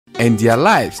and their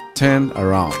lives turned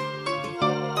around.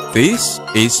 This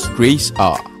is Grace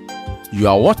Hour. You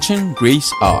are watching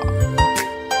Grace Hour.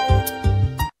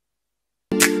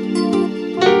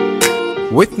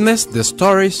 Witness the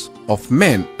stories of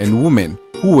men and women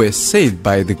who were saved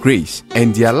by the grace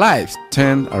and their lives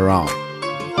turned around.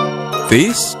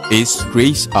 This is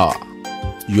Grace Hour.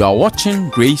 You are watching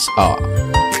Grace Hour.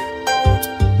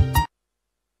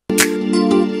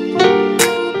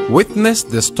 Witness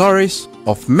the stories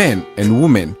of men and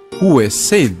women who were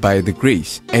saved by the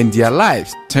grace and their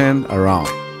lives turned around.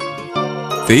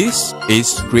 This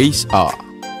is Grace Hour.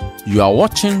 You are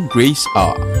watching Grace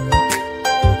Hour.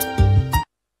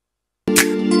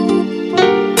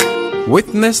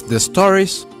 Witness the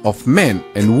stories of men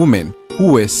and women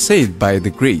who were saved by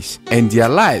the grace and their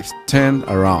lives turned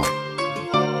around.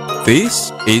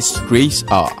 This is Grace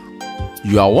Hour.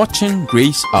 You are watching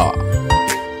Grace Hour.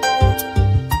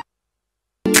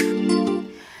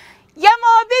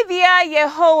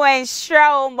 Yehowen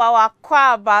Shroud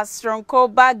Mawakwaba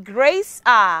Stronkoba Grace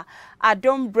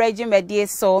Adom Brejimedie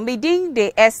so miding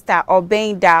de Esther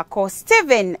Obeinda ko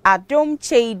Stephen Adom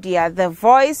Kyei-Duah, the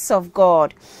voice of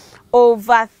God.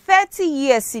 Over 30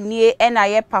 years in ye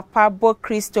enaye papa bo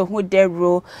Christo hu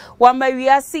dero wa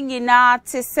mawia singina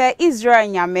te se Israel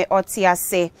nyame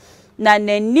otiase na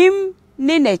nanim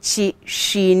ni nechi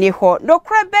shi ni ho no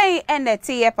kraben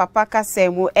enete ye papa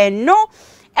kasemu eno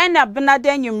ena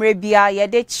benade nwumre bia ye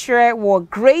de kire wo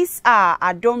Grace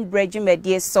Adom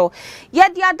Brejimedie so ye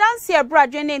de adanse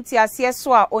ebradwene ntiase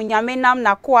so a onyame nam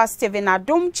na ko Stephen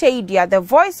Adom Kyei-Duah, the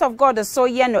voice of God so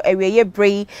ye no eweye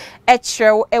brei e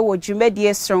kire e wo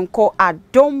dwumedie sronko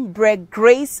Adom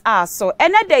Grace so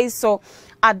ena day so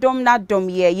Adom na dom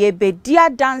ye be dia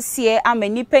danse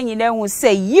amanipa nyina hu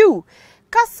say you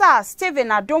kasa Stephen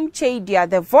Adom Kyei-Duah,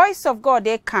 the voice of God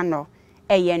e kano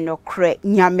eye no kre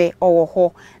nyame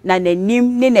owo na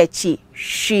nanim ne nachi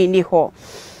hwi ni ho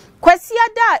kwasi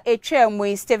ada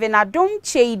etwemu Stephen Adom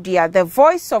Kyei-Duah, the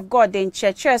voice of God in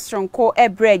church stronko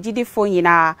ebre gidifo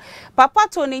nyina papa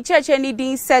to ni church ni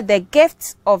din said the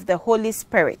gift of the Holy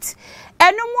Spirit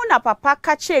enumu na papa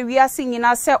ka che wiase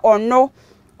nyina se ono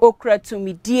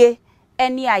okratumidie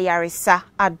eni ayaresa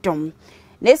adom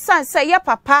ne sanse ye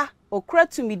papa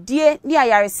okratumidie ni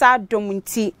ayaresa adom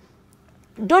nti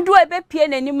dodo ebe pie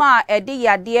nanima ede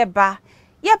yade ba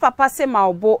ye papa se ma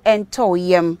obo ento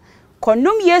yem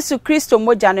konum Yesu Kristo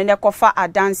moja no ne kofa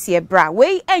adanse bra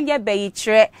we enye bayi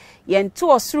kire ye nto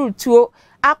osurutuo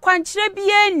akwankyire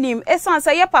bia nim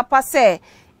esansa ye papa se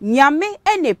nyame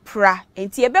ene pra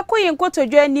enti ebeko ye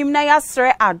nkotodwa nim na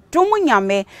yasre adom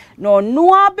nyame no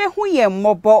no abehu ye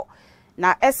mmobo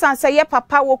na esansa ye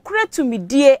papa wo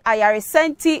kuretumidie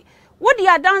ayaresanti wodi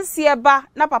adanse ba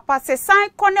na papa se san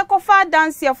kone kofa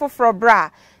adanse foforo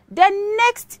bra the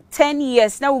next 10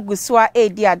 years na wugusua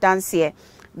edi adanse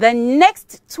the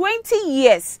next 20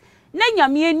 years na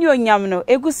nyame eni onyam no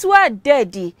egusua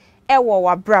daddy ewo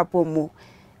wa brabo mu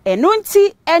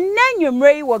enunti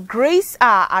enanwumrei wo Grace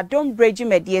Adom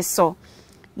Brejimedie so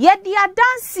yedi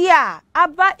adanse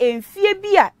aba emfie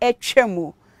bia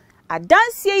etwemu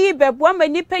adanse yi bebo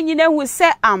manipa nyina hu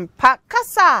se ampa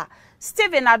kasa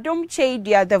Stephen Adom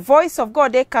Kyei-Duah, the voice of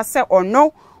God ekase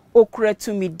ono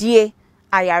okuratumidie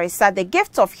ayaresa the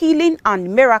gift of healing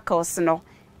and miracles no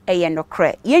eye no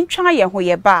kre yentwa ye ho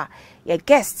ye ba ye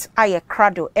guest aye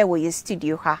krado ewo ye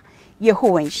studio ha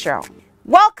Yehowen show.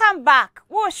 Welcome back.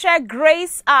 We'll share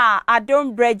Grace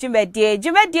Adom Brejimedie.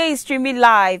 Jimedie is streaming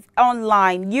live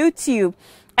online YouTube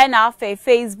and our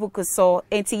Facebook so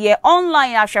enti ye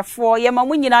online ahwefo ye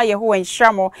mamunyina Yehowen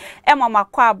show e mama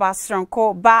kwaba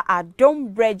stronko ba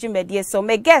Adom Brejimedie so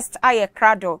my guest aye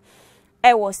krado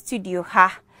ewo studio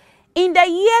ha. In the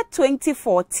year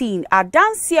 2014,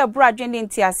 adanse abradwene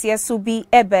ntiase so bi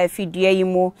eba afidie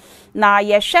yimu na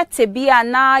ye hwete bia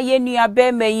na ye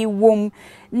nuabe mayi wom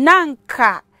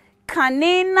nanka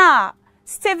kanena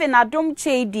Stephen Adom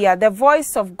Kyei-Duah, the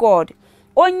voice of God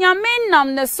onyame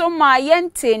nam ne so ma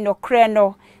yente no kre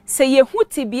no se ye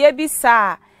huti bia bi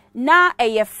sa na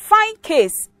eye fine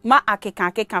case ma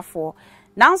akeka for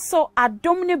nanso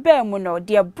adom ne ba mu no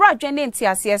de bradwene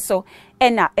ntiase so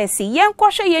ena esi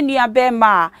yenkwhwe ye nuabe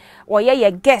ma wo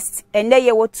ye guest ene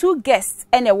ye wo two guests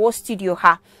ene wo studio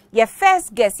ha ye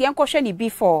first guest yenkwhwe ni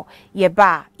before ye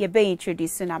ba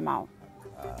introduce na ma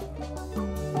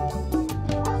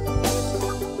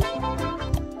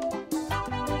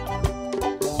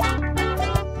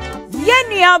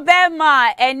Yenia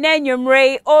bema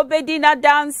enenwumrei obedina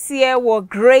danse wo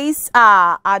Grace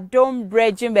Adom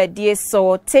Brejimedie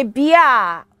so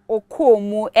tebia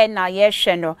okomu ena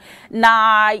yehwe no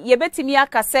na yebetimi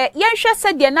aka se yenhwe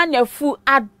se de na nafu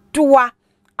adoa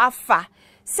afa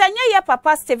senya ye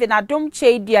papa Stephen Adom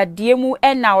Kyei-Duah diemu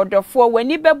ena odofo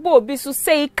wani bebo obi so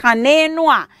sei kane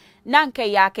no a na nka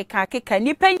ya keka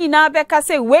nipa nyina beka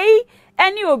se wei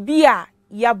ene obi a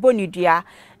ya bonidua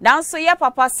nanso ye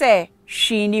papa se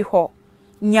hwini ho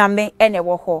nyame ene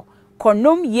wo ho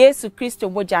konom Yesu Kristo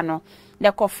moja no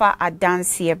ne kofa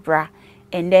adanse bra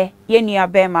ene ye nua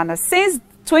bema no since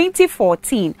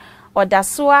 2014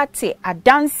 Odasua te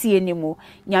adansie ni mu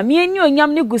nyame eni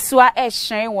onyam ne gusua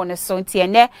ehyen won so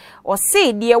ntiene o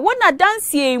say de won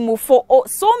adansie mu for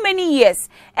so many years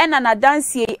and an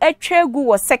adansie etwegu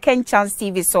wo second chance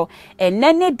TV so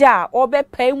enene da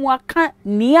obepa mu aka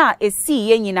ni a esi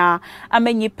ye nyina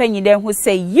amanyi panyide hu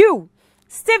say you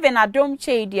Stephen Adom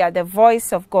Kyei-Duah the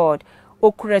voice of God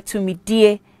okura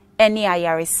tumidie eni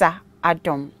ayaresa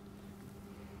adom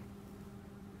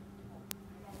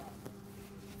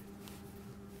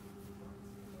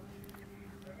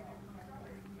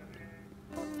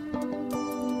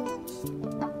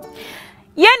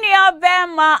Yenua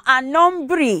bema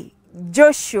anombri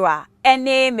Joshua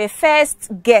ene me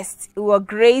first guest wo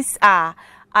Grace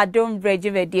Adom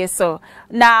Brejimedie so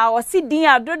na osi din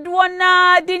adodo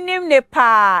na dinim ne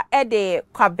pa ede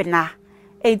kwabena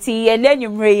enti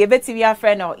yenenwumre ye betimi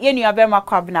afre no yenua bema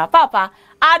kwabena papa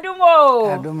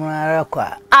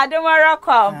adomarakwa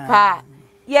pa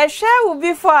ye share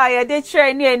before ye de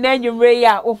try ne yenenwumre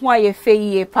ya ohun aye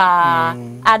feye pa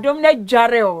adom na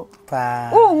dware o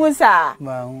Musa.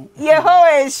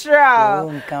 Yehovah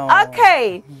Israel.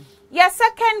 Okay. Your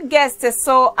second guest is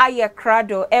so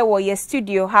Ayakrado ewo your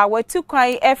studio ha we tu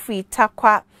kwan every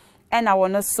takwa and I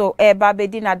wanna so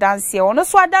babedi na dance here. Ono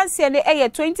so dance here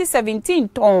 2017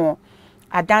 ton.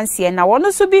 A dance here na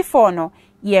wanna so before no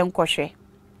ye nkwohwe.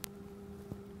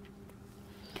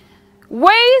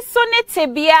 We so ne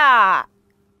tebia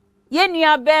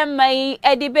Yenua bemai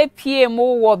edibe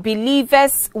PMO wo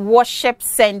Believers Worship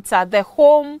Center, the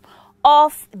home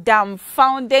of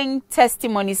dumbfounding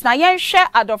testimonies. Na yenhwe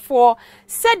adofo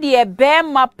said ye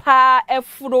bema pa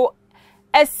efuro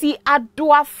esi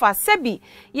adoafa sebi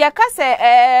ye ka se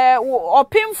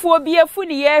opimfo bi efu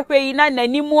ni ye hwei na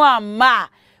nanimu ama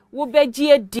wo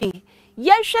begye di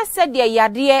yehwe said ye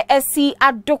yade esi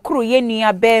adokro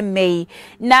yenua bemai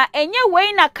na enye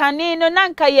wei na kane no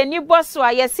nanka ye ni boso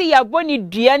a yesi ya boni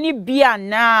dua ni bia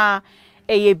na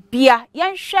eye bia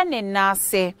yenhwe ne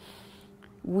nase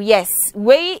yes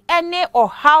wei ene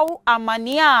ohaw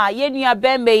amania yenua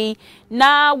bemai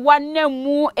na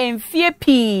wanemu emfie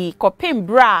pi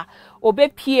kopembra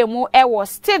obepie mu ewo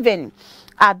Stephen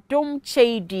Adom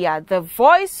Kyei-Duah the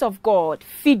voice of God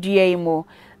fidie mu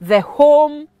the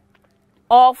home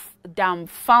of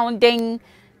dumbfounding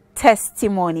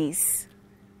testimonies.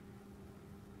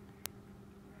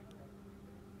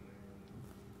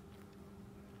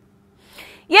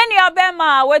 Yenua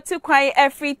bema wetu kwan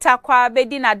every takwa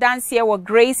bedi na dance here wo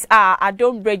Grace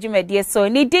Adom Brejimedie so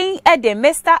ni din ede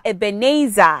Mr.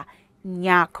 Ebenezer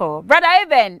Nyako. Brother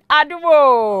Eben,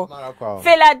 Adumo,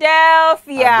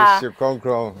 Philadelphia.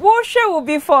 Wo she will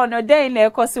be for no day na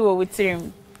ekosi wo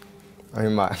witrim.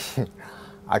 Oyima.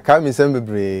 I can't miss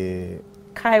every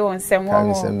Kai won sem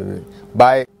wo.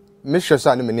 By Mistress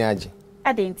and Meniaji.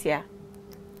 Adentia.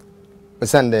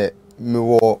 Sunday me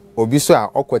wo obi so a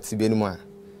okwati bi enu a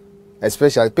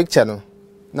especially picture no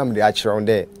na me dey actually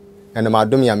there and ma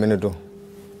dom ya menedo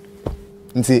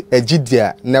nti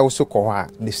egidia na wo so ko ho a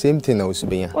the same thing na wo so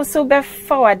benya wo so be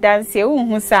forward dance e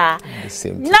hu sa the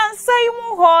same thing na sai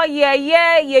mu ho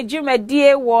ye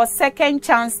dwumadie wo second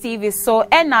chance TV so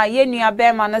ena ye nua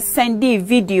be ma no send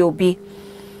video bi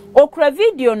okra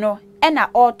video no ena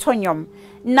otonyom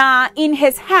na in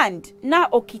his hand na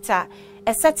okita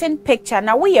a certain picture.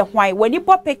 Now we why when you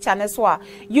put picture as well,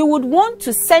 you would want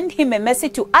to send him a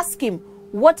message to ask him,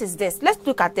 what is this? Let's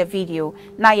look at the video.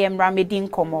 Now I am Ramedin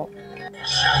Komo.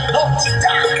 Shall not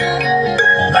die,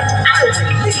 but I will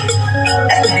live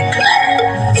and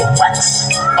declare the works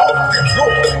of the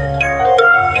Lord.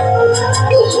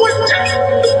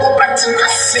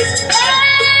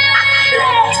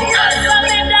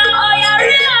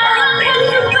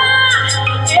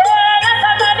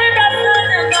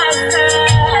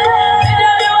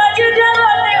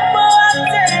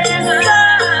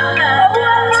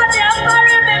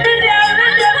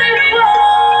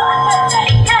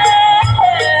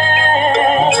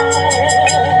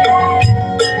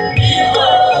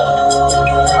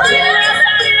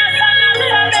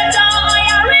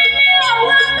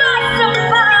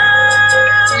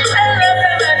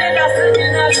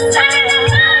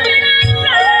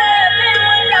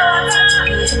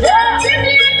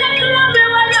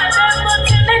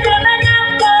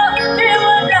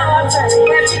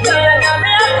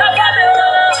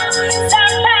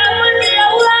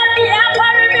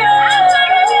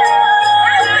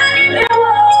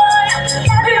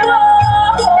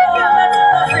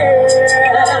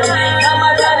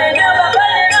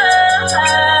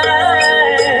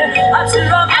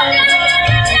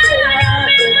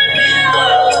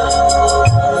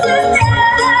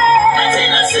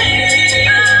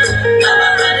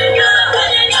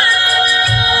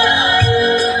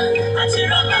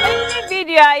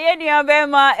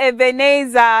 Bema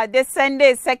Ebenezer, the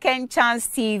Sunday Second Chance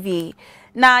TV.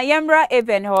 Na yemra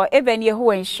Eben ho, Eben ye who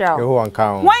and show. Who and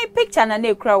count? Why picture na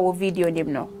ne crowd video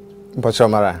nim no? Pacho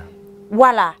Mara.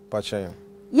 Wala. Pacho.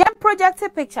 Yem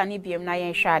project picture ni biem na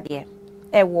yen shade.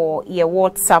 Ewo ye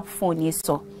WhatsApp phone yi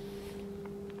so.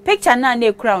 Picture na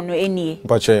ne crowd no enie.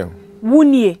 Pacho.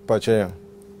 Wunie. Pacho.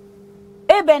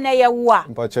 Eben ye wa.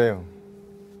 Pacho.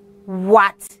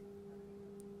 What?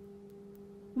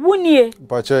 Wunie.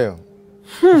 Pacho.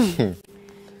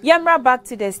 Yamra back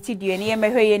to the studio and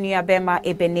yemehwe nua bema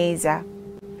Ebenezer.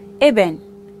 Eben,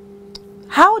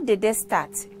 how did they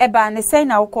start? Eba ne say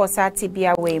na ukosa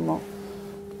tibia we mo.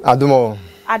 Adomo.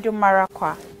 Adomara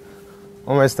kwa.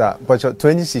 Almost Pacho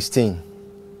 2016.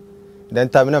 Then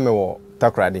time na me wo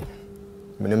Takrade.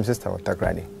 My name sister was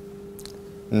Takrade.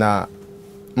 Na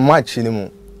March ni mu.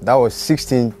 That was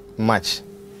 16th March.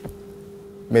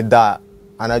 Me da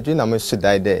anadwe na me so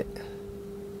die there.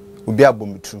 Obi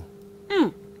abom true.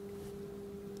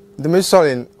 The me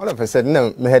sorry all of a sudden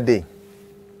na me had day.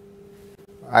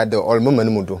 I do all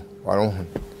moment mu do. Waron hu.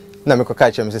 Na me ko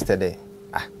catch my sister there.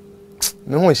 Ah.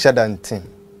 Me hu shada ntin.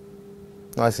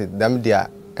 No I said them there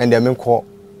and them call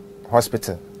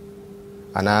hospital.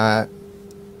 And I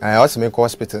also me call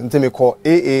hospital. Until me call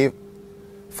AA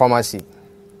pharmacy.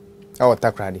 Our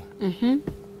Takrade.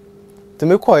 To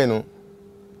me call you know.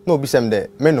 No be some there.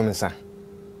 Me no me sa.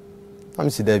 I'm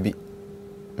see there be.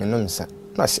 Me no me sa.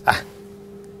 No say ah.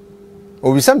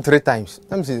 O be some 3 times.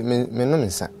 I'm say me no me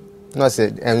sa. No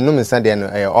say no me sa there no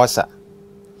osa.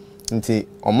 Nti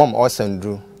o mom osa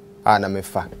ndru a na me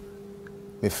fa.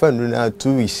 Me fa ndru na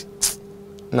 2 weeks.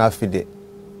 Na afide.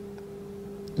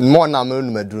 More na me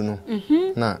no madru no.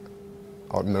 Na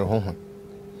o me ho ho.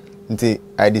 Nti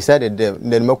I decided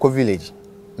then me ko village.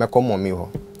 Me ko mommy ho.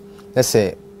 Let's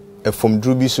say from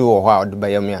Drew bi so or how the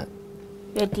bayamia.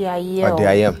 Edi aye. Odi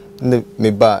ayam.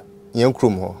 Me ba yen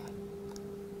krom ho.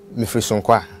 Me free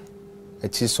sonkwa.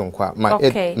 Echi sonkwa. Ma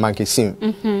mankesim.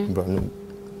 Bro no.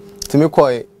 To me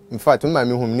call in fact me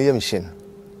hum ne yam shin.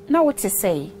 Now what to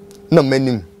say? No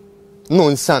manim.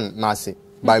 No son na say.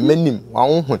 By manim wa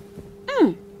won hu.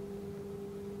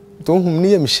 To hum ne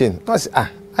yam shin. No say ah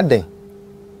aden.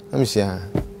 Am say ah.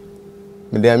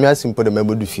 Me dey am asimpo de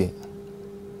mabodu fie.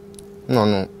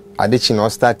 No. Adichi no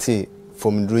start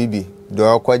from Druibi. Do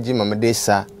akwaji mamade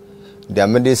sa. De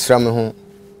amade sra me ho.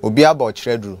 Obi aba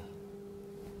ochredru.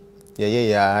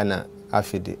 Ya na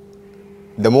afide.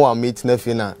 The more I meet na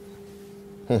fi na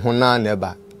ho na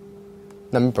neba.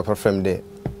 Na me papa from there.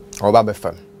 Oba be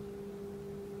fam.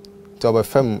 To oba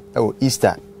fam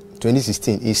Easter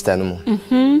 2016 Easter no mo.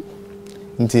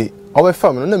 Nti oba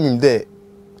fam no na mim there.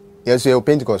 Yes we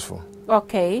Pentecost for.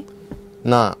 Okay.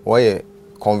 Na woye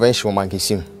convention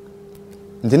mankesim.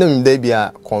 Ntina mim da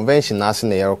bia convention na ase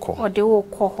na yereko. O de wo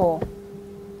kɔ ho.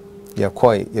 Ye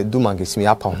koi ye du mankesim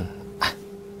ya pa ho.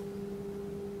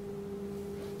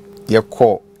 Ye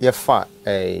kɔ ye fa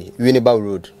Winneba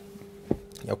Road.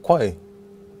 Ye koi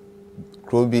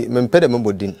Krobi mempede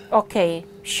mbodin. Okay,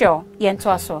 sure. Ye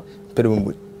nto aso. Pede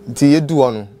mbod. Nti ye du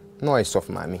ono no I soft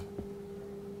mami.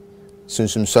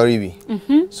 Sunsum sorry we.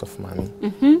 Soft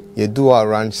mami. Ye do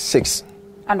around 6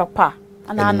 Anopa.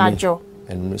 Anajo.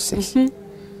 And 6.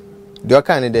 Do you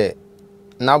kind of there?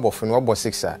 Now, both and what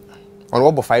 6 on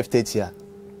what 5:30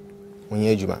 when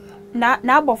you juma.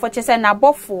 Na bo for chese na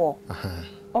bo 4.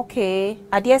 Okay.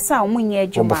 Adie sa omunye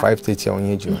juma. 5:30 on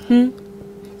you juma.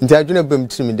 Nti adwena bam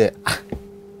timi there.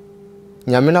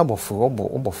 Nyame na bo 4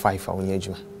 obo 5 on you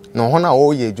juma. No ho na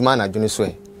wo ye juma na adwene so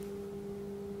e.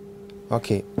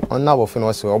 Okay. On na bo for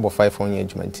no so obo 5 on you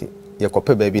juma nti. Ye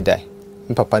kope baby die.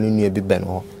 Papa no nua bi ben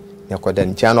ho. Ye koda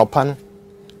nti anopa no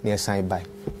na sign by.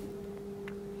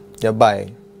 Ya buy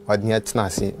odnya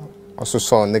tnase also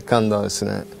saw the candles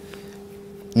na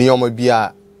ni omo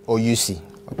bia o UC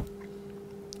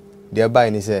dia buy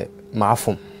ni say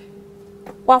maafum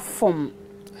wafum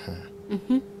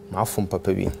maafum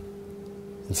papa bi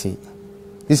nti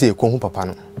ise ekohu papa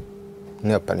no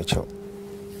na papa ni cho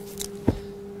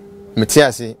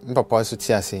metiase papa so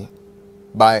tiase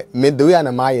by me the way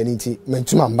na maye ni nti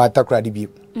mentuma mbata krade bi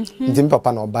nti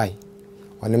papa na obai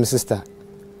onem sister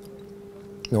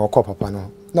no call papa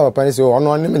no papa ni say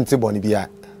ono ne mente boni bia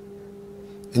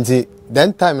nti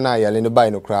then time na yale no buy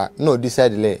no kra no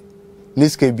decide le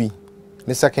niske bi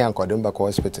ni second ankodem back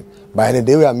hospital by the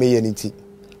day we are me nti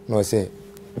no say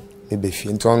e be fi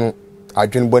nti ono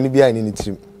adwen boni bia ni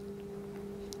ntirim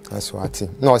that's what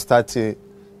no start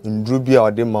ndru bia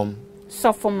ode mom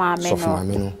so for mama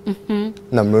no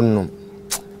na mronum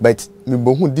but me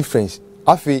bohu difference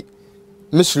afi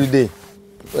mystery day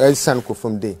san ko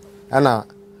from day ana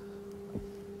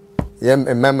yem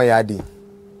mama yadi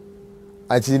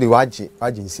ati di waji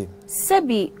nsem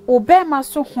sebi obema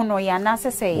so hono ya na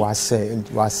sese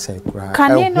wase kura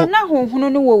kane no na hono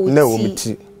no wo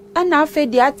wuti ana afa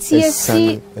di atie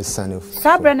si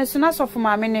sabra ne so na so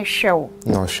fuma me ne hwew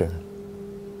no hwe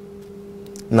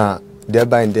na de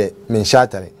binde men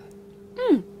shatare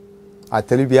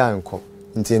atari bia anko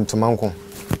nti ntoma nko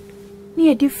ni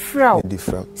e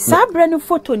different sabra no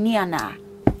photo ni ana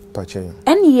pache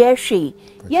eni ye hwe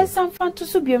yes amfanto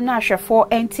so biom na ahwefo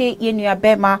ente ye nua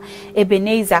bema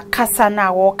Ebenezer kasa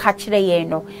na wo ka kire ye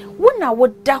no wona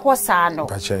woda ho saa no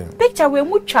picture we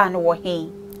mu twa no wo he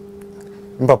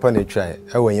mpapa na twa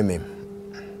e wonye mem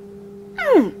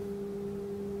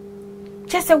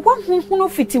chese wo hunhunu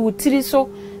fiti wutiri so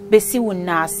besi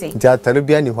wona ase nti atare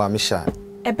bia ni ho amhya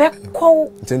ebe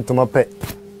ko nti ntoma pe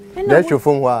na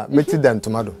hwefo ho a meti da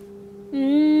ntoma do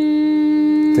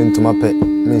nti ntoma pe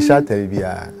men shatare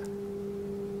bia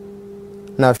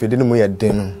na afide no mu ye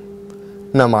den no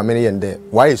na ma me ne yende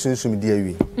why sunsum di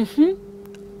awi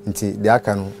nti de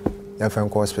aka no ya fa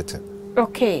nko hospital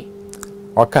okay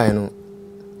okan no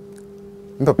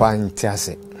mpapa nti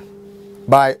ase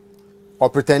by o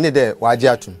pretend de waje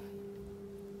atum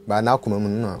ba na akoma mu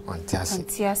no anti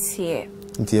ase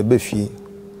nti e be fie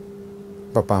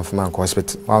papa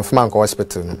afuma nko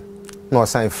hospital no no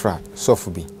sign fra sofu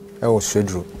bi e wo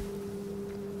swedro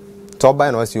to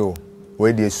by no se o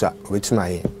we dey so wetima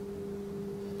ye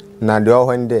na de o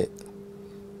hwende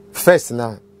first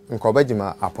na nko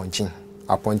bagima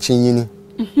aponchin yini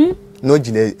no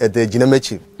gine ede gina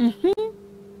mechi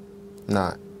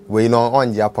na we no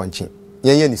onje aponchin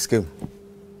yenye ni skem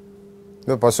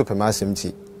me pa so pema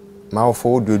asemti ma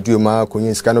ofo oduoduo ma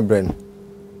konyin ska no brain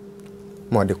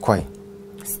mo de kwai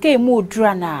skem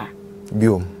odura na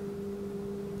biom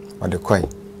o de kwai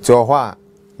ti o ho a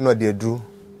no de aduru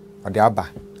o de aba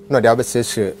no de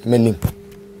abesese menim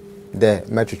de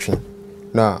matwetwe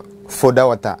na foda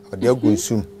water o de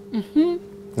agunsum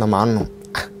na ma no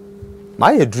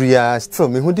ma ye duru ya still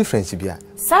me hu difference bia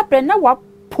sabre na wa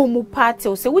pomu party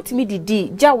o se wutimi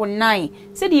didi ja wo nan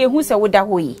se de yehu se woda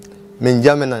hoyi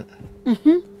menjamena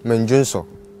menjunso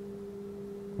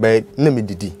ba na me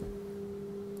didi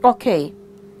okay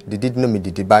didi na me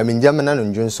didi ba menjamena no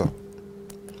njunso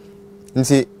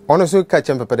nti ono so ka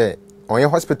chem papa de onye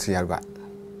hospital yarba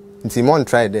nti mon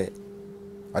try de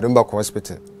adom ba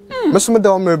hospital meso me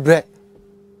da o mebre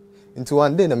nti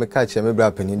one day na me ka chem me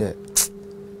bra pani de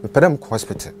me pedam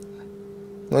hospital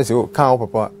no se o kan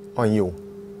papa on you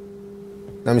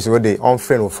na me se we dey on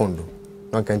friend o phone do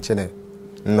no kan chene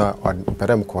no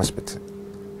pedam hospital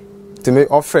ti me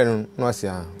o friend no se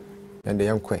a and the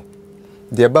yankwe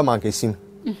de ba man kesim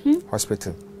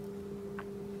hospital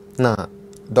na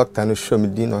doctor no show me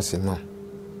di no se no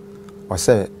o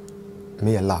say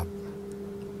me a lab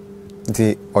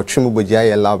nti o twemu bogia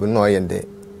ye lab no yende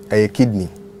a kidney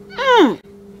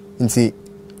nti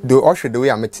do o hwe the way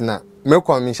ametina me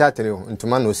kwa me shatere o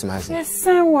ntuma no simase yes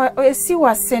wa esi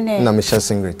wasene na me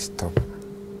shasing great top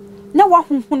na wa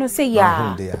hunhunu se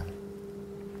ya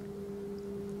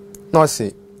no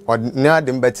se o na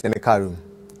dem bet in the car room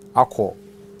akọ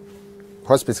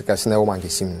hospital ka sina wo man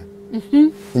kesim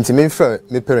nti me frɛ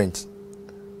me parent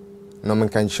no man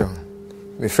kan show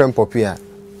me friend popia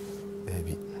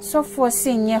baby so for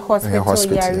senior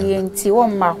hospital yari nti wo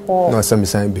ma ho no some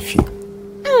sign be fie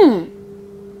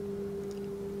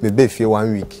me be fie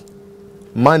 1 week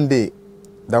Monday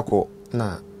dako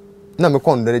na me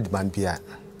kon ready man bia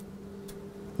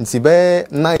nti be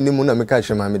 9 ni mu na me ka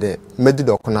hwema me de medi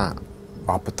doko na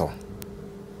wapoto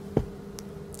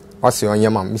wase onye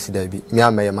mam misi da bi me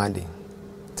amaye Monday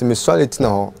nti me solid na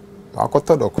ho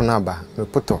akoto doko na ba me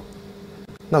poto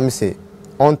na me say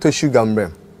on to sugar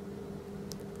mbrem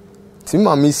ti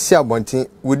ma me si abontin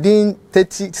within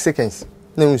 30 seconds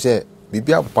na me say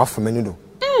bibia bafo mani do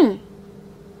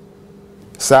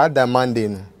sa da Monday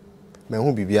no me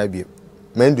hu bibia bi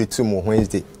me do to mo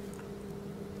Wednesday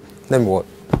na me what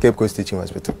Cape Coast Teaching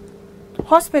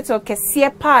Hospital kesie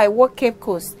pa wo Cape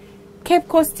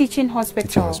Coast Teaching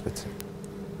Hospital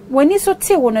when you so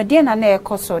te wono de na na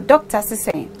ekoso doctor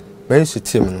say when you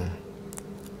team no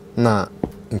na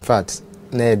in fact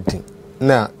na edi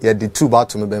na ya di two ba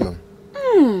to me bemam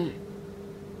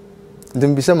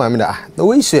dem bisa ma me da na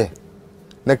we share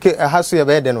na ke ha so ya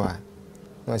be de no a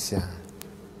no sia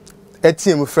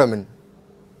etiem from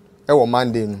e wo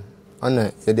Monday no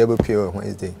ana ya de be pure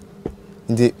Wednesday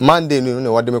ndi Monday no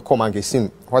na wode me come and sim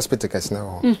hospital kasna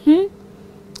ho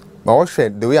ba wo hwe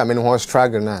the way I mean ho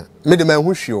struggle na me de man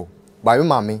hu hwio ba me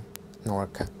mama na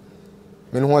waka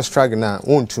me no ho struggle na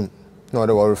wontum na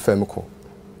wode wo refer me ko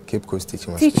Cape Coast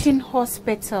Teaching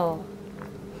Hospital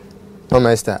No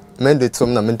master, men de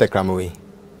tom na mente kramwe.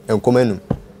 Enkomenum.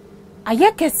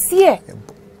 Aye kese.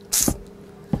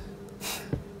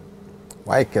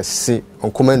 Why kese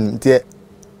enkomenum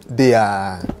they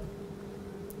are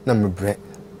na me bre.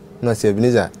 No se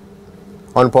Ebenezer.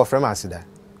 On po frame asida.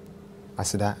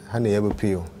 Asida ha na yebo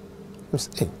pio.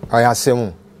 Eh, I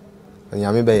asem.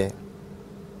 Nyame be ye.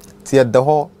 Tie the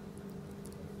whole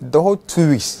 2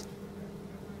 weeks.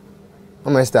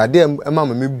 No master, dey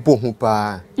mama me bo hu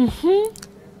pa.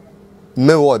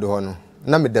 Me word ho no.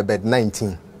 Na me the bed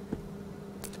 19.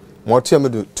 Mo to me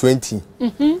do 20.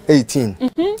 18.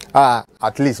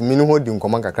 At least me no hold in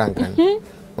command kakran kan.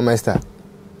 No master.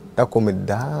 Da come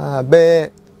da be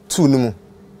 2 no mu.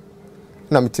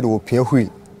 Na me ti do pia hui.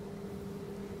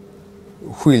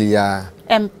 Hui ya.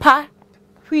 Empa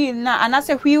wheel na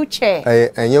anase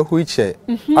wheelchair. Enye wheelchair.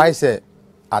 I say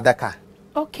adaka.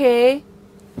 Okay.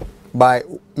 By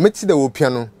me ti do pia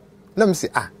no. Na me say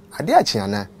ade a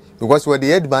chiana because what the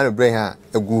head ban brain ha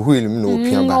egu wheel me no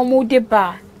pia ba. No mo de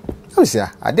ba. Na me say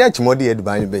ade a chimo de head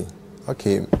ban be.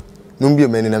 Okay. No bi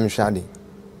meni na me hwade.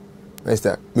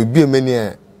 Master, me bi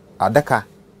meni adaka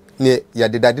ne ya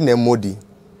de dade na modi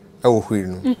e wo wheel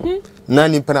no. Na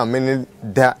ni pa na meni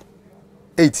da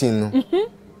 18 no.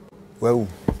 Well.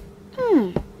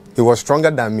 He was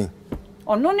stronger than me.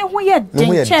 Oh no ne ho ye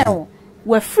denchen.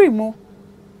 We free mo.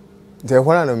 The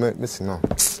one na me see no.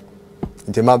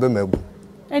 Nti ma be mabu.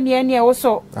 Eni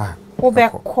also. Wo be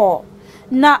call.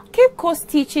 Na Cape Coast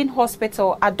Teaching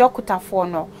Hospital a doctor for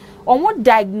no. Omo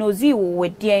diagnose wo we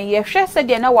den ye hwe se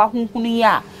de na wa hunhunu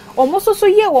ya. Omo so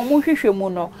ye wo mo hwehwe mu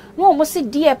no. Na omo se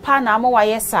die pa na ama wa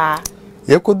ye saa.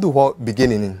 Ye kodu ho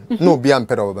beginning no bi am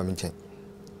pera oba me nchen.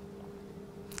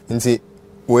 Nti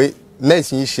we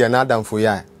nice yi hia na adamfo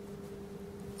ya.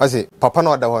 Ase papa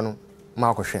na oda ho no ma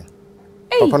akohwe.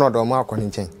 Papa na oda ma akoni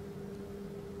nchen.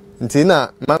 Nti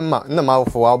na mama na ma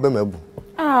fo wa oba mabu.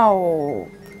 Aw.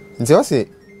 Nti o se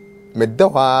me da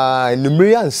wa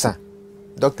numri ansa.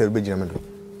 Doctor be jina me do.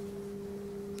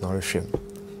 Na rehwem.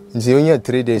 Nti onya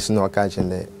 3 days no ka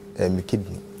chende me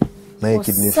kidney. My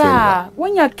kidney failure.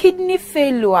 When your kidney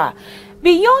failure,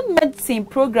 beyond medicine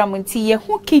program until ye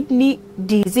who kidney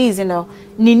disease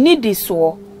ni need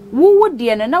so. Wo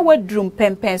de na wa drum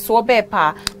pempen so be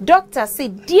pa. Doctor say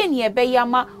die ne be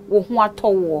yama wo ho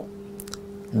atowo.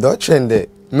 Doctor ende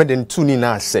medin tuni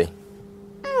na say.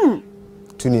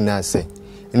 Tuni na say.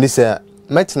 And this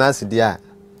maintenance dia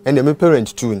and me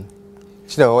parent tune.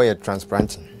 She o ye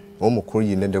transplanting. O mo kro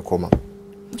yi ne de koma.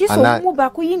 Just o mo ba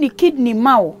ko yi ni kidney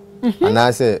ma o. And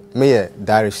I say me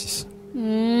dialysis.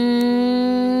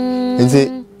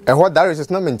 Nti what dialysis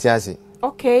na mentiase.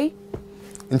 Okay.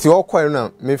 Nti o kwere na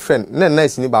me friend na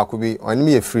nice ni ba ko bi on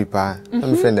me free pa. Na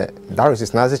me friend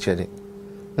dialysis na se chede.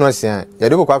 No se ya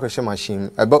de bo kwa kwehye machine.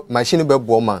 Machine be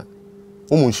bo ma.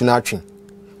 Umunsu na atwe.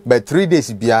 But 3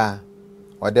 days bia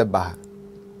o de ba.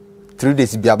 3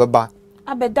 days bia baba.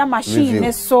 Abeda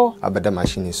machine so. Abeda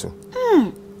machine so.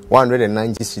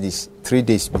 190 cedis 3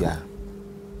 days bia.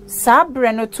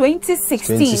 Sabre no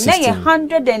 2016 na ye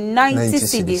 190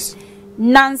 cedis.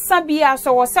 Nansa bia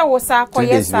so wosa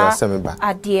koyesa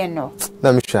ade no.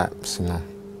 Na me hwa sino.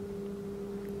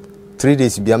 3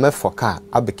 days bia me for car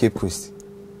Cape Coast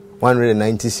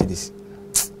 190 cedis.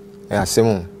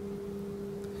 Asem.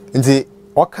 Nti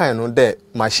o kan no de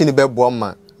machine be bo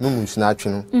ma no munsu na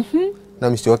atwe no. Na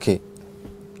me say okay.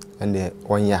 And the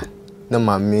one year na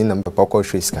mama na papa ko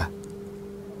hweska.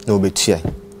 Na obetua.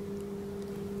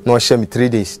 No share me 3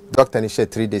 days. Doctor ni share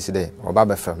 3 days there. Oba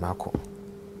be fa mako.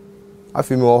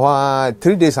 Afi mi wo ho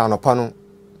 3 days anopa no.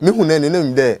 Me hu na ni na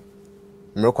mi de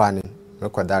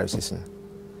mrekwa dialysis no.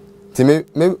 Ti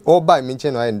me o buy me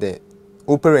nche no and there.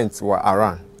 O parents were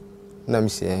around. Na mi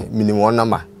say minimum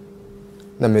number.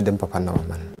 Na me dem papa na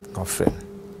mama no friend.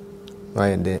 No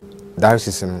and there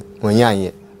dialysis no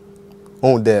wonyanye.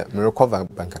 On there me recover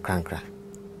bank krankra.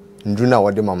 Ndru na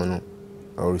wode mama no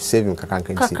or saving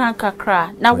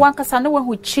kakra na wankasa no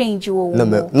who change wo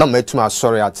na metuma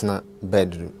sorry atena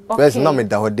bed because na me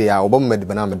da ho dey a obom me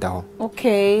de na me da ho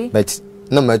okay but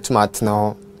na metuma atena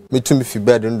ho metumi fi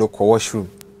bed ndo ko washroom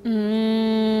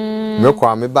me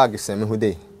kwa me bag se me ho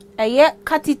dey eye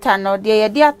katita no de ye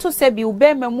de ato se bi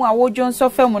ube memu a wojo nso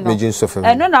fam no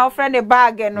eno na wo friend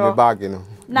bag no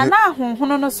na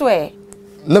honhono no so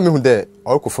na me hu dey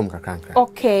orko fam kakranka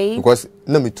okay because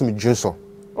na metumi dwunso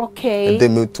okay and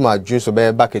then me to my juice so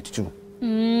be bucket too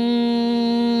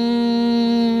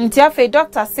Tiafe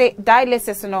doctor say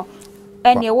dialysis no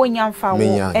ene wo nyamfa wo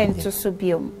ento so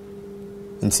biom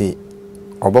nti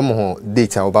obam ho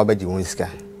data obaba di won sika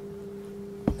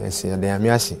ese ya de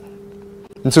amiase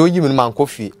nti oyi me man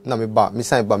kofi na me ba me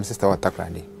sign ba me sister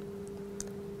watakrade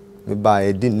me ba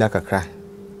e din na kakra.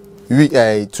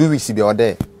 2 weeks be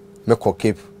ode me ko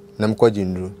Cape na me ko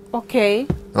jindru. Okay.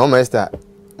 No master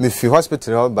me fi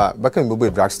hospital ba can me go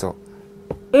drugstore.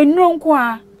 Enro nko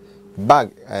a bag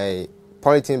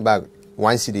polythene bag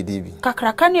 1 cedi.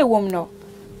 Kakra ka na ewom no.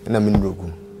 Na me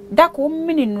nrogu. Dako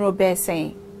mini nro be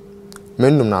sen.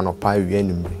 Me num na no pa wi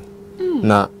animre.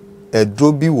 Na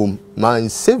edro bi wom man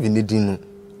 7 ni din no.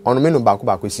 Ono me no ba ko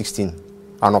 16.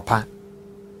 Anopa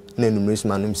na enumere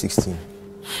manum 16.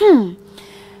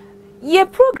 Ye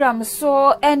program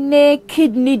so ene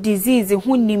kidney disease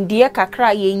hu nimde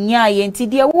kakra ye nya ye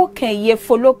ntide wo kan ye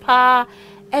follow pa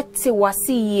ete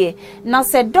wasi ye na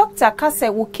se doctor kase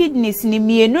wo kidneys ni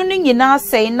mienu ni nyina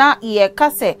sei na ye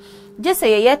kase je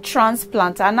se ye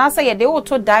transplant ana se ye de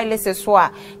auto dialysis so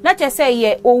a na je se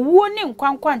ye owuo ni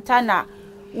nkwankwanta na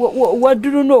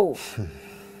waduru no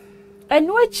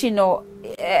enu echi no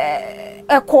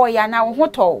ekoya na wo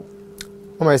hoto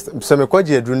o ma se me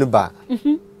kwaje aduru ni ba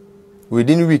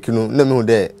within week no na me hu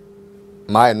de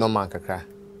my normal kakra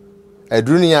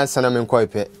aduru ni ansa na me nkwa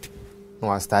ipe no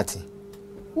wa start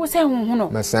wo se hu no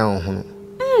me se hu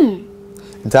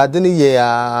that in the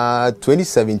year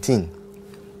 2017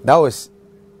 that was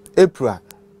April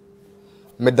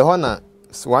me the hona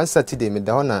one Saturday me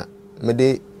the hona me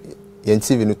de yen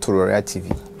TV no to Royal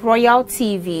TV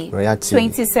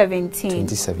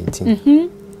 2017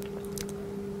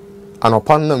 and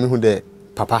upon na me hu de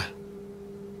papa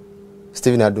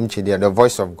Adom Kyei, the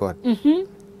voice of God.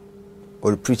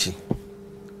 Or preaching.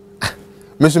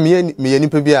 Me so me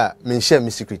nipa bi a me share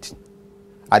me secret.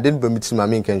 I didn't permit my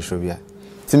main can show bia.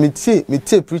 Ti me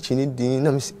tie preaching ni din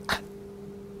na me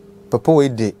papa we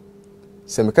dey.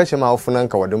 Se me ka che ma ofo na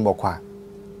nka wode mbokọ a.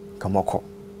 Ka moko.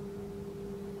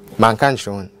 Man kan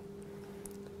show.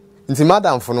 Nti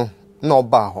madam fo no na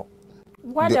oba ho.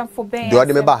 Wadam for ben. Do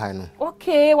ade me ba ha no.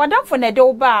 Okay, wadam for na de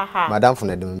oba ha. Madam for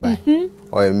na de me ba.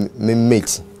 Or me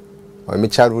mate or me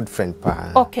childhood friend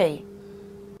pa. Okay.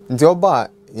 Nti oba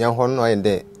yan ho no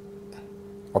yende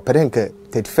opere nke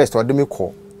 31st ode me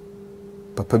call.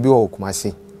 Papa bi wo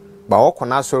Kumasi. Ba wo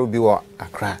kona asoro bi wo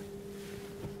Accra.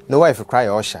 No wife cry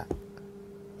osha.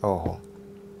 Oh.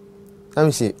 Let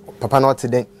me see papa not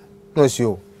today. No see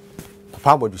you.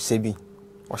 Papa bodu sebi.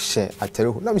 O share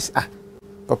atere. Let me see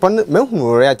papa me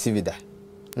hu Royal TV da.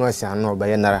 No see an oba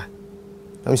ye nara.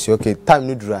 Let me see okay time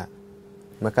no dura.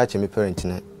 Maka che me parent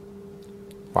na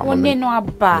wone no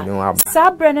aba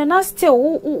sabre na still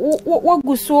wo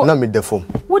guso na me da fom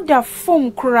wo da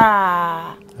fom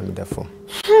kra na me da fom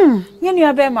ye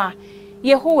nua be ma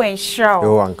ye ho enhra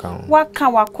yo ankan waka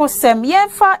wakosem ye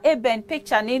fa eben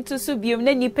picture ni into so biom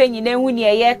na nipa nyina hu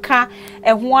ne ye ka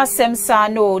eho asem sa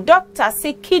no doctor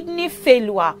say kidney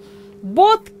failure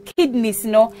both kidneys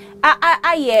no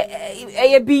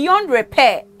are beyond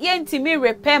repair ye ntimi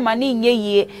repair mani nye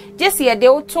ye just ye de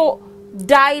auto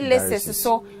dialysis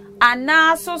so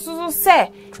ana so say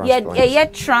ye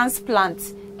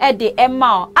transplant e de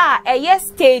emma ye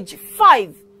stage 5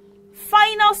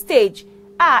 final stage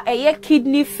ye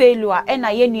kidney failure e na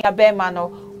ye nua be ma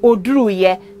no oduru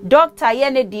ye doctor ye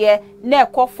ne de na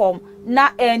ekofom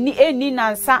na eni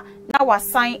nansa na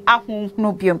wasan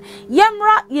ahunhunu biom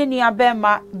yemra ye nua be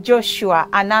ma Joshua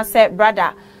anase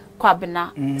brother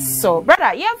Kwabena so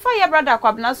brother yemfa ye brother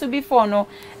Kwabena so before no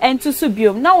ento so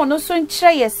biom na wono so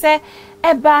nkyere ye se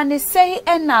eba ne sei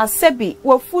na sebi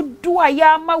wafudu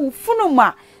aya ma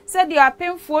wufunuma se de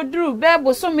apemfo duru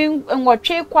bebo so me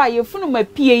nwotwe kwa ye funuma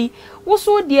pie wo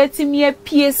so de atimi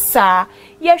pie sa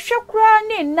ye hwekura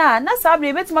ne na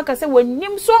sabre betima ka se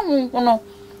wonim so honhono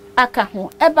aka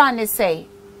ho eba ne sei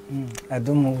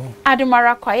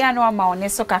Adumara kwa ya no ama one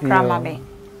so kakra ma me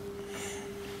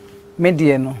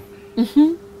medie no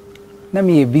na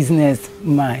me business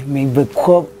me be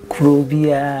ko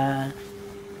krobia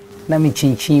na me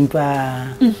chinchin pa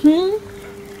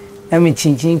na me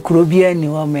chinchin krobia ni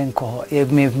wa menko e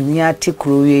me nyate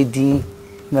krowe din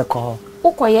me ko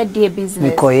ukoye de business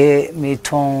me koye me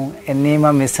ton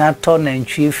enema me sato na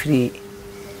ntwe free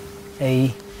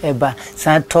eba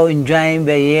sato ndwan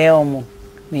be ye omo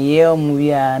me ye omo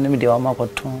ya na me de wa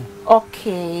makoton.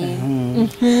 Okay.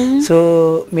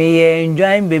 So me ye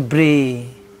enjoy bebre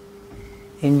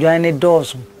enjoy ne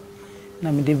doors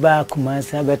na me de ba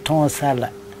Kumasi abeton sala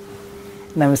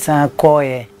na me san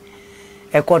koye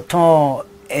ekoton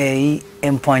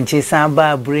emponche san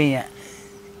ba brenya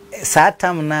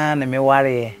satam na me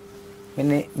ware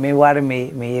me ware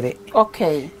me yire.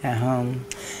 Okay.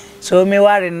 So me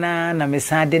ware na me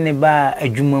san de ne ba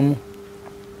adwuma mu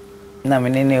na me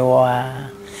ne wa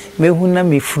me huna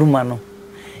me fruma no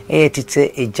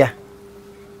tite eja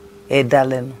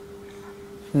edale no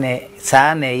ne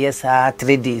saa na yes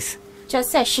 3 days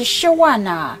just say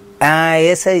shishewana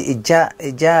yes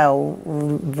eja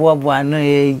boa no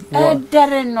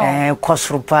dare no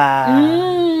kosropa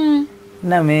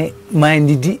na me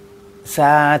mindidi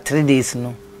saa 3 days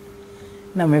no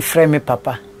na me frɛ me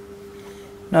papa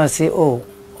na say oh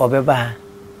obeba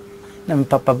na me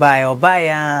papa bae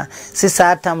obaya se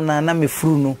saa tam na me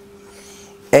furu no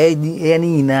ni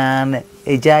nyina na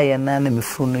eja ya na me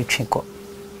furu no tweko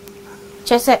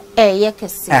chese ye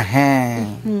kese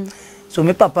so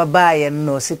me papa bae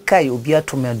no se kai obi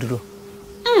atomaduro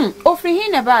ofri hi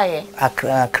na bae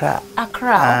akra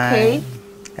okay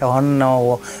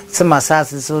no se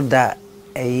masase so da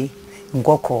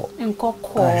nkoko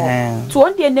to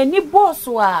onde nani boss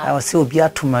wa se obi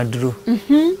atomaduro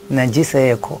na gise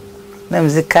yeko na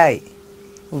mze kai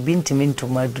obi ntimi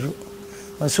ntomaduro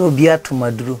so obi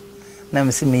atomaduro na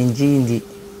mse menji ndi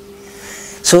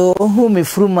so hu me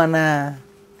fruma na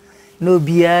no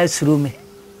bia suru me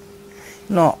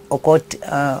no okot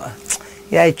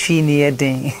ya twini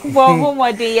yeden bo hu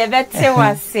mode ye bete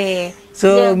wase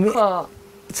so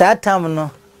satam no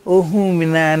ohu mi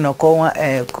na no ko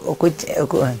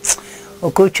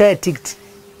okotwa ticket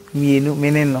mienu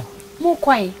mene no mo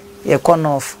kwai ye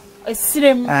konof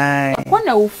sirem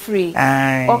akona wo free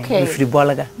okay free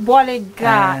bolaga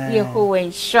ye ho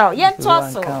wen show ye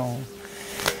toso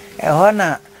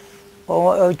hona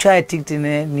o try ticket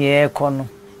ne ye kono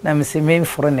na me se me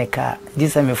foro ne ka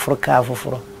disa me foro ka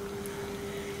foforo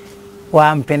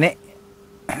wa mpene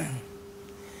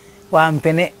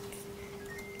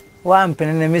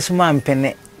na me suma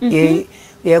mpene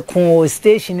ye ko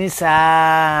station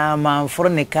sa man foro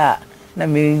ne ka na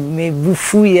me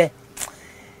bufu ye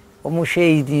omo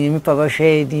shedi mi papa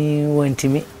shedi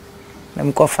wantimi na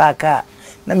me kofa ka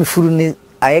na me furu ne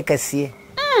ayekase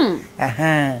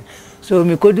so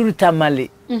me koduru tamale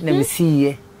na me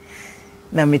siye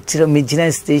na me tiro me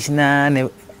gina station na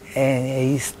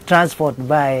transport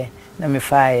by na me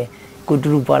fae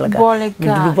koduru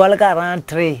bolaga around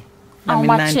 3 na me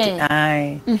nanti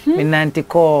me nanti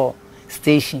ko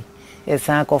station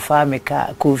esa ko fa me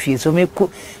ka ko fie so me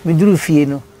duru fie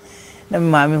no na me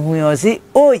ma me hu yo si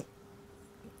oi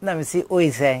na me si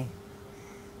oi sai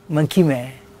manki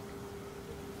me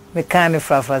kan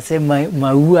fra se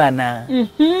ma wu ana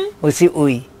o si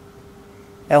oi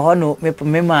ho no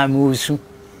me ma me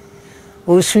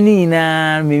osu ni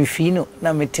na me fino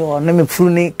na me te ho na me furu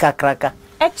ni kakraka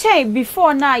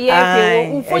before na ye pe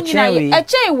wo mfoni na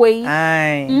ye we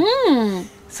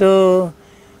so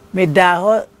me da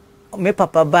ho me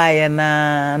papa bae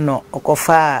na no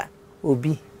okofa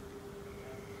obi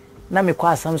na me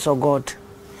kwa sam so god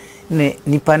ne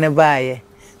nipa ne bae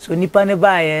so nipa ne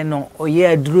bae no oye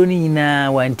aduro ni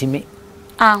na wantimi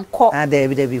anko ada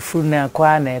bi furu na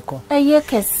kwa na eko eye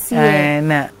kesi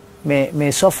na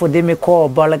me sofo de me ko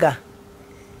bolaga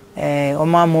o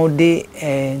mama de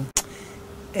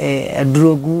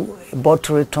adrogu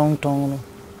bottle tong no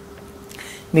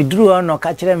me duru no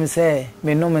ka kire me se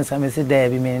me no mensa me se da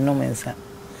bi me no mensa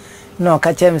no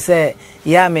ka kire me se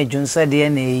ya me junsa de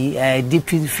na yi deep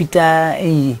fita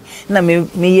yi na me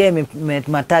ye me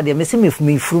mata de me se me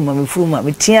furuma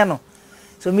me tia no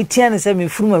so me tia ne se me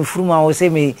furuma o se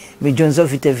me junsa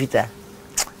fita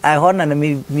I hona na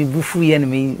me bufu ye na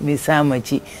me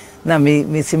samachi na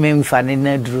me se me mfane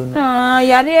na duro no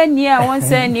yare ni a won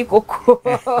se ni koko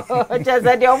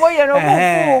jaza de omo ye no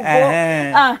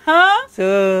bufu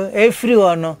so every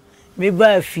one me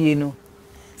ba fie no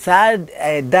sa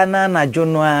dana na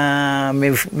jono a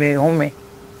me home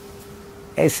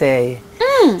ese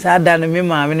sa dana me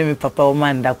ma me papa o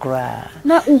manda kura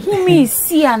na uhumi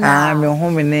sia na me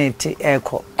home ne ti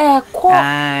eko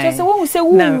just wo se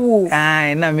wu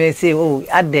na me say oh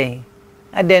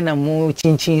aden na mu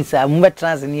chinchin sa mu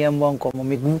betrans ni embo nkomo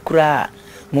me gukura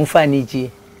mu fani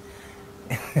ji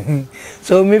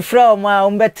so me fra ma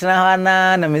um betra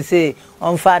na me say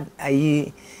on fa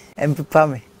ayi empepa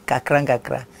me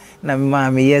kakra na me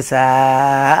ma me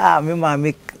yesa me ma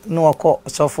me no okọ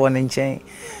sofo ne nchen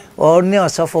o ne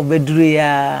osofo beduru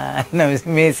ya na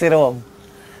me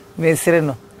sere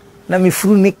no na me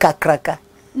furu ni kakraka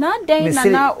na den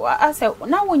na ase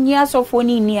na wonyi asofo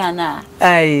ni ana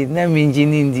ai na me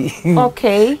njini ndi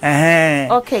okay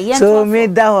okay so me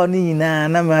da ho ni na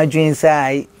me adwen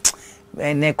sai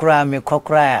ne kra me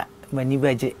kokra mani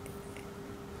baje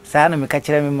sa na me ka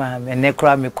kire me ma ne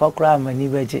kra me kokra mani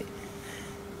baje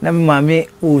na me ma me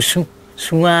osu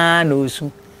suwa na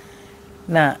osu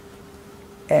na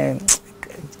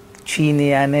chini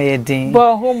ya na yedin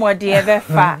bo homode e be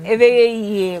fa e be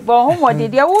ye bo homode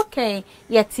de wo kan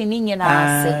yetini nyina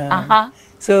ase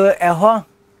so eho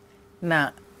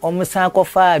na omusan ko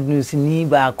fa adusini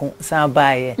ba ko san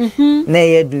baaye na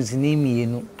ye adusini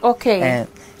mienu okay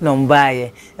no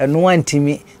mbaaye eno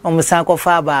antimi omusan ko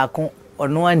fa ba ko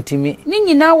ono antimi ni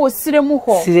nyina wo siremu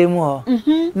ho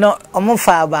no omo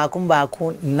fa ba ko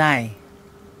 9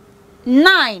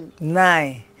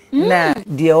 na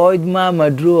the old mama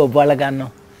drew obalaga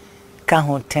no ka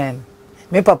ho 10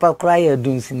 me papa cry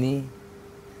adusini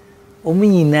omu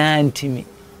nyina antimi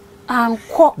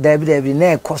anko Debbie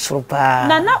na ekosoro pa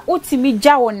na otimi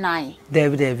gya wo 9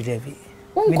 Debbie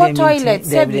unko toilet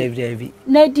Debbie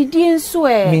na didi nso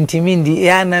mintimindi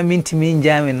ya na mintimin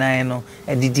jami na no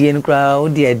adidi en kra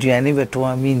odi aduane beto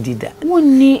a mindida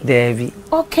wonni Debbie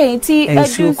okay ti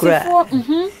adusifo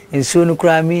enso no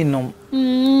kra mi nom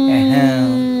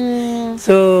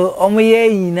so omoye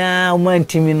yina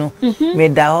omantimi no me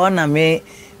da ho na me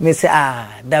se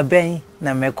da ben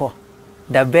na meko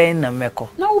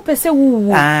na wo pese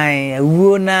wuwu ai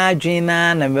wuo na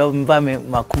adwena na me mba me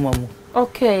makoma mu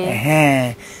okay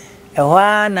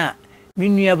ehwa na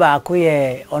minua ba ko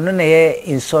ye ono na ye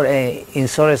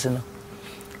insurance no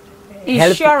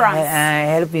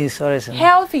health insurance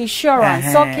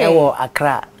okay ewo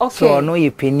Accra so ono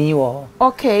ye peni wo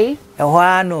okay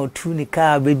ehwa na otu ni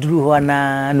ka beduru ho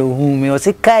na hu me o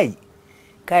se kai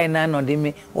na no de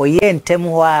me o ye ntem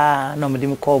ho a no me de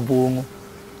me ko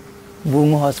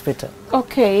Bungu hospital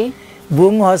okay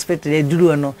Bungu hospital e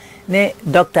duru no ne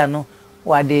doctor no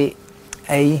wade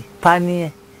ai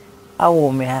pani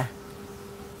awo me ha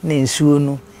ne nsuo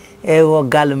no e wo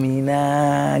galum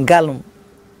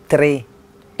 3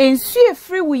 ensuo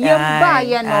free we yam ba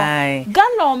ye no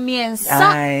galum miensa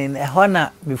ai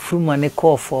hona me fruma ne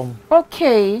call form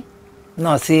okay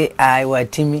no see I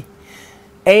watimi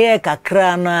eye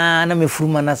kakra na me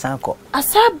fruma na sanko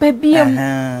asa babiem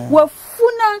wa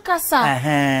funa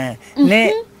nkasa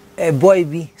ne boy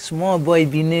bi small boy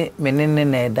bi ne menene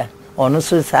na eda ono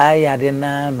so sa yare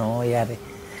na no yare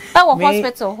wo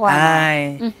hospital ho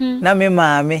na me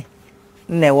maame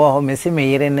ne wo ho me se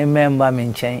me yere ne member me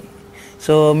nchen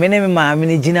so me ne me maame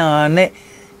ne gina ne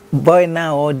boy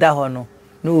na o da ho no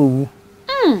na owu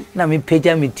na me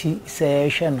peja me ti se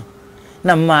hwe no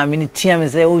na maame ne tia me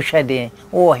se o hwe de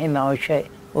o he na o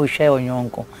hwe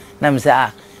onyonko na me se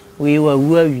we wa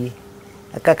wu awie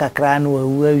akakakra no wa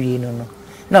wu awie no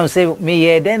na me se me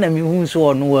ye den na me hu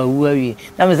so no wa wu awie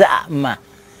na me se ma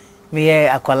me ye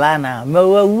akola na me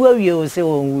wa wu awie o se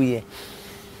won wu ye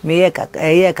me ye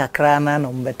kakra na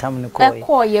no mbetam ne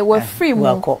ko ye wa free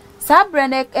mu sabre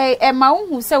ne ma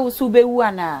hu se wo su be wu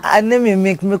ana ane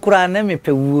me kura na me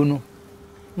pe wu no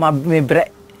ma me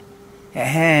bre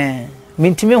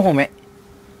mintimi home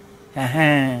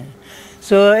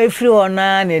so every one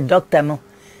ne doctor no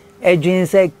edwin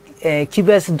se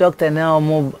kibes doctor na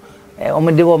omo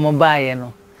de wo mo baaye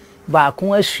no ba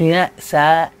ko asua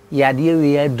sa yade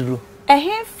we aduro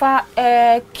fa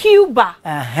Cuba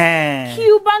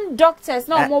Cuban doctors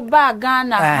na omo ba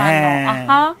Ghana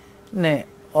ha ne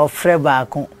ofre ba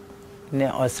ko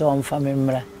ne ose omfa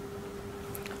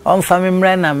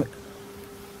memra na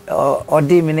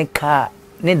odi mi ne ka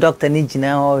ne doctor ni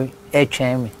gina ho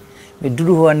etwen me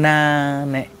duru ho na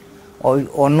ne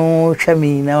ono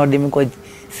hwami na odi mi ko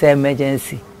say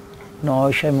emergency no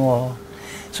hwami ho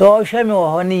so hwami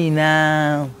ho ni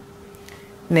na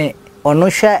ne ono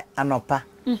hwa anopa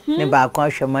ne ba ko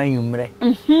hwama anwumre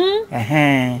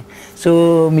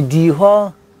so mi di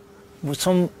ho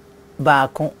busom ba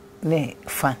ko ne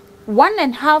fa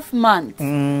 1.5 months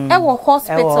e wo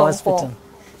hospital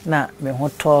na me ho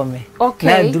to me okay.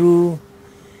 na duru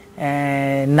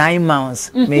 9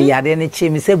 months me yade ne che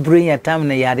me se brain ya tam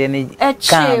na yade ne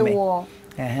ka me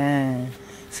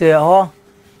so ho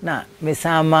na me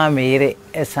sama me yire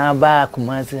esa ba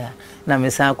kumasi na me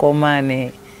sa ko ma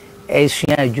ne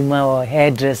esua adwuma o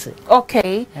hairdresser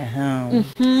okay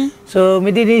so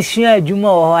me did esua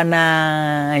adwuma o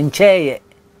na ncheye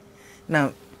na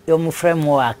yo mu frem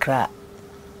wo Accra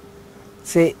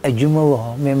se adwuma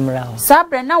wo memra ho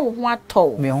sabre na wo ho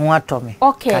ato me ho ato me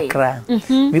okay kakra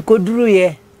me koduru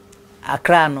ye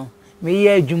Accra no me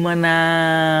ye adwuma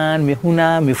na me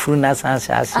huna me furu na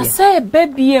sanse asa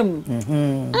babiem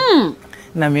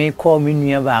na me call me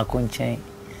nua ba ko nchen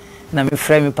na me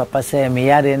frɛ me papa say me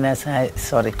yare na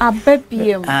sorry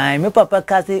ababiem ai me papa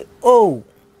ka say oh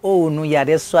no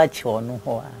yare so achi ono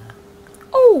ho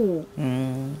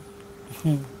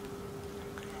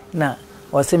na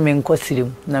wase me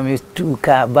nkosirim na me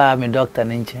tuka ba me doctor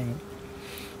nchen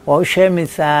o hwe me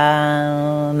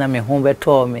sa na me ho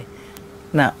beto me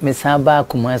na me sa ba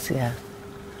kumasi ha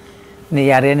ne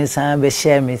yare ne sa be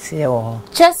share me se wo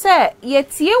chese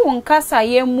yetie won kasa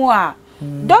ye mu a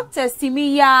doctors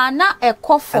timi ya na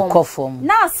ekofom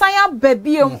na asanya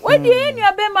babiem we de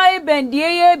enua be ma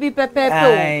ebendie ye bi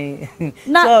pepepe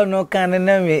na so no kan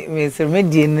na me se me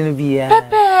die no bia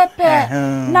pepepe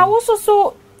na wo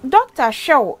so doctor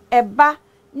show eba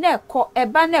na eko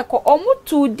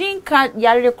omutu dinka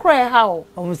yare kro ha o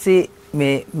say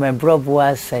me my brother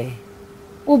asay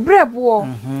o brebo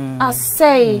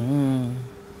asay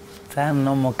ta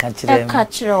no mo ka kire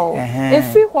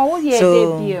efi kwa wo ye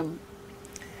debiem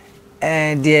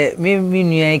de me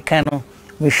nua ika no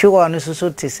me hwe no so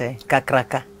tese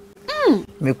kakraka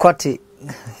me kote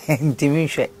ntimi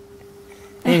hwe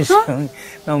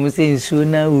no mo se nsu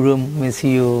na urom me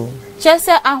si yo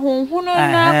chese ahonhunu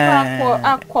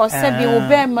na akọ bi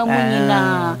obe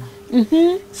mamunyina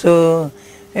so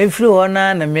every one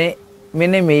na me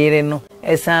ne me yire no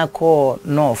esa call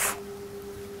north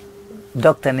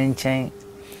doctor nchen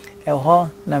ho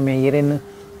na me yire no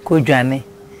ko dwane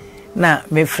na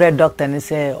me frɛ doctor ni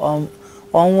say on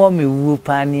wo me wu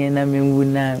pa ni na me wu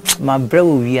na ma bra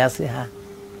wo wiase ha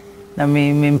na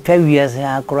me mpa wiase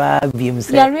ha kra biem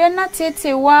say yare na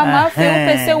tete wa ma fe wo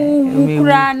pese wu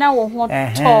kra na wo ho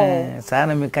to sa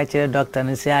na me ka kire doctor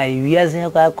ni say ai wiase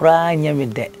ha kra nya me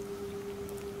de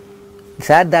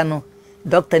sa da no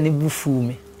doctor ni bufu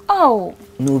me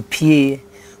no pie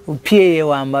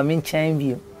wa mba me chan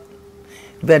bio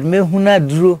but me huna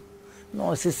duro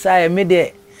no se sai me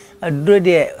de aduro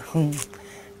de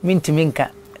minti minka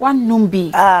wan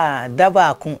numbi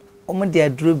daba ko omo de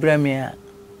aduro bra me a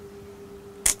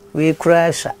we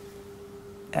crasha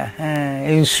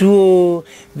ensuo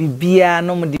bibia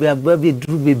no mo de ba be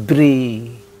duro bebre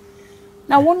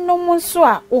na wonno mo so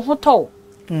a wo hoto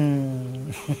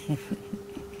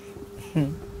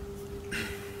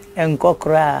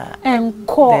enkokra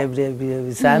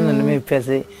de sana no me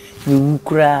pese me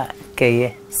wukura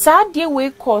keye sa de we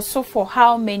course so for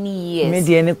how many years me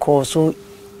de any course so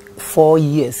 4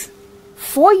 years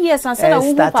 4 years and say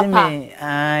wu papa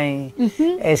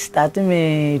started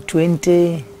me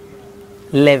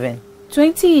 2011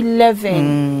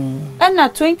 and na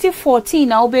 2014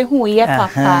 na obe hu ye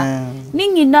papa ni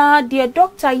nyina de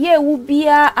doctor ye wu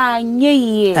bia anye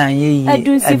ye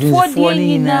adunsifo de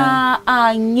nyina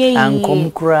anye ye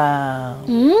ankomkura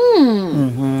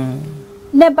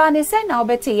ne ba ne say na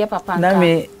obete ye papa na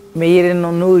me yire no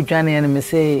odwane na me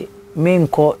say me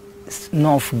nko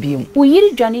north biom wo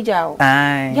yiri dwane jao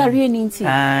yare ni nti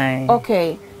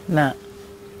okay na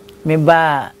me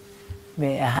ba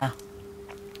me aha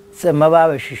se maba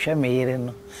ba hwehwe me yire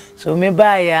no so me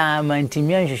ba ya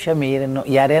mantimi hwehwe me yire no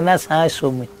yare na sa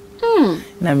so me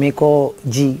na me ko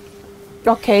ji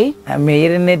okay me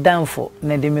yire ne danfo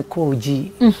na de me ko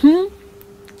ji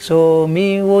so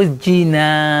me was ji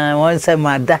na once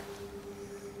mada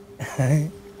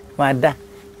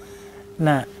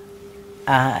na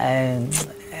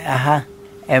aha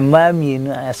emami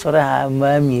no asore ha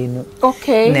emami no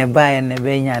okay ne ba ya ne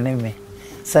be nya ne me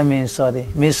sa me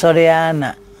sorry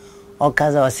ana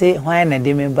okaza wase hwan na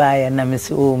de me baaye na me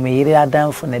se o me yire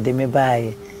adamfo na de me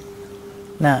baaye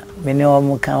na me ne o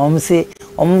mu kan o mu se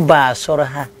o mu ba soro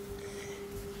ha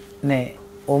ne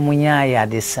o mu nya ya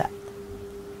de sa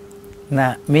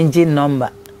na menji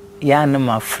number ya na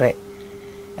mafre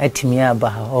atimi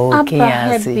aba o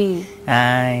kiasi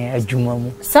adwuma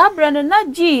mu sabra no na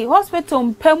ji hospital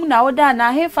mpam na woda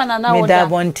na hefa na woda me da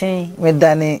bonten me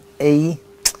da ne eyi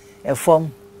efom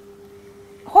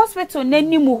hospital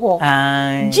nenimu ho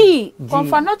ji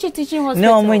Confanochi teaching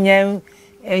hospital no munye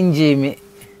enjimi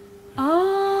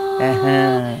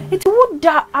it would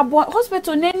da abo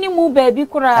hospital nenimu baby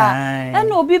kura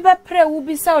na obi be pre wo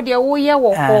bi sa de wo ye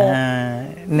wo ho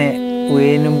ne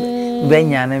we no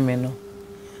benya na me no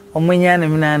omunya na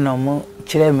me na no mo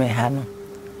kire me ha no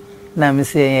na me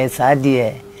se ye sa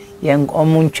de ye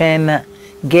omu ntwen na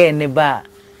ge ne ba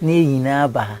na yina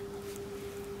ba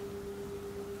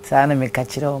sana me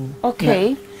kachire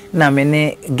okay na me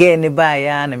ne ge ne ba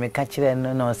ya na me kachire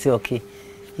no no se okay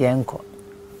yenko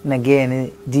na ge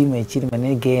ne di me chiri me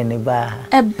ne ge ne ba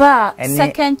eba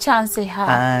second chance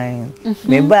ha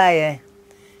me ba ye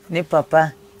ne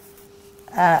papa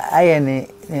aye ne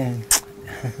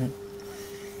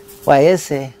wa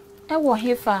yese ewo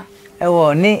hefa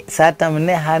ewo ni satam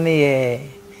ne ha ne ye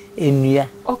enua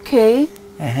okay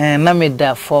na me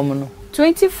da form no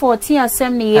 2014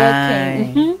 assembly year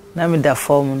na me da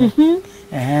form no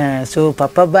so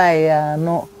papa ba ya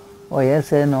no o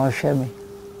yese na o hwe me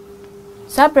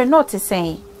sabre not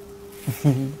say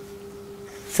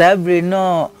sabre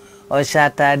no o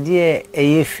shatade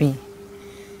eyefi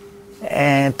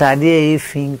tade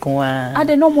efin kwa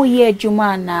ade no mo ye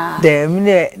adwuma na de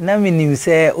me na me nim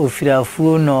se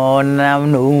ofirafuo no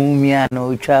nam no humia no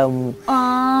otwa mu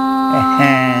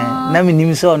na me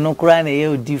nim se ono kura na ye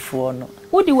odifo no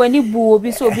wodi wani bu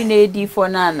obi so obi na edifo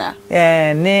na na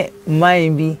ne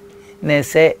mind bi na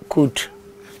se coat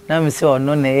na me se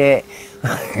ono na ye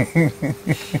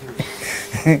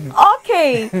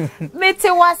okay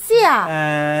mete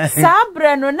wasia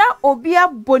sabre no na obi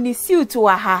aboni suit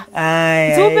wa ha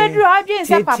tu bedru adwen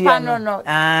se papa no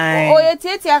o ye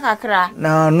tietia kakra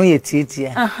no ye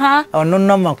tietia ono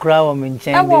no makra wo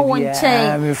menchen e wo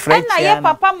nchen e na ye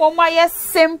papa moma ye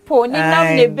simple ni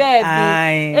nam ne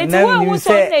baby eti wo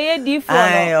so na ye difo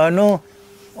no ono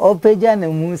opeja na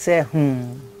mu se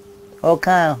o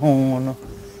kan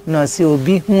no si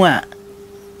obi hu a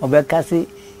obekasi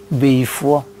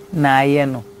beifo na aye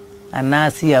no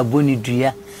anasi aboni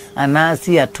dua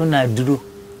anasi atona duro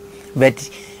but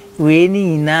we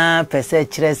ni na pese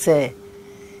kire se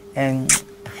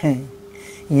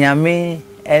nyame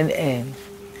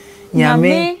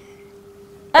nyame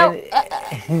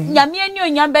ni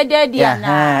onyabede dia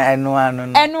na enu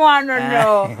anu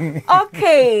no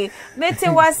okay mete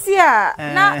wasia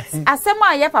na asema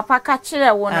aye papa ka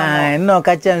kire wo no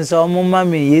ka kire nso mo ma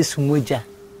me Yesu moja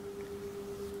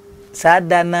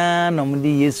sadana no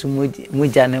mudi Yesu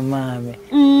moja ne maame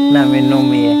na me no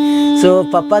me so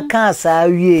papa ka sa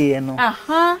wie no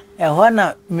ho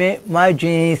na me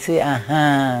madwen se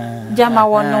jama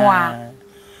wono a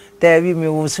Devi me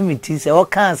wo sumiti se o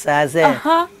kan sa se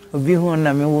obi hu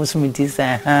na me wo sumiti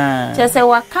se chese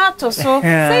wakato so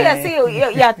say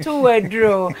ya tu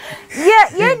wedro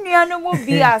ye nuanu mu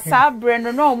bi asa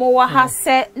breno no mo wa ha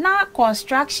se na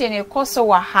construction e koso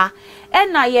wa ha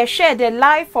and na ye share the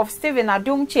life of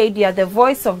Adom Kyei, the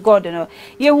voice of God no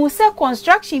ye hu se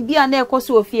construction bi na e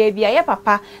koso ofie bi ye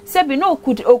papa se bi no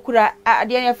okura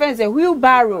ade ye friends a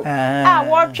wheelbarrow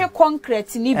wo twe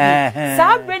concrete ni bi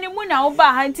sa breni mu na wo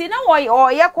ba ha nti na wo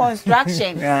ye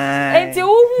construction enti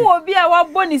hu obi a wa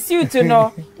boni suit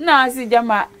no na asi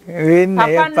jama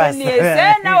papa no ni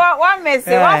se na wa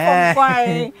mese wa from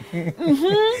kwai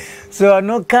so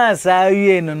no kan sa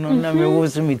wie no na me wo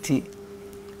sumiti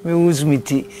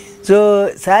so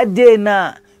sa day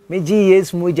na me ji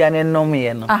Yesu moja ne nom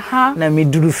ye no na me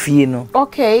duru fie no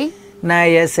okay na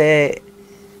ye se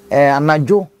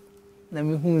anajo na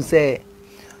me hu se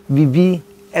bibi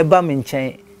eba me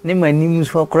nchen ne manim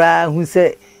so kra hu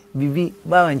se bibi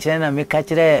ba me nchen na me ka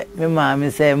kire me ma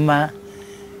me se ma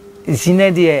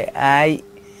sine de ai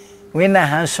we na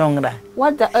han songra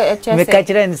what the me ka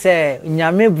kire ni se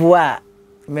nyame bua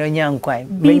me nyankwan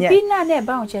bibi na na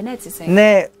eba nchen na ti se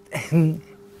ne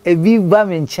ebi ba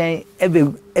me nchen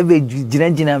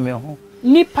ebe gina me ho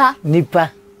nipa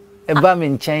eba me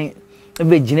nchen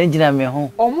ebe gina me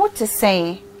ho omo te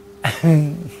sen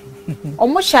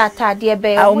omo shata de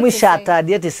be omo shata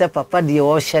de te se papa de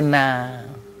wo hye na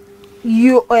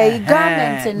you a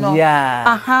garment no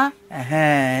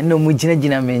yeah no mu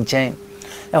gina me nchen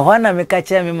e ho na me ka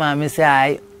kire me ma me se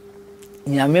ai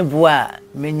nyame boa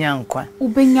me nyankwa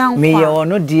ubenyankwa me ye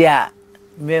ono dia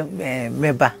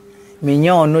me ba me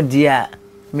nya ono dia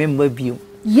me mba biu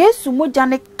Yesu moja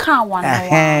ne ka wana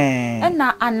wa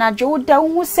na anajo da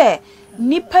hu se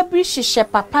nipa bi hihye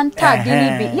papa ntade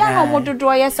ni bi ya no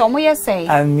mododo ye se omo ye se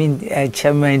I mean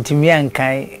chairman timi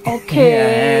ankai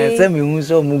okay se me hu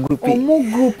so omo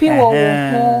groupi wo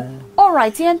wo all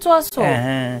right yen to so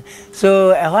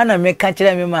so e ho na me ka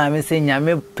kire me ma me se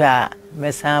nyame pa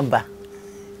me samba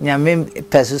nyame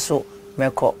pesuso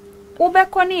meko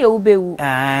ubeko ni ye ubewu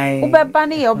ubeba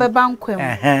ni ye ubeba nkwem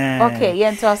okay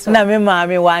yen to so na me ma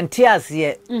me wanti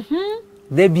ase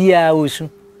de bia osu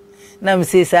na me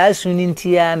se sa asu ni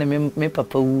ntia na me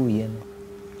papa wu ye no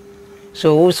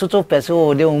so wo so to peso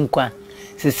o de unkwa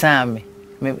se same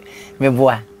me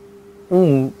boa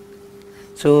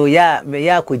so ya me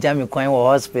ya ko jami kwan wo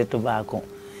hospital ba ko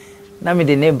na me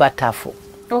de ne batafo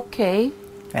okay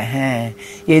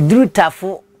ye dru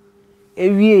tafo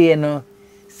ewie ye no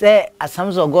say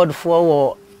Assemblies of God for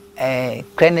wo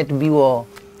credit bi wo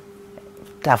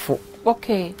tafo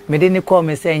okay me de ne call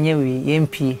me say nyewi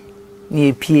yempie ni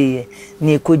epie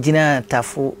ni ekogina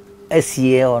tafo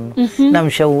asie on na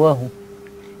mhwe wo hu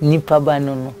nipa ba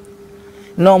no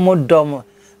no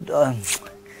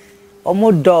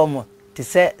omo dom ti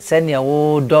se ne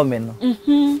wo dom no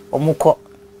omo ko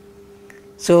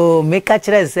so me ka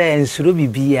kire se ensuro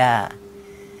bibia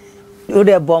o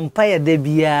de bompa ya de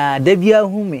bia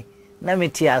hu me na me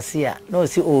ti ase a na o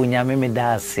si o nyame me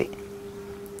da ase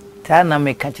ta na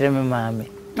me ka kire me maame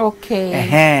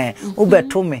okay o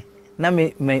beto me na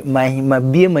me ma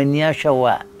bie mani ahwa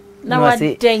wa na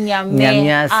wadenya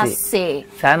me ase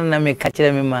sana na me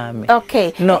kachire me maame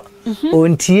okay no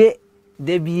ontie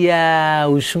de bia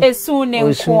usu esu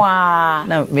ne kwa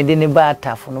na me de ne ba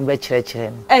atafo no be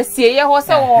kire esie ye ho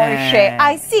se won hwe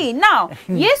I see now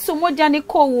yesu moja ne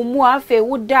ko wo mu afa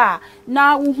wuda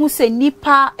na wo se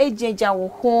nipa ejeja wo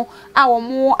ho a wo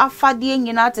mu afade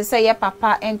nyina te se ye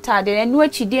papa entade enu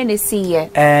akide ne si ye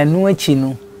nu achi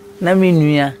no na me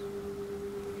nua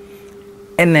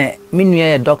ene me nua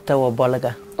ye doctor wo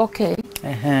bolaga okay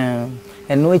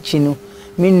enu achi no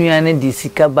me nua ne di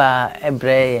sika ba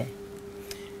ebreye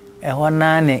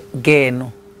ehona ne ge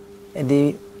no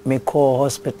e me call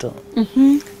hospital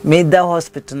me da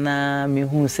hospital na me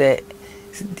hu se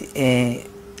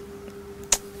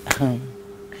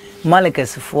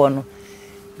malekasifo no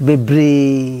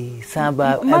bebre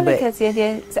saba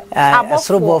malekasi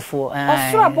asrobofo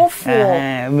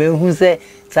me hu se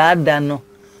saada no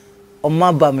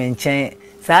omaba me nchen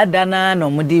saada na no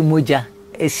mudi moja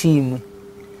esimu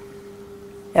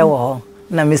ewo ho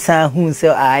na me sa hu se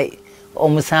ai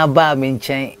omusa ba me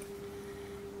nchen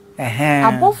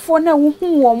abofo na wo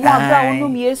hu wo mo abra wo no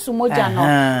Yesu moja no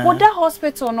wo da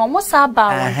hospital no mo sa ba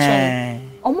wo nchen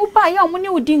omo ba ya omo ne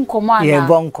odi nkomo ana ye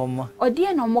bon komo odi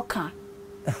e no mo ka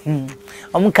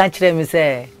omo ka kire mi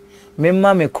se me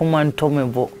ma me koma nto me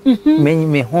bo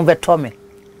me ho beto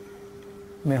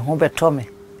me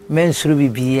me nsuru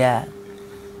bibia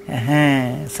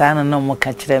sana no mo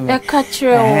ka kire me ka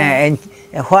kire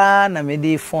hwa na me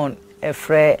di phone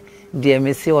efre de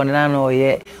me se wona na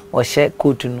oye o she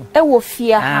kotu no e wo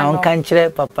fia ha no on kan kire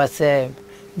papa se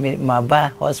me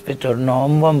maba hospital no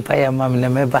mbo mpa ya mam na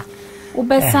meba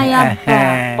ubesan ya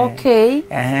ba okay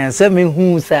so me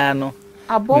hu sa no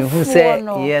me hu se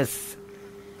yes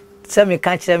so me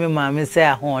kan kire me mam se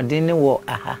ahode ni wo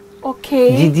aha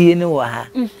okay didie ni wo ha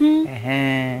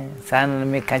sana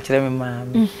me kan kire me mam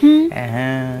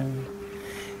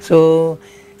so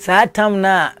sa tam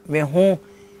na me hu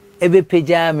ebe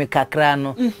peja me kakra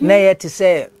no na yete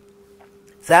se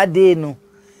sa de no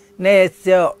na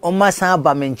yete o masa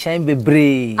ba me nchen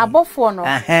bebre abofo no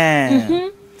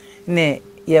ne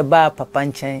ye ba papa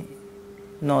nchen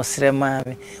no sre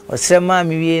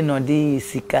mami wie no de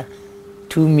sika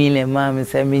 2 million mami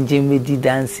se me jembe di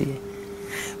dance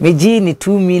me ji ni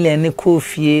 2 million ne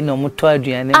kofie no moto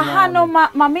aduane aha no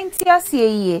ma menti asie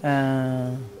yie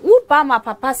wo ba ma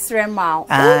papa sre ma wo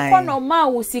ko no ma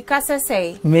wo sika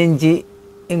sesei menji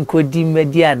enkodi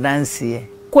medi adanse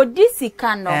kodi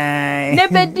sika no ne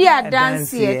bedi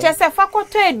adanse chese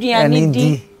fakoto aduane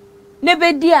di ne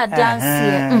bedi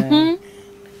adanse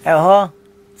eho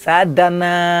sa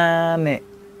dana ne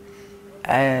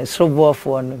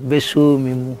sobofo no beso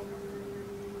mi mu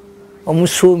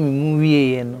omuso mi mu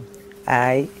wiye no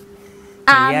ai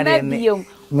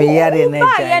me yare na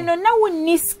ba ye no na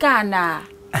wonni ska na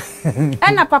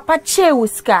ana papa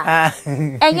chewuska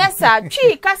enya sa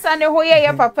twi kasa ne ho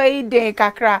ye papa ide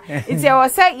kakra iti e wo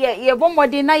se ye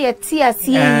bomode na ye ti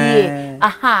asie yie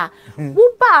aha wo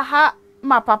ba ha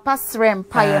ma papa srem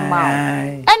pa ye ma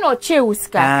ena o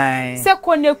chewuska se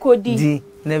kone kodi di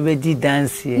nebedi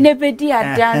dance nebedi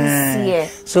a dance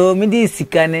so me di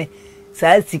sikane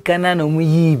sa sikana no mu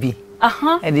yibi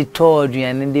e di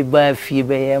toduane de ba fie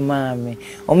be ye maame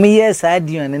o me yes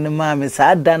aduane ne maame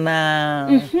sa dana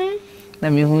na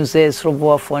mi hu se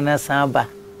sroboafo na saba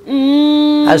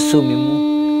aso mi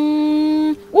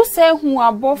mu wo se hu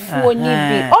abofo ni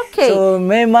bi okay so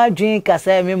me ma dwen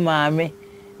kasa me maame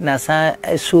na sa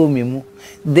aso mi mu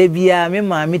de bia me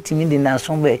maame timi de na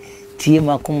so be tie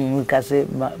makom kase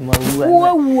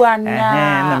mawuwa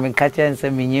na me kacha nse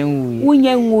me nyenwu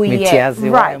unyenwu ye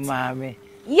right maame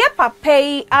ye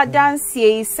papai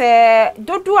adansie se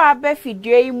dodo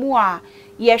abafidie mu a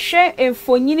ye hwe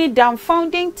emfonyini dam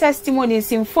founding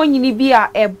testimonies emfonyini bi a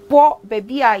ebo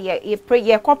baby a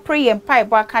ye kopre ye mpa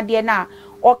ebo akade na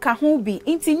oka ho bi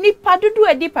nti nipa dodo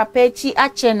edi papa chi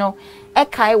ache no e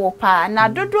kai wo pa na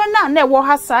dodo na wo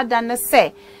hasada ne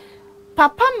se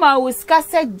papa ma uska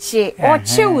se je o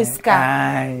che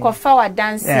uska ko fa wa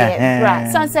dance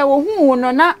bra sanse wo hu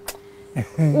no na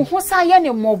wo sa ye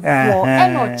ne mobo e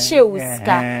no che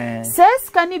uska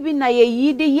seska ni bi na ye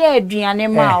yidi ye aduane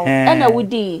ma o e na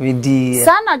wudi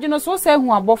sana juno so se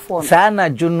hu abofo no sana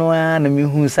juno na mi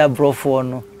hu sa brofo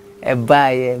no e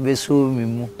baaye be so mi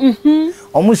mu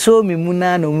omu so mi mu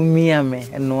na no mu miame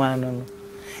eno ano no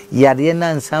yare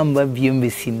na nsamba biem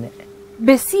besine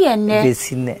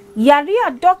besine yari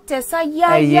a doctor sa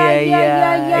ya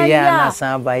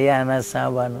na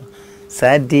samba no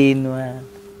sa de no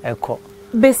eko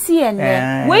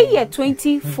Besienne, we ye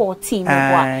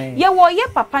 2014 ye wo ye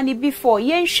papa ni before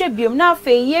ye nhwe biom na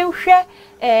afa ye nhwe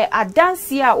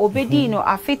adanse a obedi no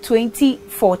afa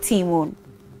 2014 won.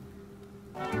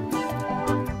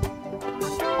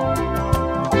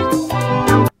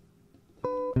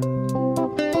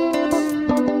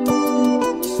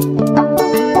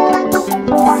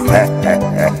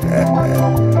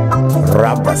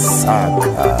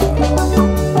 Rabasaka.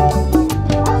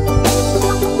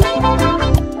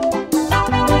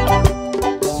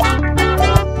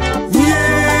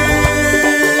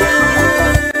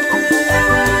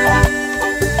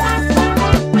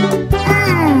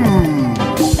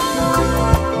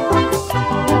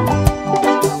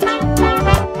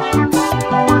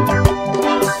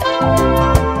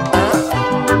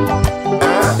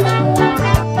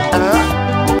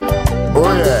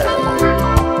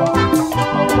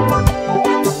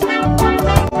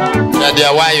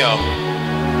 Wayo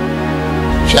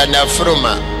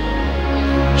Shanafruma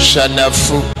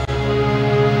Shanafu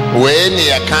Weni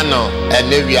yakano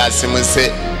enewi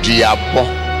asimuse diabo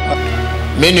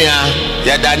Menua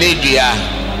yadani dia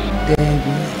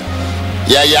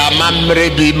ya mamre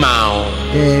bi mao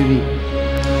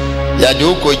ya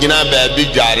duko jina baby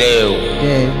jareo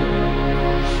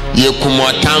ye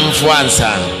kumotamfu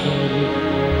ansa.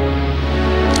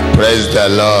 Praise the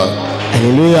Lord.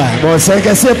 Hallelujah. Bon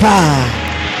seke sepa.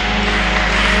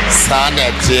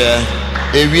 Sanetie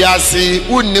ewiase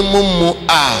unimumu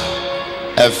a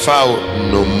efao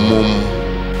no mum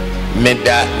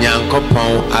meda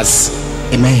nyankopon as.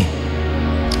 Amen.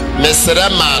 Mesere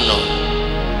mano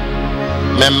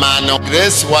me mano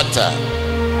grace water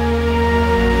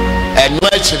enu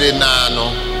achire na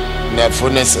no nefu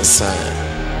necessary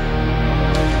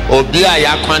obi a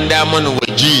yakwanda mo no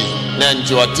wagi na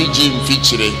nti otiji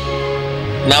mfichire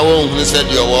na won hu se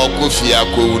de wo kofi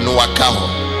akowu no waka ho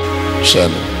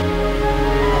shelo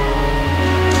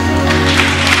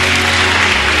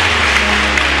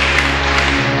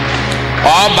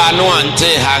oba no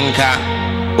ante hanka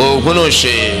ohunu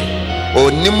hwe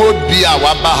onimo bi a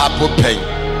waba hapo pen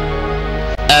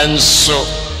enso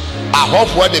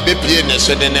ahofo de bepie ne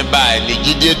so de ne ba ne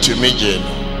gidie tumi je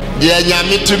no de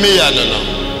nyame tumi ya no no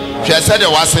hwe se de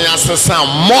wasen asesa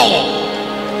mo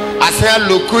asen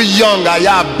loku young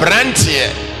aya brantie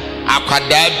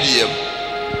akwada biem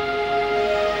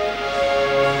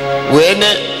when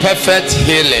perfect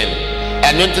healing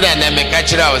and into the name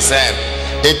kachira was said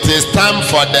it is time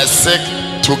for the sick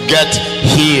to get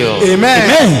healed. Amen.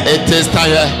 Amen. It is time.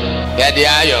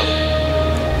 Yeah,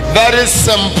 very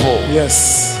simple.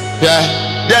 Yes. Yeah.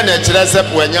 Then it is a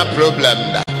when your problem.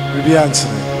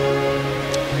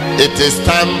 It is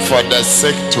time for the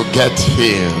sick to get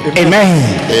healed. Amen.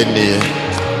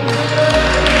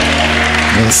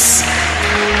 Yes.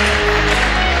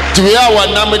 To hear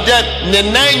one number that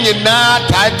Nenay na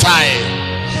tai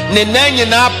Nenay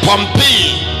na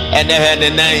Pompi and the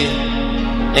Nenay.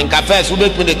 In cafes, we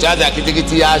make the charge at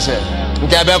Kitty Asher.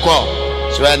 Quebeco,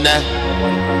 Swena.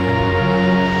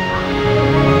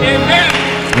 Amen.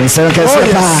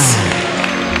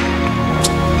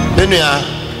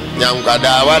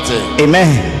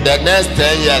 Amen. The next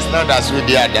 10 years, now that's with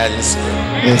their dance.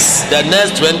 Yes. The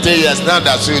next 20 years, now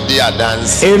that's with their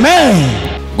dance.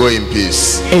 Amen. Go in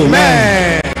peace.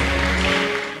 Amen.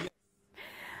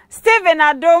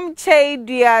 Adom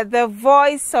Kyei-Duah, the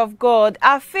voice of God.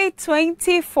 Afi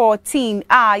 2014,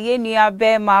 yenua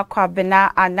bema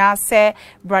kwabena anase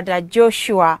brother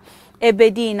Joshua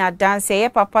ebedi na dance ye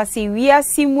papa si wia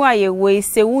simu a ye we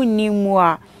se wuni mu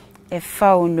a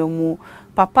efa onomu.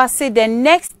 Papa say the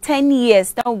next 10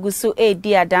 years na ugusu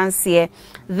edi dance,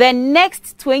 the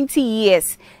next 20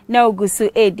 years na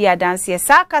ugusu edi dance.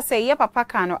 Saka say ye papa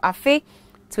kano afi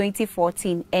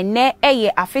 2014 ene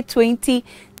eye afi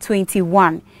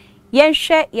 2021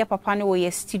 yenhwe ye papa no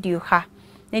ye studio ha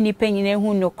na nipa nyina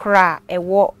hu no kra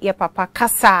ewo ye papa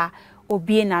kasa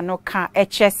obie na no ka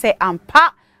echese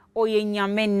ampa oye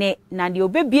nyame ne na de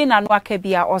obebie na no aka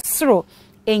bia osoro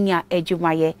enya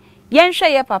adwumaye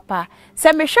yenhwe ye papa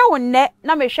se mehwe wo ne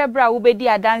na mehwe bra wo bedi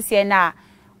adanse na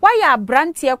waya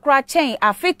brantie kra chen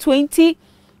afi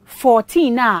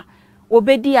 2014 na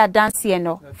obedi adanse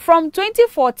no from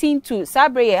 2014 to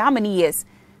sabre how many years?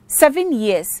 7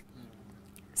 years.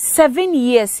 7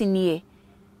 years in ye.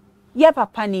 Ye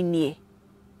papa ni nie.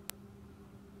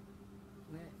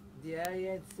 Dear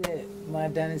yet my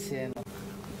dance no.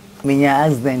 Minya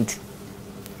accident.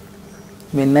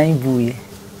 Me nine buye.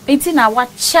 Iti na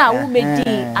wacha wo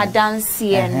bedi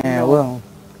adanse no.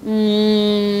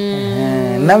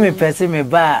 Na me pese me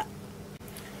ba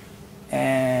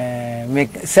me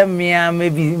semia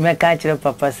maybe me catch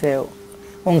papa say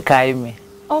unkai me.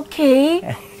 Okay.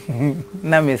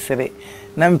 Na me sere.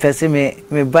 Na me pese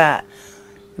me ba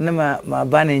na ma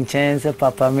ba ne nchen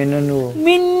papa me no.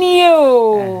 Me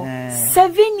knew.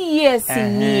 7 years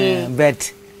in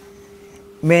but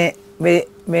me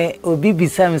obi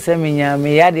bisa me se me nya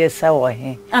me ya de sa wo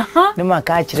he. Ne ma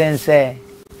ka kire nse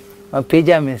ma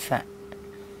peja me sa.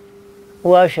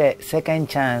 Wo hwe second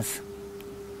chance.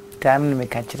 Tam me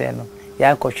ka kire no.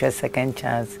 Ya ko hwe second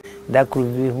chance. That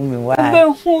could be whom why.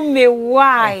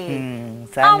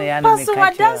 So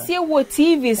I dance here with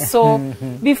TV so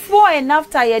before and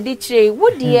after your DJ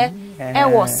would dear it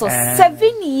was so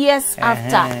 7 years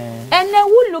after and they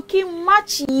were looking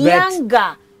much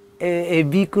younger. A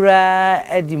bikura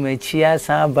edimachia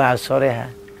san ba sore ha.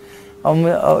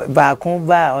 Ba kun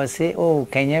ba o say oh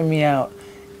kenya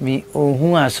mi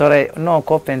ohun asore no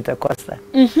ko Pentecostal.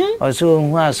 O so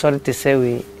ohun asore te say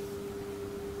we.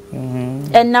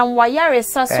 And now wire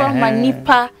saso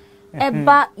manipa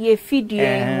eba ye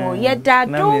fidie mo ye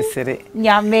dado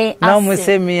nyame ase. Na mo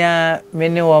se me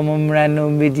ne wo mmra no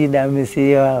medi da me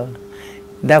se yo.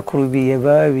 Da kru bi ye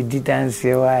ba we di dance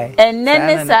why. And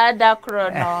then sa da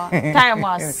kru no time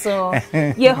was so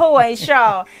Yehovah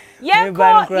show. Ye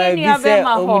ko ni abe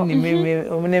ma ho.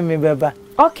 Omne me beba.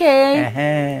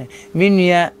 Okay. Me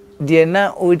nua de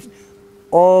na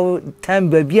all time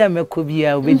baby ameko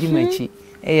bia obedi machi.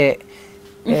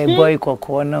 Boy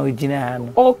koko na ojina ha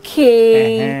no.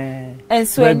 Okay. And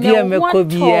so baby ameko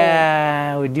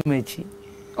bia odi machi.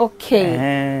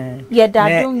 Okay. Ye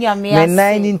dadum ya me ase.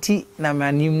 Me 90 na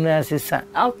manim na sesa.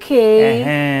 Okay.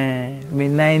 Me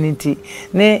 90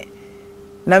 ne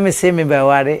na me se me ba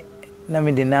ware na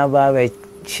me de na ba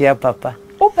chia papa.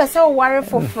 O pese o ware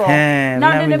foforo.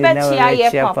 Na de be chia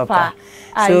ye papa.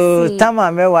 So tama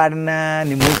me ware na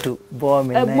ni moto bo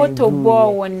me na. Moto bo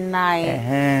won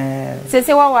nine.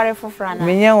 Se wa ware foforo na.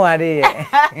 Me nya ware ye.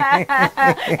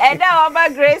 E da oba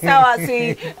grace hour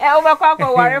si. E oba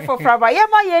kwa ware foforo ba. Ye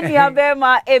ma ye nua be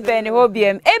ma Eben ho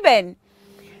biem. Eben.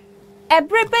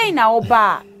 Ebrebe na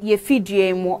oba ye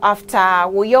fidie mu after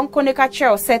wo yonko ne ka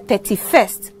kire say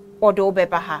 31st odo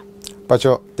obeba ha.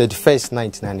 Pacho 31st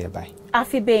 99 by.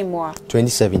 Afi be mu a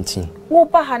 2017. Wo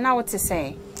ba ha na what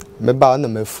say? Me ba na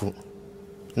mafu.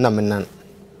 Na me nan.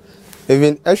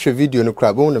 Even ehwe video no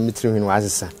kra bo na mitiri hwenu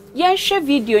azesa. Yen hwe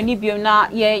video ni biom na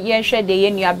yen hwe de ye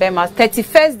nua be ma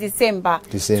 31st December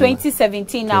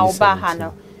 2017 na oba ha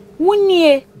no.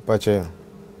 Wunie Pacho.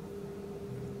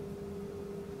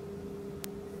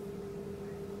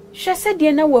 Shese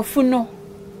de na wafu no.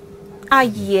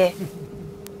 Aye.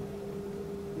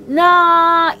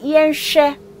 Na yen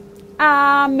hwe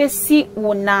mesi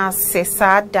wona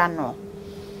sesada no.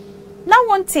 Na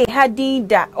wonte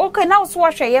hadida. Okay, now so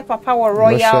watch ye papa wa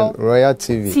Royal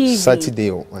TV Saturday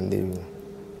on day.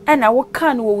 And I wo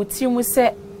kan wo wutimu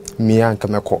se mi anka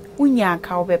meko. Unya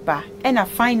anka obeba. And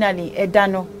finally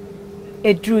edano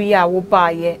edru ya wo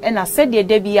baaye. And I said ye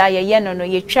debi ya ye no no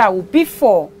ye twa wo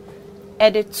before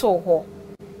edito ho.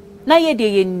 Na ye de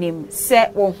ye nim se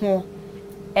wo ho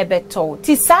ebeto.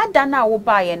 Ti sada na wo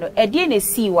baaye no ede na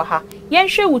si wa ha. Ye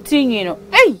hwe wutinyi no.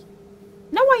 Hey!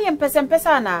 Na wa ye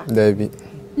mpesa na. Dabi.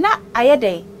 Na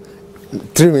ayede.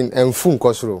 Trimming and fun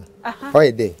kosoro.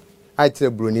 Oye dey. I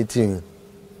tell broni trimming.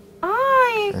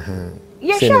 Ai.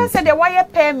 Ye sure said the wire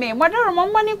pay me. Modern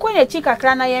money kwenya chika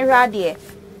kra na ye hwa de.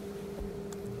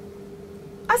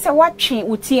 Asa watwe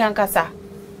uti ankasa.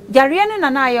 Jare ne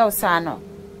na aye osa no.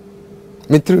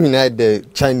 Me trimming I the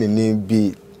China ni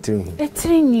bi trimming.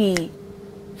 Etrinyi.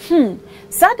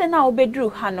 Sada na obedru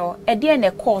ha no ede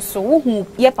na course wo hu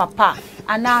ye papa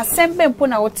ana sembe mpo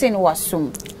na wote no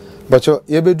wasum. But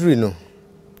ye bedru no.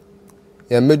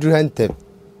 Ye medru hantep.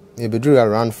 Ye bedru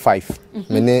around 5.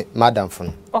 Me ne madam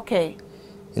fun. Okay.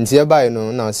 Nti ye buy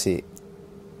no na say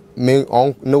me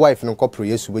on no wife no kopro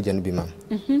Yesu boja no bi mam.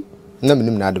 Na me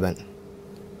nim na adban.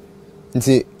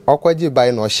 Nti okwaje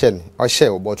buy no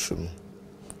share bathroom.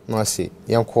 No say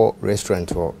yanko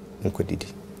restaurant or nkodidi.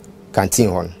 Canteen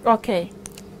hon. Okay.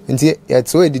 Nti yet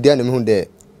so edidi na me hu de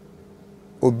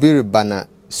obiri bana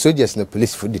soldiers na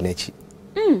police for the nachi.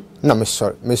 Na me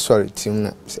sorry team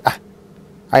na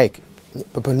ai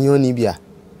papa ni oni bia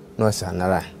no sa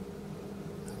nara.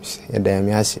 Ya da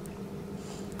mi ase.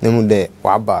 Na mu de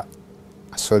waba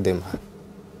asol dem ha.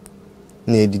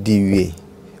 Na edidi wie.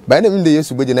 Ba na me de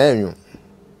Yesu boje na yanwo.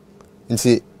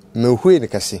 Nti me hue ne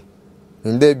kase.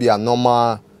 Me de bia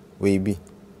normal we bi.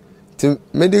 Ti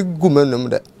me de gumanum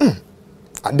de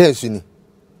adansu ni.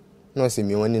 No se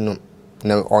mi wani no.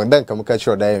 Na odan kam ka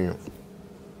chiro da yanwo.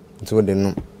 Nti wo de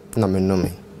no na me no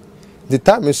me. The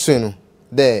time is soon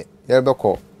there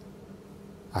yerbeko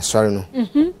asori no.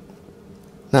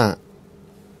 Na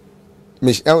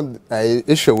Mish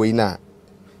issue we na.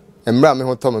 Embra me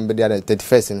ho tom mbe dia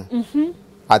 31st no.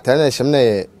 Atana hye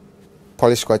na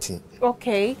polish cutting.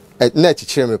 Okay. Na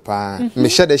chichire me pa. Me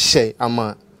hye de hye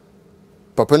ama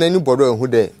papa na ni bodo ehu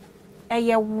de.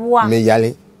 Eye wa. Me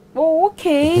yale. Oh,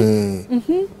 okay.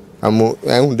 Amo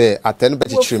ehu de atana be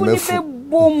chichire me fu.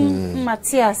 Boom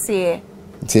Matias.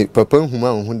 Nti papa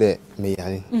nhuma ehu de me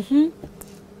yale.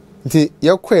 Nti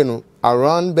yakwe no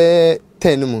around be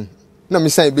 10 mu. Na me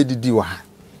san be didi wa ha.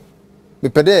 Me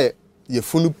pede ye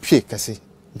funu pie kase.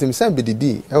 Nti me san be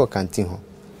didi e wo canteen ho.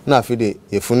 Na afi de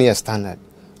ye funu ye standard.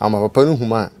 Ama papa no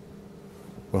huma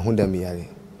we hu da me yare.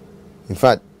 In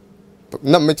fact,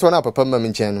 na me to na papa ma me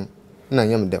nchen no na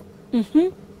nyam da.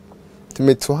 Nti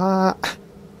me to ha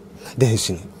da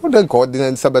shi. O da ko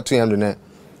ordinary sabato yam do na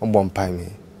obon pai me.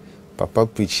 Papa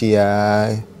preach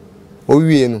ya. O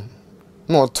wie no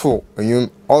na to anyum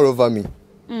all over me.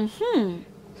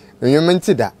 You meant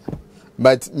that,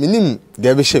 but minim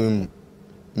there be shame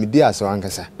me dear so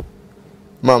ankasa.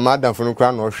 My madam from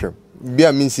crown worship. Be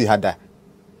a mincy had that.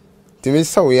 To me,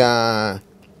 so ya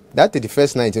that the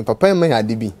first night in Papa and my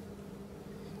ADB.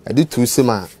 I did 2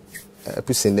 summer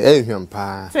percent the air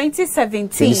pa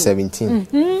 2017.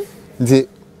 The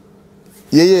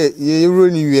ye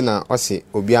run you na or say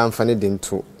Obian funny them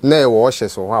too. Nay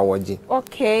washes or how would you?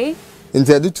 Okay.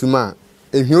 Into the 2 man,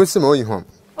 and he was some home.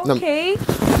 Okay.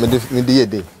 Me dey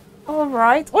dey. All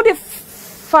right. What the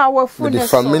flower food is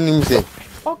from many say.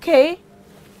 Okay.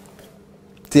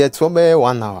 Tie to be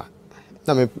 1 hour.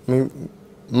 Na me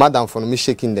madam for me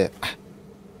shaking there.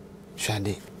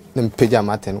 Shade. Na me page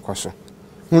maten kwaso.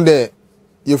 Hu de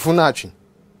ye funu atwe.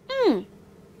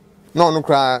 No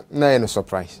kra na no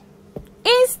surprise.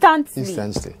 Instantly.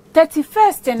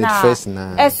 31st na. 31st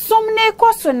na. Esomne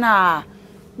kwaso na.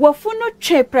 Wafunu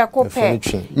twe prekope.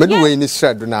 Medu we ni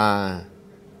srado na.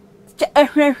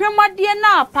 Ehwehwemade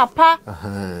na papa.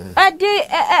 Ade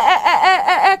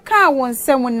ka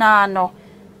wonsem na no.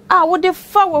 Wo de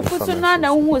fa wafuso na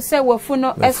hu se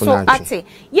wafuno eso ate.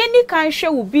 Yeni kan hwe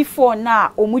wo before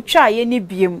na omutwa ye ni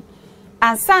biem.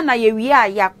 Ansa na ye wi a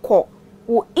yakọ.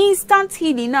 Wo instant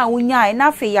healing na wonya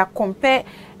na fe ya compare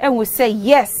and we say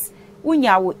yes.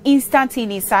 Wonya wo instant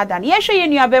healing sadan. Ye hwe ye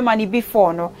nuabe mani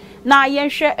before no. Na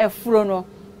yenhwe afuro no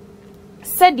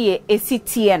sede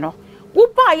esitie no wo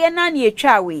pa ye na na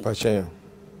etwa we pa che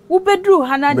wo bedru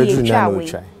ha na na etwa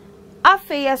we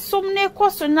afe ye somne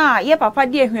koso na ye papa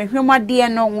de ehwehwemade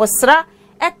no ngosra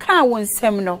e kan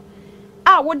wonsem no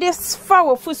a wo de fa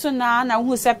wo fuso na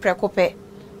hu se prekope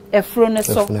afuro no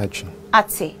so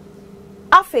ate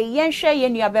afe yenhwe ye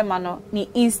nuabe ma no ni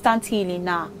instant healing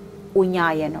na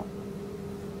onyaye no.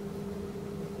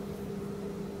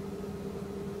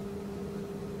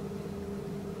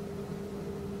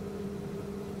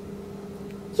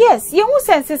 Yes, you who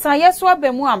sense sa yeso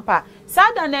abemu ampa.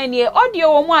 Sada na nie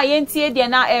audio wo mu ayentie de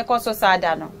na ekoso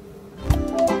sada no.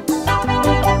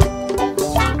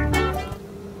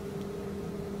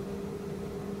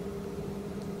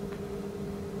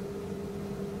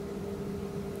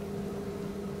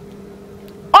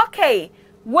 Okay,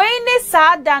 when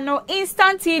sada no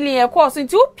instant healing e course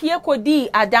nti upie kodi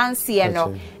adanse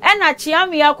no. E na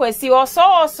chiami akwasi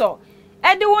oso.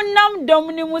 Ede wonam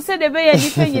dom ni mu se de be ya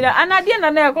nipa nyira anade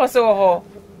na na ekoso ho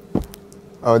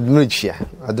adumrechia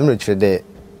de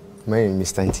my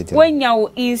instant when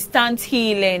you instant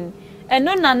healing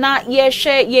eno na ye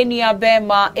hwe ye nuabe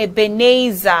ma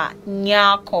Ebenezer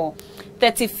Nyako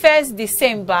 31st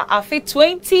December afi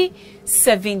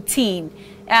 2017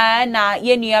 na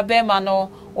ye nuabe ma no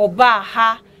oba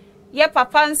ha ye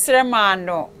papa nsrema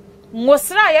no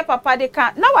ngosra ye papa de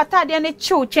ka na watade ne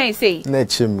chiw chen sei na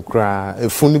chim kra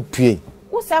efunu pie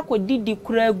wo sa ko didi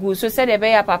kra gu so se de be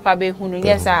ya papa be hunu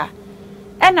yesa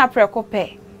e na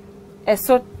prekope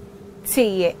eso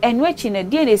tie enu achi na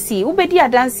die de si wo be di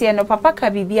adanse no papa ka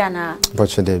bibia na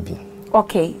boche de bi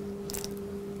okay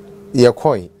ye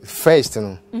koi first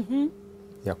no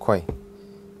ye koi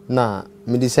na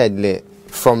me decide le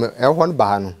from ehon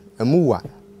ba no amuwa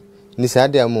ni sa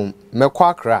de amum me kwa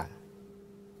akra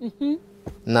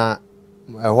na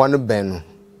ehon ben no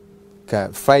ka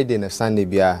Friday na Sunday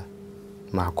bia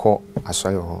mako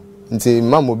asoye ho nti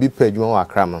mama obi pa adwuma wa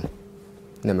akra mam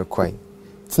na me koi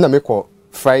ti na me ko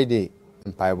Friday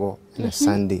mpaibo na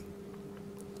Sunday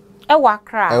e wa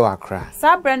akra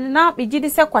sa brand na be gidi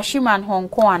se kwashiman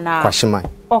honko ana kwashiman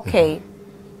okay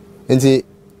nti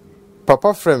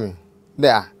papa frame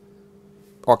there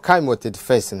o kai moted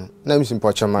first no na mi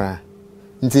simpo chamara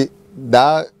nti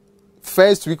that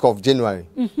first week of January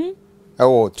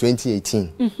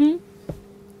 2018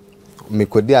 me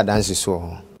kodi adanse so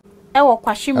ho ewo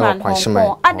kwashiman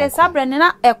Hong ade sabre ne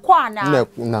na ekwa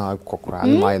na kokora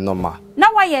na my normal na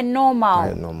waye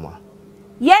normal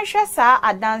yenhwe sa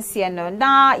adanse no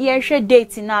na yenhwe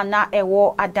date na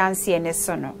ewo adanse ne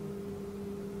so no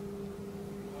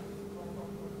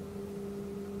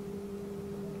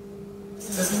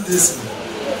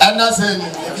and I say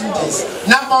 11 days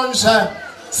na monsha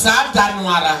sa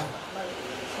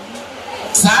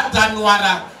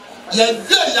danwara ye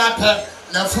yape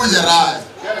na fuyera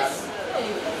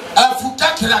afuka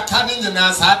kira kani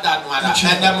na sa danwara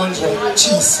and monsha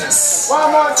Jesus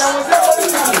one more time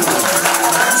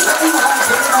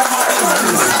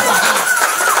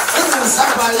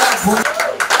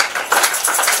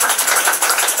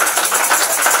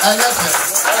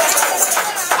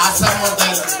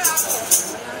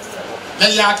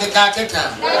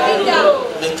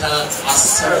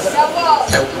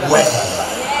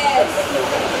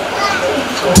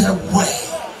the way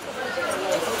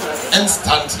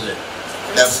instantly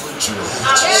the future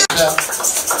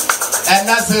and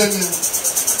that's 11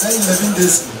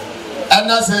 days and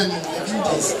that's 11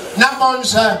 days na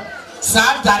monsha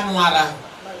sa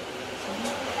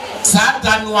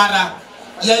danwara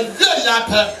ye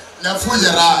yape na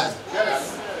fuyera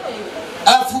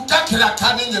afuka kira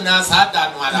kani na sa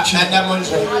danwara and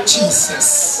monsha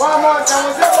Jesus one more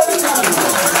time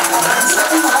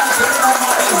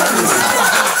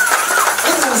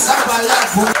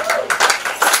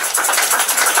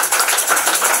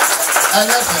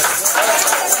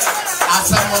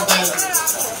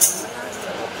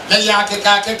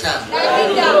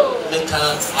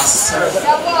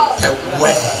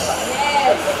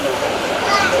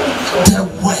the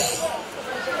way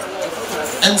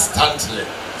instantly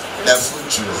the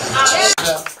future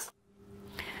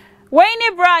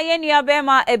Wayne Brian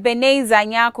Yabema Ebenezer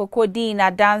Nyakoko na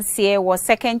dance was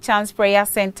Second Chance Prayer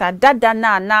Center dada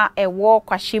na ewo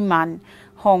kwashiman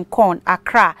Hong Kong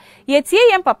Accra yetie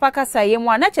yem papa kasa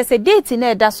yemwa na chese date na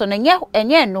eda so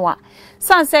enye noa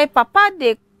san say papa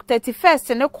de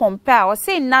 31st ne compare or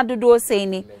say na dodo say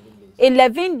ni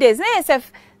 11 days na yes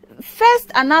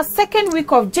first and second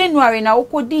week of January na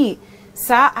okodi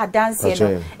sa adanse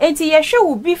no enti yehwe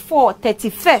will be for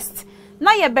 31st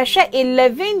na ye behwe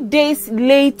 11 days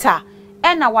later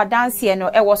ena wadanse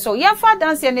no ewo so ye fa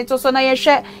danse ne to so na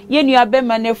yehwe ye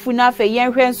nuabema na funa fe ye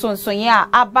hwe nsonson ye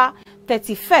aba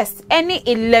 31st any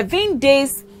 11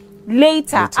 days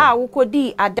later a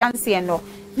wukodi adanse no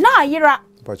na ayira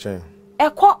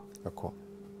eko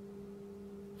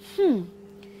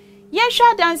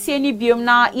yesha danse ni biom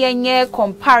na yenye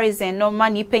comparison no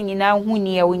mani penyina hu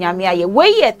ni e unyame aye we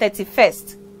ye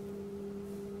 31st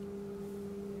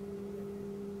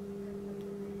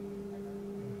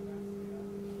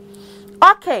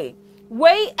okay we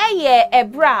eye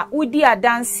ebra udi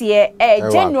adanse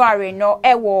January no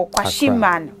ewo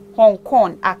kwashiman Hong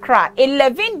Kong Accra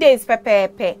 11 days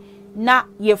pepepe na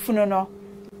yefunu no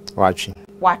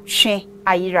watwe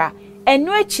ayira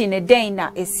enu echi ne den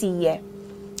na esiye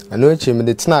enu echi me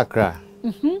de tena Accra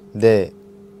the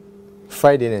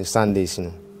Friday and Sundays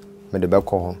no me de be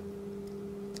ko ho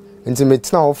nti me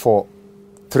tena ho for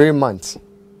 3 months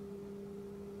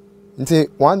nti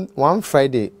one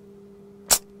Friday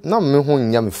na me ho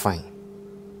nya me fine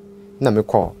na me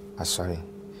call asori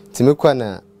ti me kwa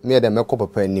na me de me call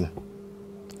papa anim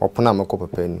opona me call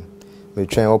papa anim me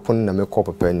twen opon na me call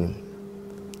papa anim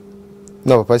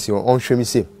na papa si on hwe mi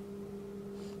se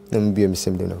na me bia mi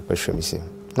se de na papa hwe mi se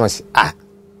no si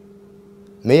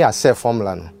me ya se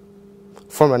formula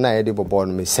na ye de bobo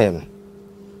no me se no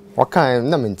o kan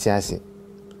na me ntiase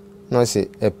no si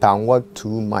e panwa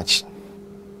too much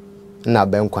na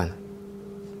benkwan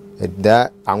da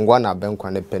angwa na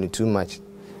benkwan e pen too much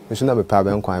so na be pa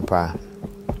benkwan pa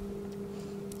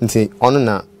nti ono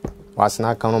na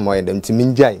wasna kan no mo ye dem nti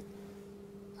minjai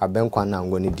abenkwan na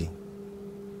angwa ni di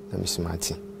na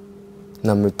misimati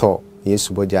na meto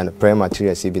Yesu bodia na prayer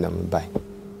materials bi na me buy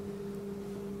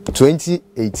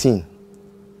 2018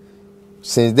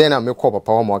 since then I me call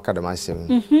papa wa mo akadama sem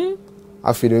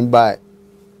afiri me buy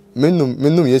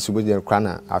menum Yesu bodia kra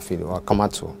na afiri wa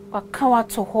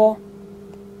kamato ho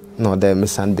no there me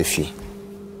san befi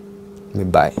me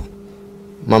buy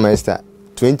mama Esther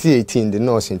 2018 the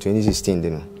nurse in 2016 the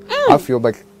no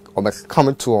afiri oba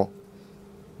come to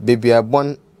baby I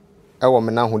born I wa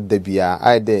me na ho da bia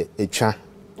I de etwa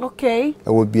okay I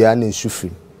will be an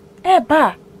insufri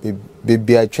ba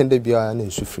baby I twende bia na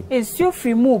insufri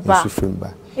insufri mu ba insufri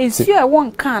ba insu e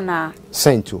won kan na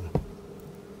sento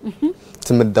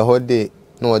me the whole day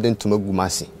no odin to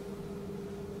magumase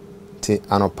ti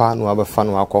anopa no abafa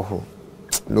no akoho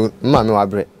no ma me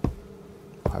wabre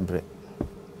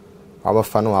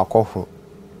abafa no akoho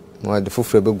no de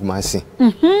foforo be gumase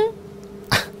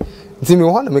nti me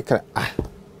ho na me kra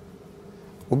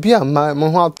obi ama mo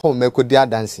ho ato me ko di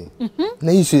adanse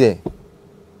na yisu ye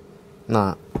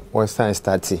na we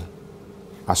start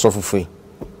asofofo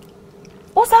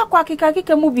o sa kwa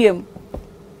kika mu biem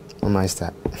o my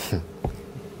start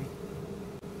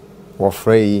wo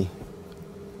free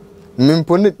me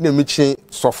mpo ne me chi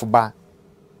sofoba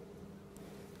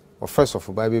o first of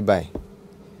ba be buy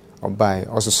or buy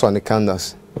also saw the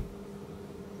candles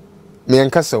me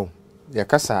enkasa ya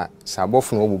kasa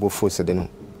sabofo no obobofo se de no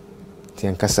ti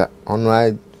enkasa ono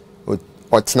ai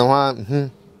otena wa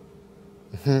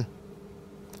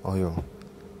oyo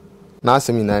na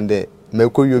asemi na de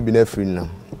mekoyi obi na free na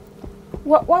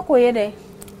wa koye de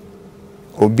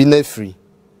obi na free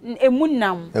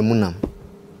emunam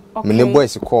me ne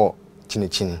boys call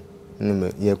chine no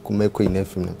me ye mekoyi na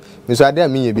free na me so ade a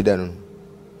me ye bi da no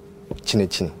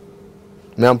chine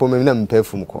me ampo me na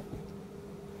mpefum ko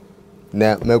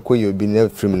na mekoyi obi na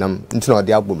free na ntina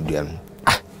ode abom dua no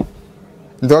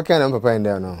ndo ka na papa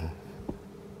nda no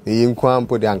yi nkwa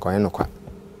ampo de anko no kwa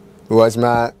was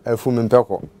ma afu me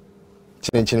mpeko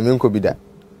chine me nko bi da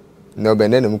na obe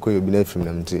na mkoyi obi na free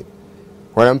na mti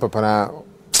wala papa na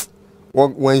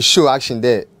when show action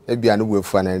there e bia no bu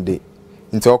afu na de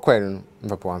nti okoy no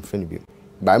papa wan fe ni bi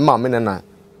ba ma me na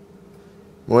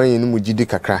when you mu gidi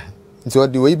kakra nti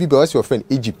odi we bi ba was your friend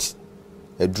Egypt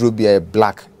a draw be a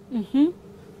black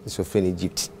it's your friend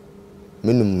Egypt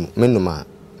menuma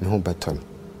me ho beton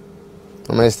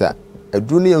o master a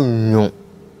draw ni nyon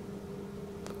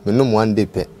menum one day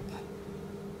pe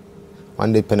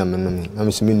na menum na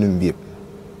me se menum bi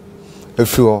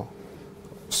efi o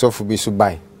so fu bi so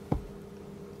buy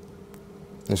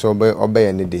so obey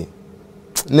any day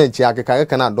na chi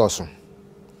akeka na doso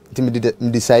nti me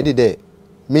decide there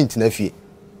mint na fie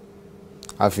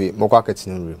afi mokwa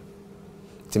katina room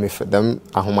nti me fedam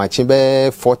ahomache be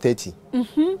 4:30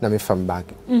 na me fam back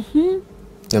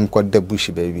na me kwa da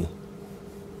bush baby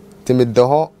nti me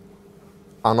do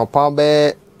anopa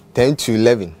be 10 to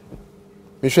 11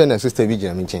 me hwe na sister bi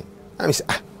gira me chen na me say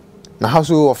na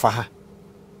house of ha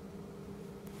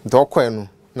do kwa no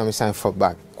na me sign for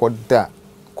back koda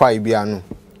kwa ibia no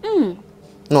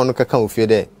no no kaka ofie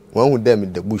de wan hu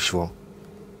dem the bush wo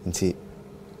nti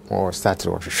o start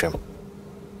wo hwehwem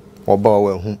oba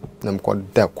wa hu na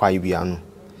mkoda kwa ibia no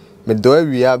me do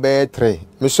awia be 3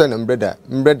 me so na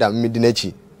mbreda me di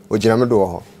nachi ogina me do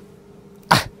ho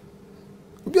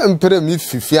obi ampere mi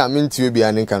fifi a me nti obi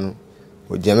anika no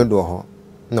ogina me do ho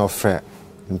na ofre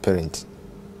parent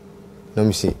na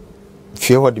me say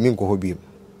fie ho de me nko ho bi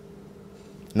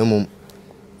no mum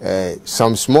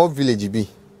some small village bi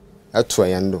ato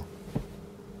ayando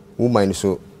woman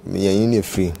so me yan ni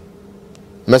free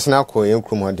mesna ko yen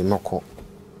krum de mako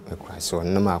ekra so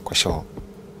na ma akosho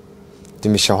de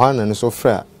me shahana no so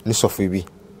fra ni sofo bi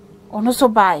ono so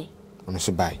buy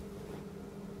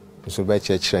so buy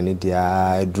church ni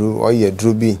dia dru oye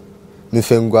dru bi me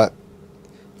fengwa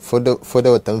for the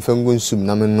watam fengu nsum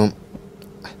na me nom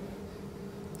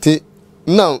ti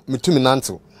now me tumi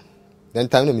nanto then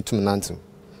time no me tumi nanto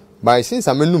by since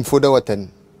I menum for the water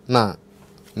na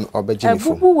obeji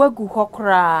fo bubu wagu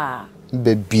hokra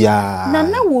bebia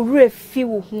na wo refi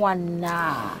wo ho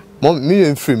ana mo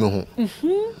me free me ho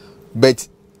but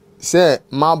say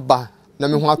maba na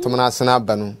me ho atom na asena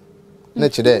aba no na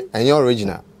chede enye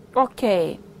original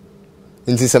okay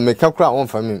nti se me kakra won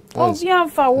fa me obia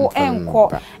fa wo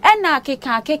enko ena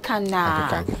akeka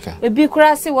na ebi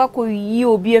kura se wakoyi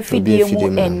obi afidie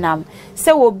mu enam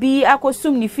se obi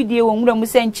akosum ni fidie wo nwura mu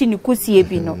se nchi ni kusie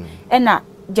bi no ena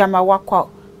jama wakwa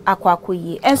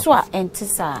akwakoyi enso a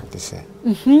entisa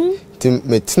tim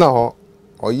metina ho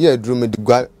oye aduru me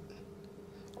digwa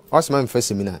osman fa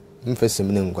seminar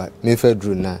ngwa me fa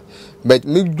aduru na but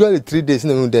me gwa 3 days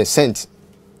na me dey sent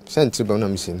be na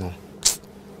me say no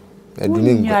aduru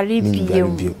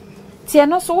ngwa ti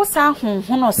no so wo sa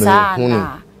honhono sa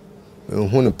na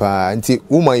honhono pa nti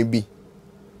woman bi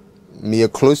me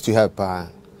close to her pa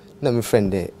na me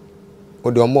friend there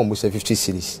o de omo 50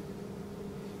 series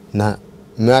na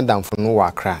me adam for no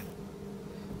wakra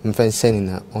mfen seni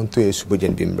na onto yesu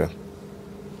bojan bimbre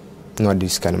no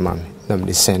this kind of man na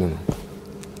me seni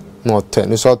no te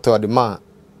no so to the man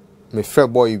me frɛ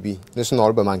boy bi no so na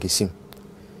all be man kesim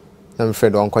na me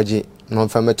frɛ do onkwaje no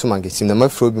mfa meto man kesim na ma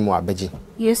frɛ obi mu abeje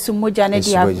yesu moja ne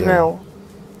dia brɛ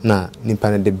na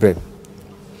nipa ne de bread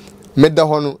me da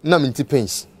ho no na me nti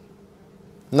pens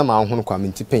na ma ho no kwa me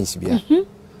nti pens bia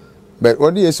but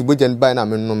what do yesu bojan buy na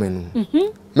me no me no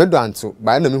me do anto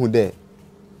buy na me hu there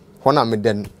hona me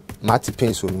den mati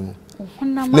pens o me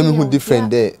na me hu different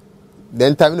there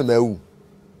then time no ma wu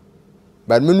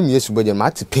but me no me yesu boje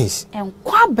ma te pains en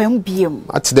kwa bam biem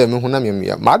ate da me hunam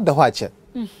yem ma da ho ache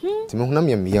ti me hunam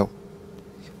yem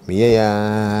me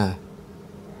ya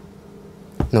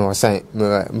no sai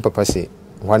me papa say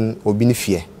one obi ni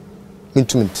fie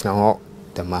mintum ntena ho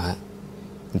da ma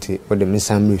nti o de me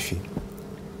sam refi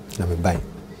na me bai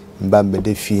mba me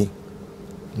de fie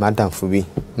madam fo bi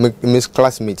miss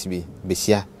classmate bi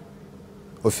besia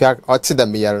ofia oti da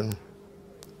me yare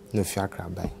no fia kra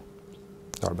bai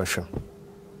dorba sho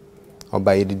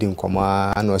oba yedi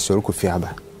nkoma ana osoro ko fia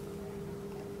ba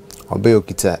oba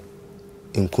yokita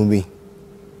nkumi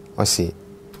osi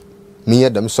miya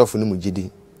dam sofo no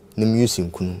mugidi na mi yusi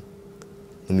nkunu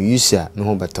na mi yusi a me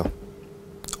ho beto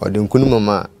ode nkunu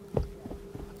mama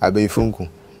abefunku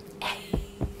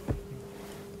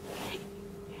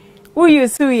who you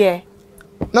sue ye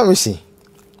na me see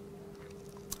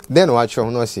then watch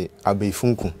on no see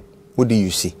abefunku wo do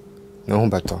you see na ho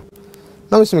beto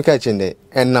na me see me ka chende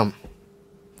enam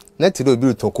na ti do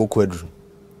bi to koku aduru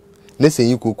na se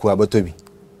yi koku abato bi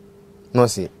no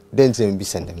see then tem bi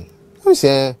sendem na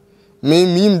say me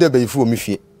mim de beifu me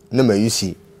fie na ma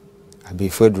yusi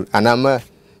abeifu aduru anama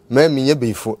ma minye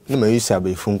beifu na ma yusi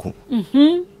abeifunku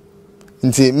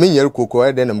nti me yer koku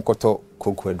e de na mkoto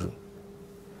koku aduru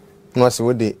no se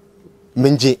wo de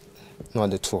menje no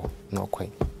de to no kwai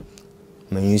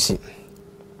ma yusi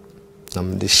na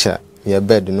me de sha ya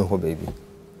bed no ho baby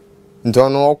nto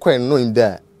no kwai no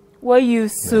inda what you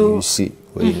see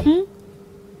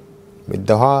me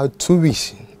da ha 2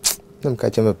 weeks nam ka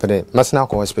chama pere masna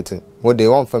ko hospital wo de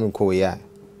won fam ko ya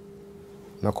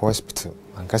na ko hospital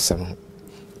an kasa no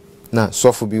na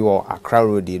sofu bi wo Accra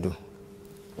road do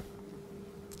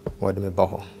wo de me ba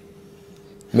ho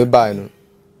me ba no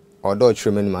odo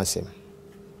chirem ni masem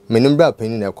me numbra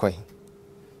pani na kwai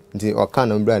nti o ka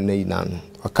numbra na yina no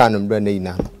o ka numbra na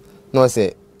yina no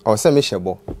se o se me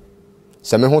hyebo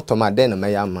se me ho toma den na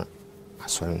me ya ma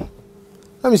asori no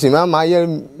na me se ma ya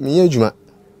me ya adwuma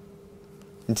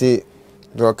nti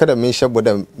do kada me hyebo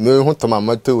da me ho toma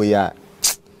mato we ya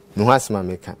me ho asema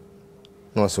me ka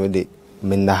no so de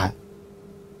me nda ha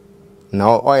na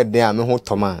o ye den a me ho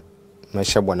toma me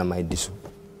hyebo na ma di so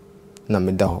na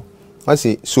me da ho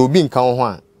wasi so bi nka ho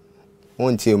a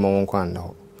won tie mo won kwa nda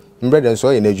ho mbrede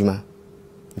so ye na adwuma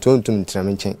ntontum ntira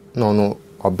me nchen na ono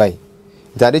obai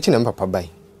dade chi na papa bai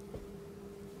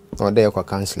no de yakwa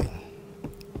counseling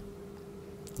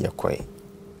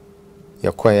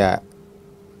yakwa ya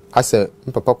asa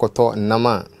papa koto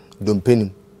nnama dompenim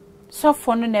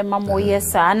sofo no na mamo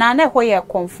yesa na na ho ye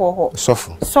konfo ho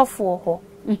sofo ho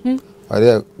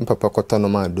ade papa koto no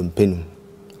ma dompenim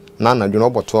na na dwono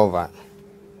obo 12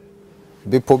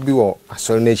 bepo bi wo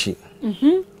asori nachi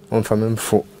on fa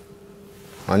memfo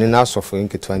ani na sofo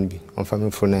nketwan bi on fa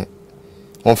memfo na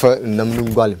on fa namnu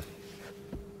ngwalem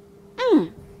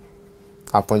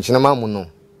aponchina mamu no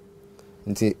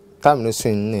nti tam no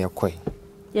swin na yakoi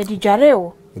ya dijare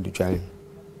o dijare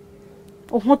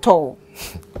ohoto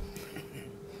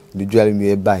dijare mi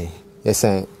e bai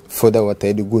yesa foda water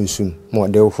e go nsum mo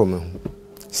de wo me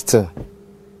still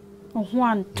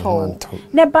ohwanto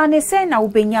ne ba ne say na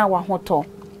ubenya wa hoto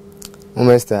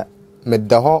Master, me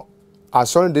da ho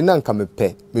asori de na nka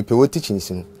mepe wo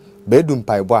teachings no be du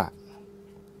mpaibo a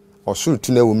osuru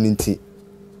tu na wo mninti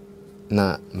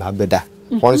na mabeda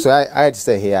one so I had to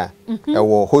say here e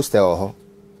wo hostel ho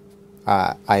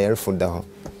ayer for da ho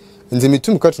nti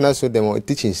mitum kwatu na so dem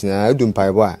teachings na du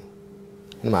mpaibo a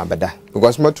na mabeda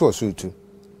because matu osuru tu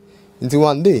nti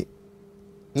one day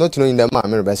not knowing that ma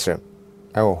me besrem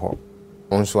e wo ho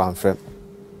on so amfrem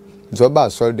so ba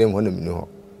asori dem ho na minu ho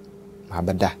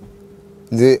abada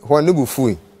the ho no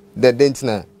bufu the dent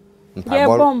na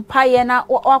mpabor bompa ye na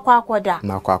wakwa akoda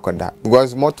makwa akoda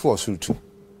because moto osutu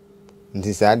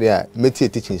nti say there meti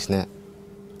teachings na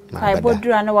kai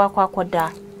bodura na wakwa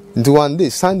akoda nti one day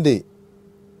Sunday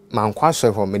man kwa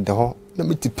so for me de ho na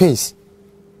meti pains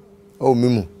o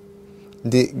mimu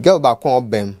the girl ba kon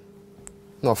obem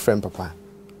no friend papa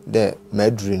the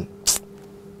madrin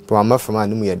to ama from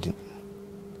animu yadin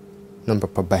no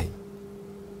papa bai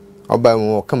oba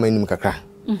mo kama nim kakra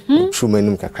truma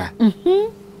nim kakra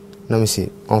na me say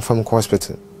on fam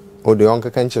hospital o de on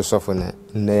kaka nche sofo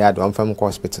na ya do on fam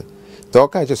hospital to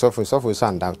ka nche sofo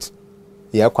sound out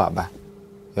ya kwa aba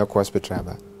ya kwa hospital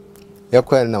aba ya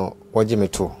kwa na woje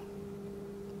meto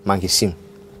mangisim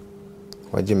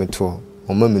woje meto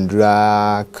o ma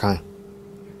mindura kan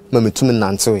ma metum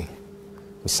nantewe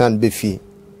misan befi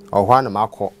o hwa na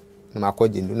makọ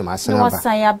jindu na masana ba. Na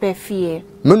wasan ya befie.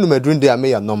 Menu medrun de ame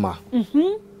ya normal.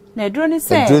 Na drone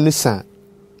se. Drone san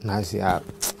na sia.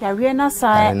 Ya wie na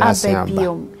sa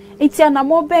abebiom. Iti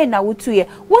anamo be na wutuye.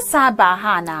 Wo sa ba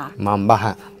ha na? Mamba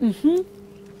ha.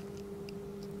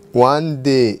 One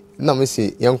day, na me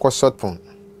say yanko short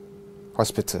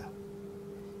hospital.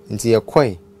 Nti ye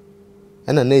kwai.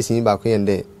 Ana nurse ni ba ko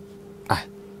yende.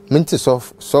 Minti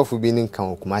sofu bi ni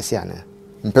kan Kumasi ana.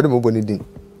 Mpedo mo boni din.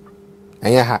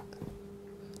 Anya ha.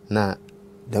 Na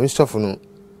dem sofu no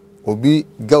obi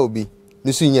ga obi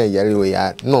nisu nya yare we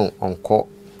ya no onko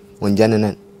onjane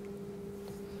nan.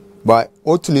 But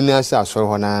otuni na asa asoro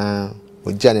ho na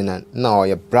ojane nan na o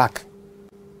ye black.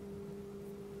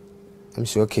 I'm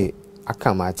sure okay.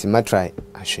 Akama ati ma try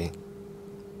ahwe.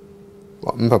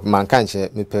 Mpapa man kan che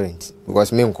me parents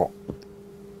because me nko.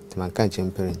 Ti man kan che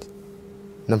me parents.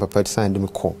 Na papa ti san de me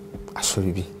call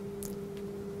asori bi.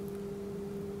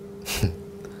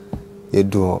 Ye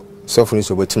do so for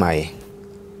so botimaye.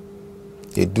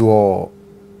 Ye do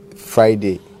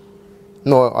Friday.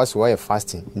 No, also why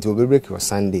fasting until we break your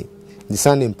Sunday. The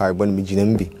Sunday in Parabon me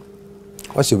jinambi.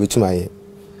 Also botimaye.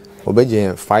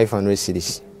 Obeje 500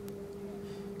 cedis.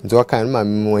 Nti waka ma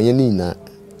me wanye ni na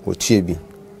otie bi.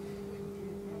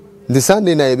 The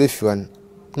Sunday na ebe fiwan.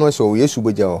 No so Yesu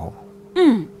boja ho.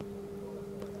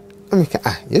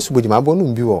 Amika Yesu boja ma bonu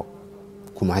mbi wo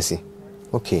Kumasi.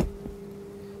 Okay.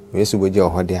 Yesu boja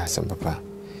ho de asem papa.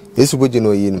 Yesu boja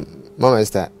no yin mama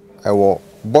sister I wo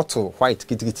bottle white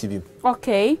kitikiti bi.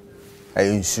 Okay.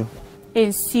 Ayinsu.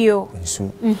 Ensio.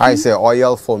 Insu. I say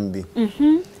oil form bi.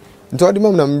 Nti odi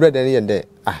mam na bread na yende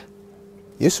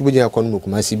Yesu boja akonu mo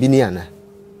Kumasi bi ni ana.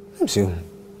 Mse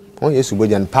on Yesu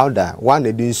boja powder one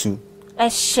edinsu.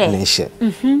 Eshe.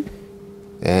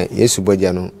 Yesu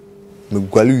boja no me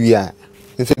gwalu wi a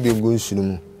me fe bi ngo nsu no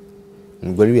mu.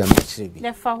 Me gwalu wi a me chire bi.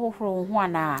 Le fa hohoro ho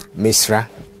ana. Mesra.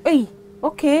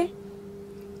 Okay.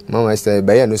 Mama say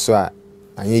ba ya no so a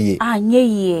anyeye.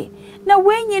 Anyeye. Na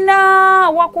wenyina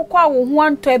wakokwa wo ho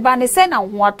anto e ba ne se na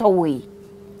ho ato we.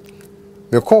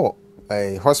 Me call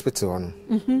hospital no.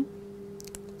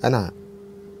 Ana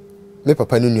me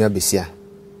papa no nua besia.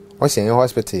 O se en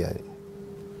hospital yare.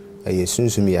 Aye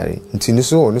sunsum yare. Nti ni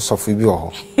so no sofo bi wo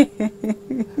ho.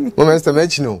 Mama say me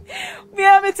chi no. Me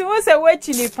abeti mo se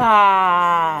wachi ni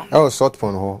pa. Sort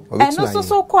pon ho. Eno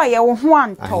so ko ye wo ho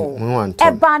anto.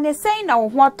 E ba ne sei na wo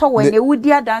ho ato we ne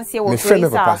wudi adanse wo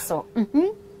praise so.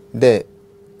 De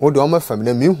wo do ma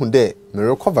family me hu de me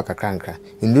recover kakranka.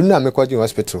 Ndu na me kwaje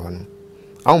hospital ho no.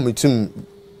 Awu metum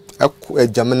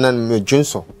ejamana me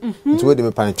dwunso. Nti we de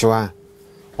me panchewa.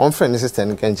 On friend sister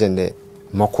ni kan jende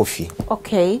mokofi.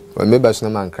 Okay. We me ba so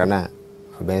na mankra na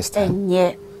best.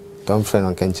 Enye. Don friend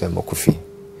on kan jende mokofi.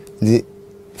 The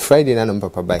Friday na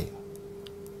papa bai.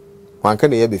 Wan ka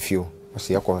de ye be fio. O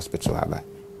se yakọ hospital haba.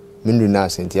 Mindu na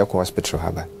asenti yakọ hospital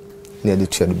haba. Na de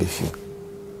tua de be fio.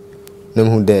 Na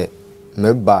mu de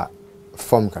me ba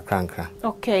form kakranka.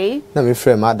 Okay. Na me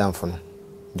frɛ ma Adam fo no.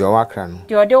 De o wakra no.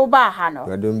 De o de o ba ha no.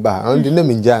 De o ba. On de na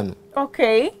me nja no.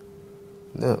 Okay.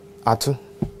 Na ato.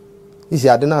 Isi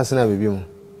ade na asena bebi mu.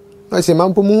 Na se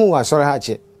mampo mu hu asɔre ha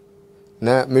che.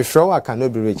 Na me frɛ wa ka no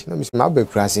be rich. Na me se ma ba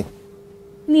kurase.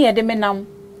 Ni ede menam.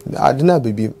 Adina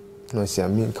baby no sia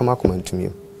mi kama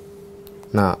komantumi.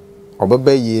 Na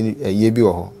obaba ye bi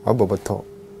wo ho, oboboto.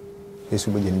 Yesu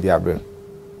boje bi abrem.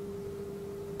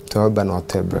 To ba na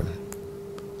otebrem.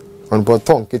 On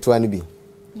boton ketwa ni bi.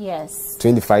 Yes.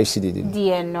 25 cedi.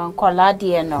 Die no, kola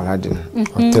die no. Kola die.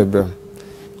 Otebrem.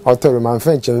 Otebrem am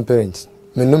friend chem parents.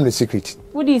 Me nom the secret.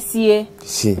 Wo di sie?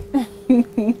 Sie.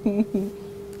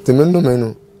 Te me nom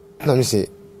no. Na me se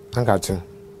anka to.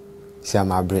 Si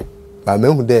amabre ba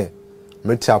mehu de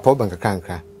metia po bank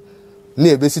kanka na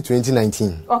ebesi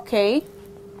 2019. Okay.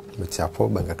 Metia po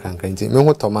bank kanka nti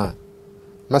mehu toma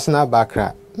masna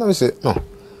bakra na me say no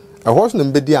a horse no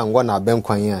mbedi ango na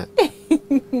benkwan ya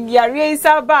yare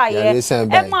isa ba ye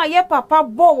e ma ye papa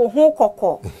bo wo ho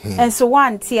kokko enso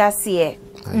wanti ase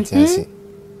anti ase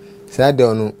say de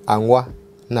onu anwa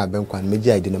na benkwan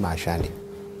meji ide na ma hwade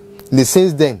the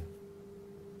since then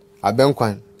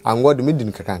abenkwan ango de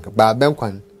medin kakanka ba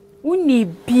benkwan uni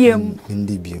biem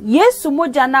ndi biem Yesu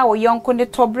moja na wo yonko ne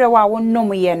tobre wa wo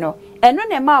nom ye no eno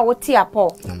ne ma wo ti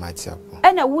apo na ma ti apo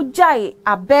ena wo jai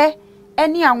abe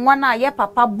eni anwa na ye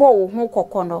papa bo wo ho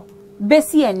kokko no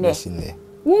besi ene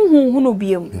hunu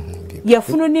biem ye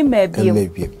funu ni ma biem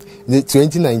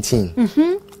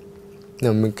 2019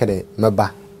 na me kare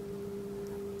maba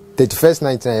 31st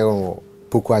 19 year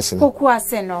poku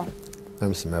ase no na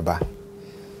me si maba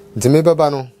Dime baba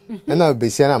no na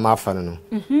besia na ma afa no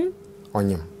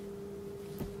onyem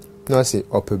no se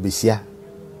opebesia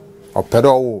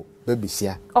opero wo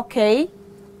bebesia. Okay.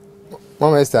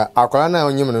 Mama Esther akola na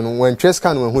onyem no when trace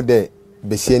can hu de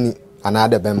besia ni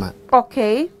another bema.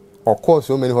 Okay. of course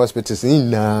so many hospitals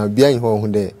in behind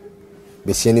home there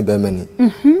besia ni be mani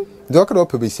doka do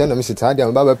besia na me sita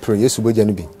dia ba pray Yesu boja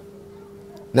ni bi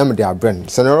na me dia brand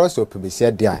senaros do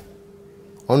besia dia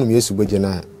onu Yesu boja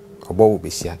na obo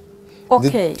besia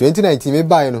okay 2019 me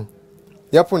buy no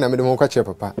yapo na me de mo kwa che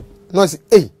papa no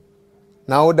say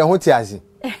na wo da ho ti ase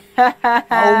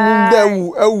awu munda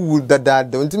awu dada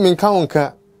don't me kan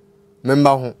onka memba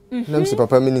ho na me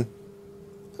papa mini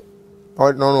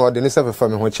no de ne se fa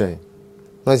me ho che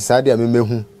no say dia me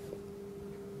mehu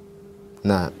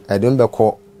na I don't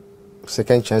call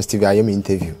Second Chance TV I am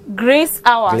interview Grace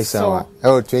Hour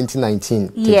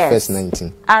 2019 yes.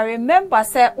 19 I remember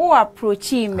say who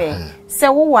approach me say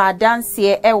who wa dance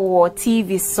e wo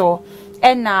TV so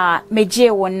na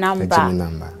meje wo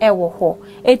number e wo ho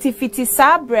etifiti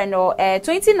sabre no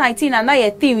 2019 and na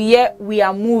theme year we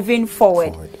are moving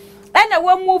forward. And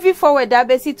we moving forward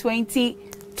abesi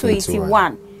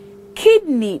 2021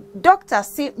 kidney doctor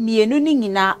say mienu ni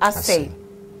nyina asay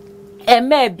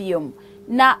emebium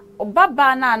na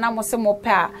baba na mo se mo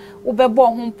pa ubebo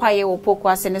ho mpaye wo poku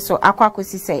ase ne so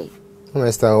akwakosi say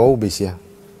Master o besia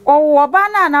o oba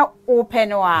na open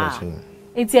no a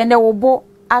enti ene wo bo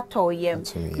atoyem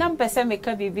na mpese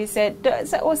meka bibi se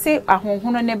o se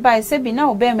ahonhono ne bai se bi na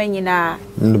oba ma nyina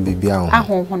no bibi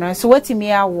ahonhono so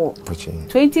watimi awo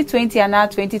 2020 and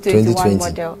 2021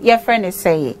 model your friend is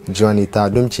say Juanita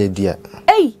Adom Kyei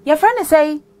your friend is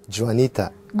say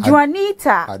Juanita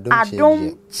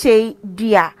Adom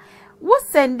Kyei. What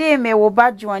sende me wo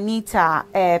ba Juanita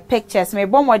pictures me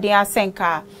bon modern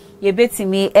asenka ye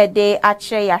betimi ede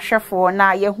akyere ya hwefo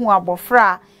na ye hu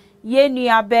abofra ye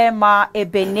nua be ma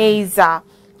Ebenezer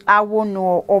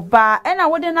awono oba ena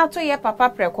wode na to ye papa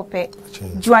prekope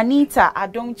Juanita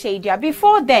Adom Kyei.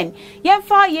 Before then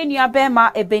yemfa ye nua be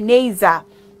ma Ebenezer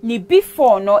ni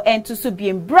before no ento so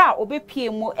bi mbra obepie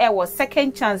mu wo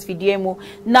second chance video mu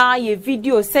na ye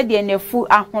video said ye nefu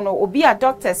ahono obi a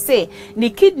doctor say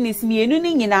ni kidneys mienu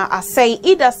ni nyina asay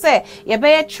either say ye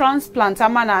be transplant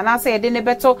amana na say ye de ne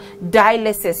beto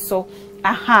dialysis so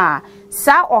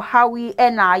sa ohawi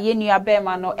na ye nua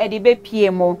bema no e de bepie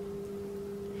mu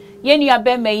ye nua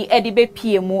bema yi e de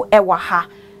bepie mu wa ha.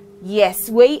 Yes,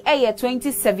 we a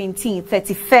 2017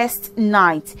 31st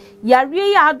night.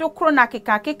 Yari ya adokro na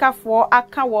keka for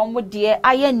aka wo mo de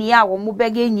aye ni a wo mo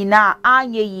bege nyina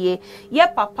anye ye. Ye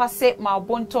papa se ma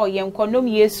bonto ye nkonom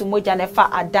Yesu moja ne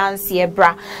fa adanse ye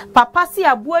bra. Papa se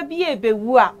aboa bi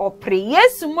ebewu a opre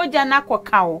Yesu moja na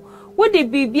koka wo. Wo de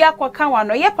bibia koka wa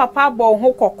no ye papa bo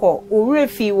ho kokko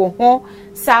orefi wo ho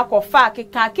sa kofa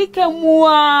keka mu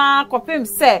a kopem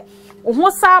se wo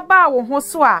ho sa ba wo ho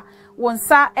so a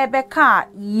wonsa ebeka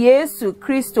Yesu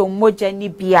Kristo moja ni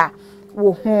bia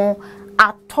wo ho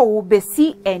ato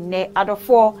besi ene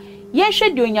adofo ye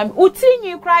hwede onyam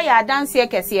utinyi kra ya dance ye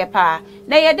kese pa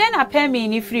na ye den apemi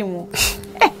ni free mu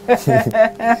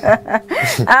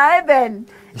ai ben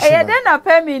ye den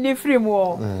apemi ni free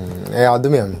mu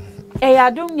adom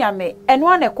Adom nyame eno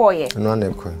ane koye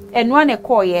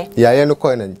ya ye no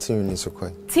koye na tinyi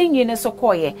ni so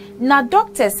koye na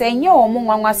doctors enye omo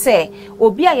nwanwa se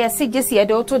obi a yesi gese ye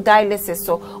de auto dialysis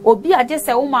so obi a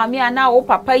gese wo maami ana wo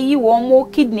papa yi wo mo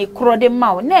kidney krode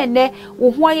ma na ene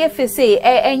wo ho aye fese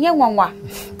enye nwanwa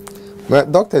ma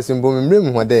doctors mbo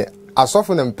memrem ho de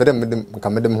asofo na mpere medem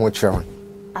kamedem ho kire ho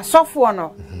asofo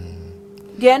no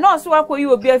de no so akoyi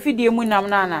obi afidie mu nam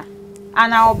na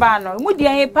ana oba no mu de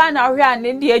he pa na hwe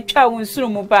ane de atwa wonsuru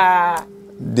mu ba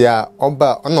dia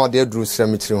oba ono de aduru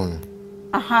sremitri ho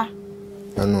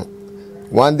ano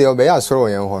one day oba ya asoro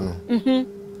yen ho no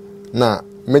na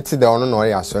meti de ono no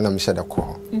ya asoro na me hye de ko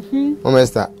ho o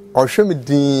master o hwe me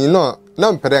din no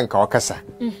na mpere nka okasa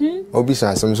obi san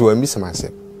asem so wa mi samase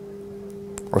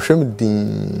o hwe me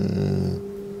din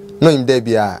no im de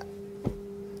bia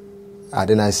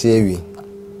ade na se awi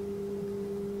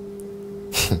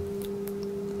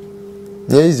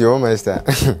Yes, your master.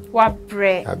 What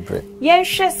bre? Yen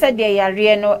hwe se de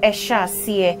yare no ehya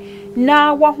ase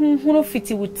na wahunhunu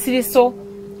fiti wutiri so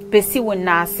besi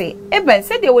wona ase. Eben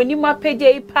se de wani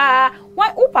mapege pa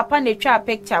wo papa na twa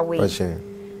picture we.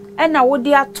 Na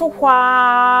wodi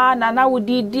atohwa na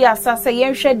wodi di asase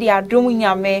yen hwe de adom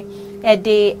nyame e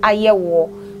de ayewo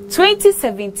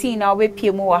 2017 na we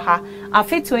pie mu wa ha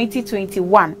afi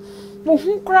 2021 wo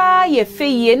hu kra ye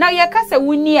feye na ye kasa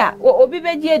wuni a obi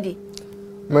beji edi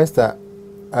Master,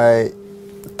 I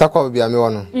takwa bia me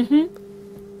wono.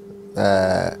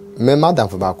 Me madam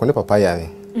for ba ko ne papa yare.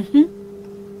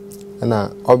 Na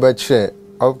obeche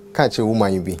o ka che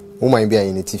woman bi a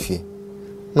yin tifie.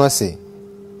 No say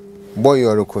boy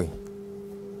yorokoi.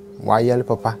 Wa yale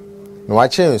papa. No wa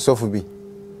che so fu bi.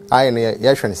 Ai na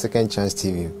ya hwe ne second chance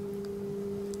TV.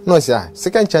 no sir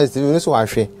second chance TV no so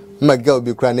ahwe ma girl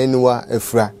bi kura na niwa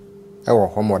afura e wo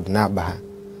homod na ba ha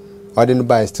odi no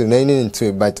buy still na any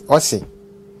into but osi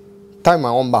time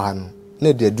a on ba ha no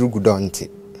na de adugudo nti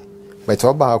but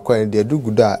oba ha kwa de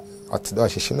adugudo a otido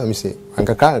hihye na mi se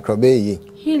ankaka akra be yi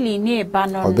hili ne ba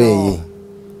no obe yi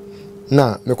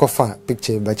na me ko fa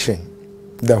picture ba kire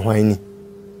da hwan ni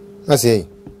na se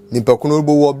nipa kuno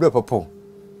bo wo bra papa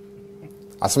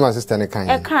asoma sister ne kan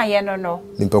e kan ye no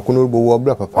nipa kuno bo wo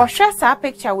bra papa o hwe sa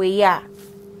picture we ya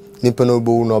nipa no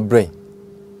bo no brain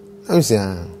am se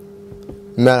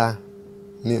mara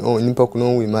mi nipa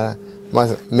kuno wi mara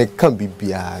me kan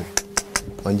bibia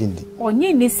onjindi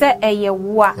onyi ni se eye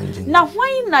wo a na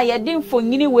hwan na ye de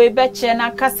mfonyini we be che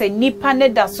na kasa nipa ne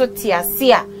da so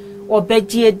tiase a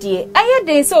obegye die eye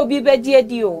de se obi begye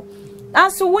die o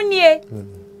anso wunie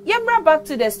ye bra back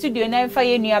to the studio na mfa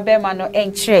ye nua be ma no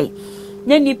enkyre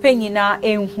ne nipa nyina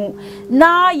enhu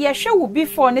na ye hwe wo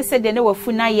before ne se de ne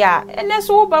wafu na ya ene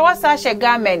so wo ba wasa hye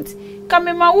garment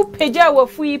kamema wo peja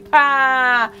wafu yi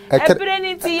pa ebre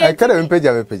ni ti I can't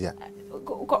peja me peja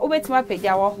obetima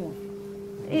peja wo ho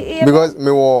because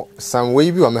me wo some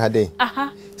way bi wa me hade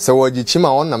aha so wo gi chima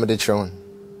on na me de kire on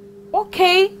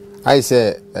okay I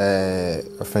say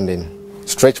offending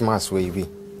stretch mass way bi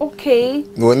okay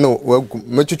no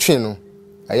me twetwe no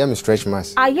I am stretch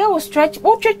mass aya wo stretch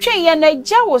wo twetwe ye na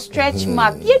ja wo stretch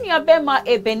mark ye nua be ma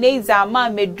Ebenezer ma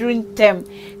medruntem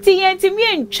ti ye ntimi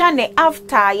entwa ne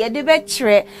after ye de be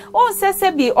kire on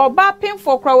sese bi oba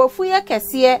pinfo kra wafu ye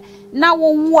kese na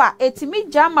wo wu a etimi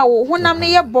jama wo honam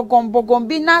ne ye bogon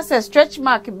bi na se stretch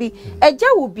mark bi eja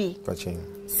wo bi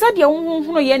so de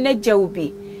honhunu ye na ja wo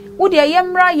bi wo de ye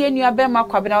mra ye nua be ma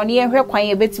kwabena one ye hwe kwan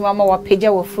ye betima ma wa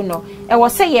pagya wafu no e wo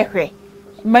se ye hwe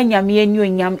manyame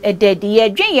enyonyam ededi ye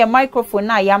dwen ye microphone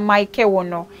na ya mic wo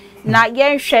no na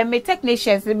ye hwe me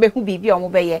technicians be hu bibi o mo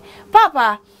be ye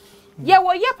papa ye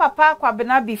wo ye papa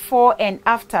kwabena before and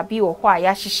after bi wo ho a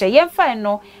ya hihye ye mfa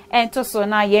no ento so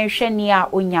na ye hwe ni a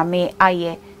onyame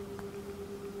aye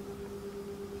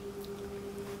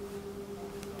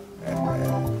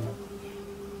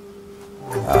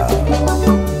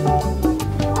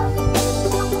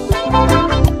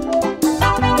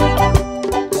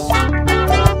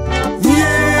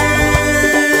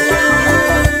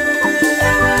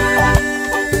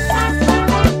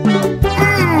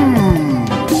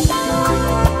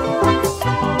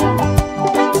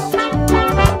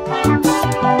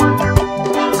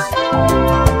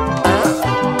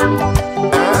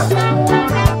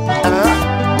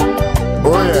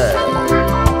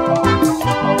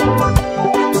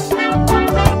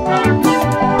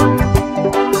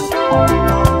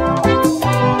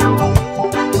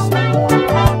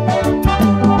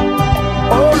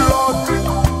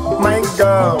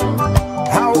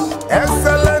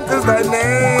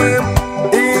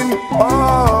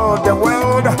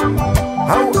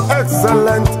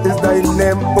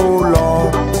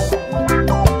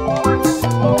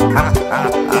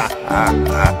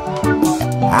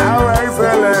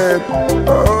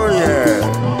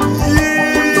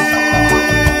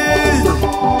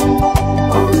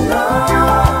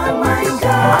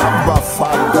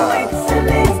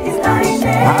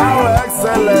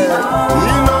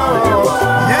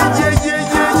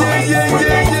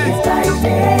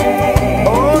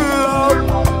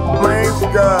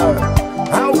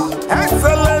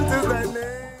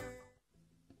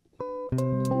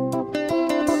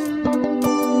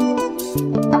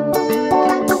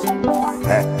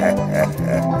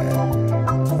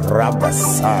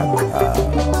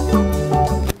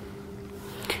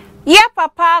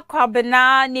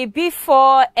Kwabena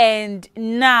before and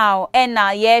now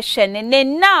ena yeshen ne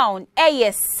now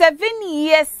 7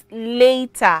 years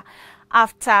later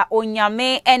after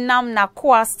onyame enam na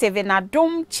kwa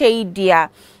stephenadomkyeiduah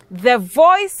the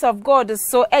voice of God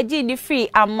so eji ni free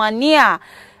amania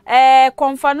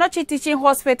Konfanochi teaching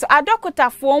hospital adokota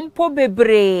fompo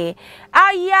bebre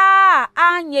aya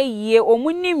anye ye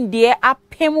omunim de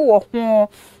apem wo ho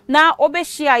na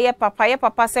obehia ye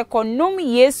papa se konum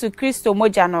Yesu Kristo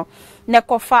moja no ne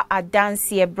kofa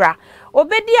adanse bra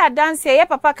obedi adanse ye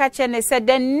papa ka che ne said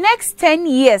the next 10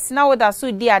 years now that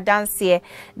so di adanse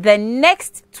the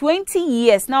next 20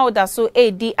 years now that so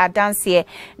edi adanse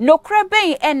no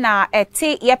kreben ena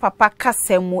ete ye papa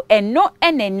kasemu eno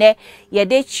enene ye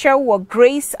de chewo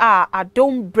grace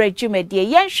Adom brejumedie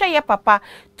ye nhwe ye papa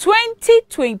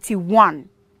 2021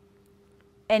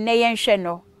 ene ye nhwe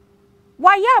no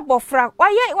waya bofra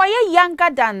waya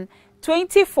younger than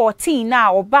 2014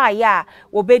 na obaya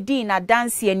obedi na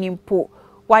dance animpo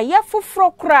waya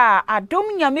fufro kra Adom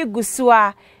nyame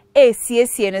gusua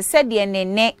esiesie no said ye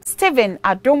ne Stephen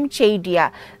Adom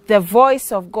Kyei-Duah the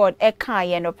voice of God eka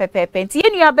ye no pepepe nti ye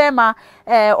nua bema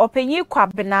openyi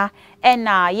kwabena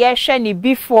na ye hwe ni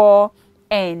before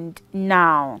and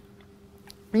now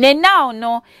ne now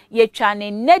no ye twa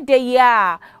ne de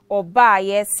ya oba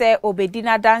ye se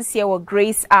obedina dance ye wo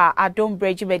Grace Adom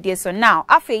Brejimedie so now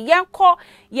afi yenko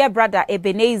ye brother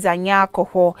Ebenezer nya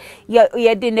akoho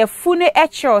ye de ne funu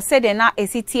echo said na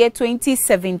esitie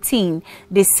 2017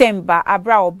 December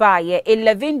abra oba ye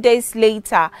 11 days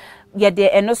later ye de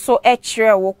eno so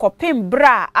echere wo kopem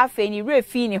bra afi ni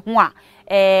refi ni ho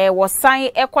a wo san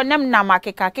ekonem na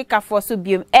makeka fo so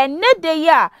biem ene de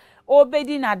ya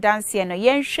obedina dance ye no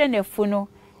yenhwe ne funu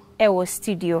e wo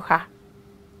studio ha.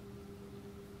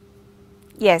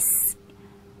 Yes.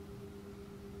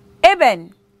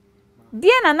 Eben.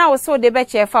 Diana na so de be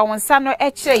chefa won sa no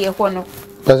e kire ye ho no.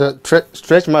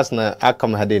 Stretch marks na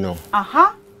akam hade no.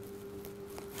 Aha.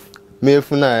 Me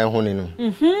funa e ho ni no.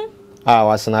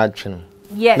 Wasana atwe no.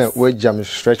 Yes. Na we jam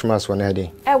stretch marks won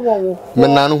hade. E wo. Me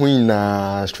na no ho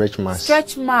na stretch marks.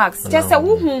 Stretch marks. Just say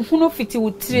wo hu fiti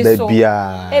wo tire so.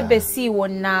 E be si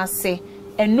won na ase.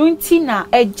 Enu nti na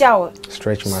eja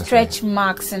stretch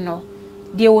marks no.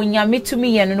 De onyame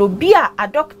tumi ye no bia a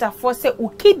doctor for say o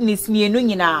kidneys mienu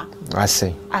nyina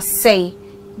asay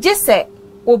just say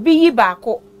obi yi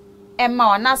baako emma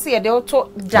wana say de auto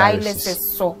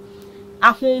dialysis so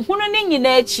ahonhunu ne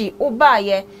nyina achi oba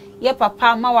ye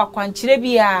papa ma wakwankyere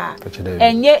bia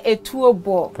enye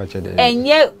etuobo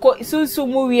enye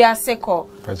sunsumu wiase ko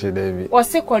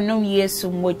oseko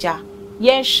Yesu moja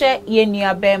yenhwe ye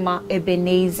nua bema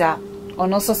Ebenezer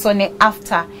ono so ne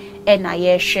after ena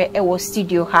yehwe e wo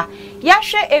studio ha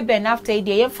yahwe Eben after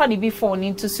ide yemfa ne before ne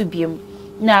into subiem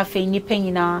na afa nipa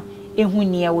nyina ehu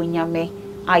ne wonyame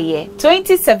aye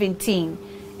 2017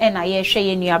 ena yehwe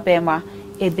ye nua bema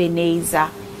Ebenezer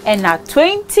ena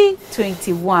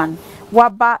 2021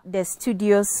 waba the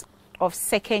studios of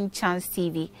Second Chance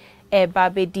TV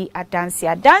babedi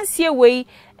adansie we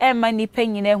ema nipa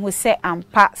nyina hu se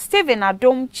ampa Stephen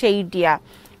Adom Kyei-Duah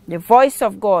the voice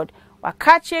of God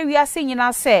wakache wiase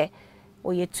nyina se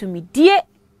oyetumi die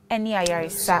eni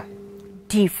ayaresa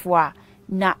difwa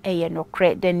na eye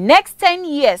nokre the next 10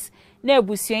 years na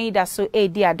ebusuan yi da so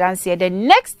edi adanse the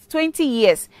next 20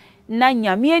 years na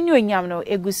nyame ani onyam no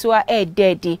egusua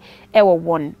ededi ewo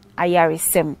won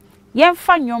ayaresem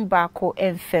yemfa nwom baako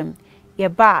emfem ye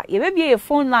ba ye bebie ye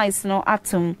phone lines no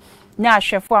atum na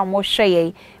ahwefo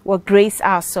amohwe wo Grace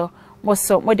aso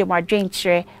moso mode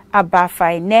madwenkyere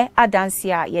abafa ne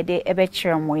adanse a ye de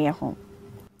ebekere moye ho.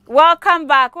 Welcome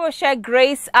back. We share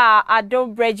Grace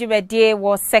Adom Brejimedie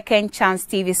was Second Chance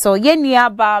TV. So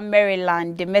Yeniaba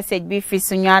Maryland, the message be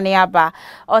Fisunyaniaba.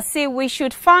 Or say we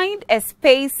should find a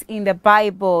space in the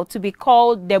Bible to be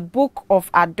called the Book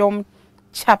of Adom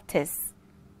chapters.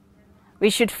 We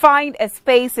should find a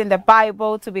space in the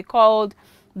Bible to be called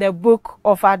the Book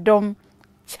of Adom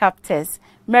chapters.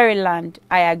 Maryland,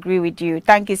 I agree with you.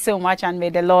 Thank you so much and may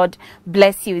the Lord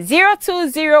bless you.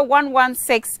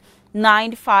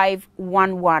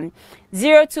 0201169511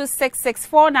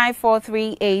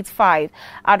 0266494385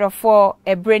 out of 4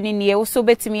 a branding ye also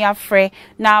betimi afre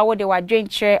na wo de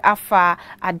wadwenkyere afa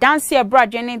adanse abra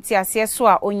dwenenti ase so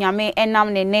a onyame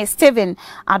enam ne Stephen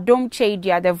Adom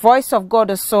Kyei-Duah the voice of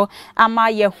God so ama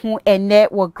ye hu ene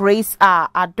wo Grace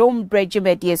Adom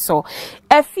Brejimedie so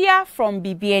efia from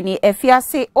bibiani efia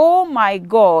say oh my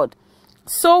God,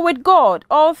 so with God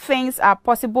all things are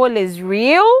possible is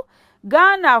real.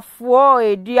 Ghana for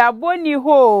diaboni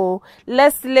ho.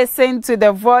 Let's listen to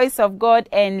the voice of God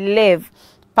and live.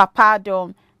 Papa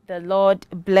Adom, the Lord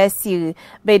bless you.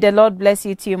 May the Lord bless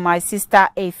you too, my sister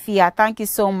Efia. Thank you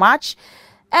so much.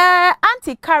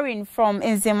 Auntie Karen from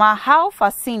Nzima, how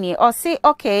fascinating. Or say,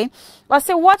 okay. Or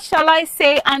say, what shall I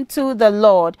say unto the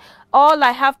Lord? All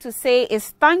I have to say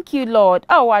is thank you, Lord.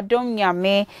 Oh, Adom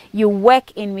Nyame, you work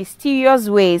in mysterious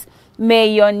ways. May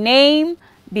your name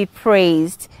be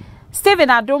praised. Stephen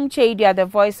Adom Kyei-Duah, the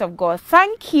voice of God,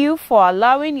 thank you for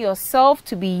allowing yourself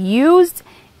to be used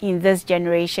in this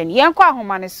generation. Yankwa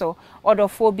humaniso,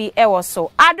 odofobi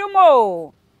ewoso.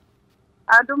 Adomo!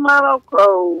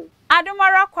 Adomaroko.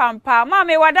 Adomara kwampa.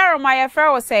 Mami, wadaro my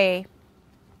affair say?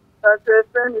 That's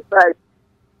 25.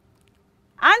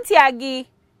 Auntie Agi?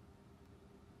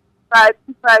 5.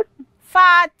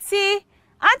 Fati.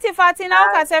 Auntie Fati,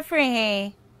 now kase free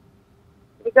he?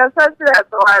 Because I said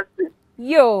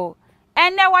Yo.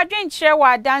 And now I didn't share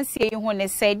what dance you want to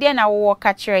say, then I will walk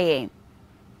at your aim.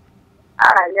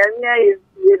 Yamia is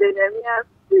Yamia.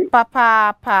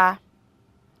 Papa. Pa.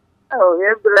 Oh,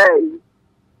 you're brave.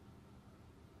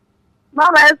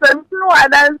 Mama, I said, I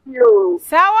dance you.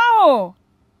 Sawa.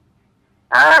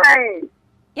 Aye.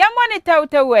 Yamone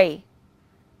tout away.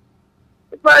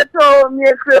 But oh, me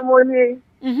a cremony.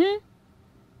 The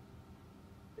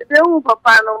who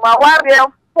papa no, my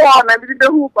wife phone and the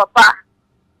who papa.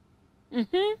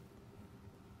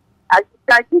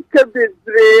 I keep a bit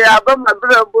about my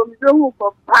brother, the who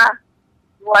papa.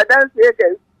 What does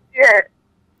it? Yeah.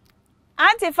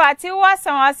 Auntie Fati was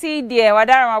some see dear, what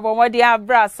I am what dear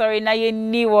bra, sorry, na ye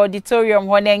new auditorium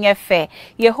one en fair.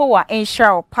 Yehoah in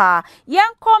Shao Pa.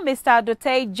 Young call Mr.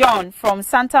 Dote John from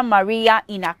Santa Maria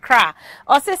in Accra.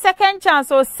 Or say second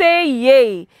chance or say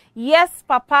yea. Yes,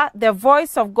 Papa, the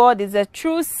voice of God is a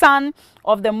true son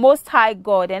of the Most High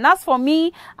God. And as for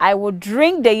me, I will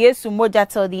drink the Yesu Moja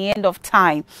till the end of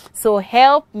time. So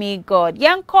help me, God.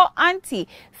 Young call Auntie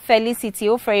Felicity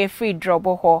for a free drop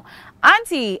ho.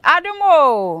 Auntie,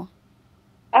 Adomo.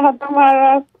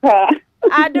 Adomarakwa.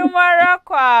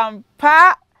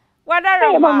 Pa. What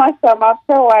are you, Mama?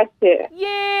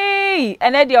 Yay!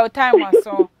 And at your time or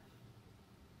so.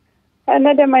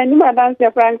 Another my new dance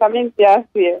your friend coming to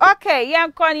here. Okay,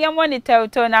 young con, young monitor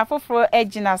to na for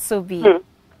edgina so be.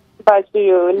 But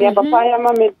you near Papa,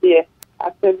 Mamma, dear.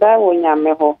 After that, when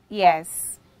you're ho.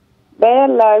 Yes. There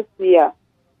last year.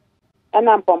 And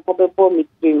I'm pompo before me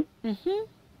too.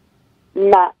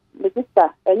 Na, the sister,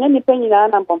 and any penny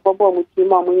and I'm pompo with you,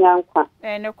 Mamma Yanqua.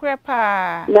 And a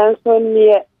crepa. Then so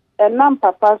near a non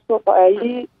papa so for a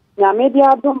ye,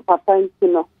 Yamedia Adom Papa in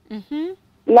Tino.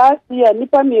 Last year,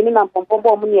 Nipa meaning and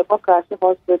pompo near Pocas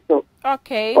Hospital.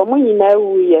 Okay. For me,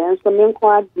 no, and some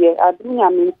inquiry, I do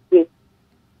not mean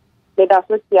that's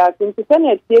what you are going to send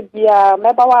it.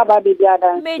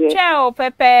 Maybe me chow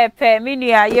pepe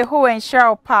minia Yehoah and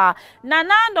Shao Pa.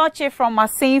 Nana noche from a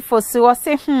saint for so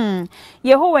say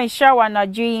Yehoah and Shao na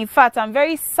dream. In fact, I'm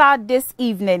very sad this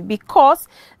evening because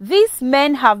these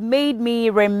men have made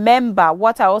me remember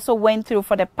what I also went through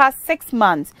for the past 6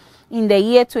 months in the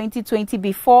year 2020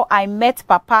 before I met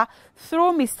Papa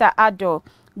through Mr. Adom.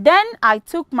 Then I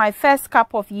took my first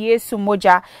cup of Yesu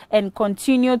Moja and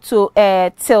continued to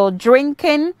till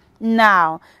drinking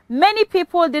now. Many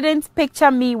people didn't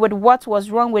picture me with what was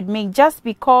wrong with me just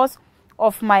because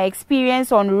of my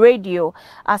experience on radio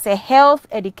as a health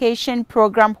education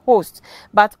program host.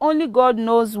 But only God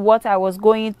knows what I was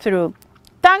going through.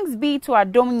 Thanks be to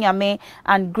Adom Nyame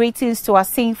and greetings to our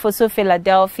Saint Foso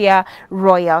Philadelphia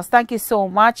Royals. Thank you so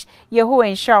much. Yehoah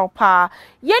and Shao Pa.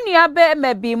 Yenuabe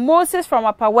maybe Moses from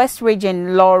Upper West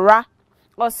Region, Laura.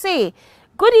 Or say,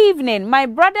 good evening. My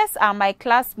brothers are my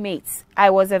classmates.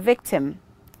 I was a victim.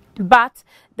 But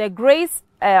the grace,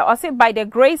 by the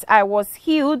grace I was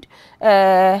healed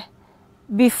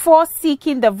before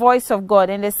seeking the voice of God.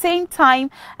 And at the same time,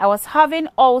 I was having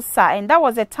ulcer, and that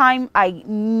was the time I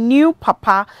knew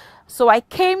Papa. So I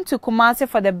came to Kumasi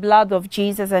for the blood of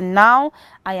Jesus, and now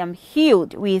I am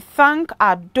healed. We thank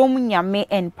Adom Nyame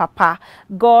and Papa.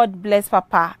 God bless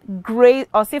Papa. Grace,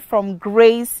 or say from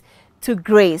grace to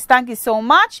grace. Thank you so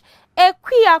much.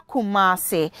 Ekwia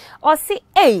Kumasi, or say,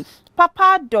 hey,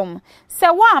 Papa Adom, se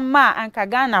wa ma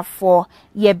ankagana for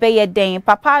ye be ye den.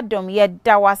 Papa Adom ye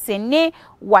dawase ne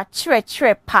wa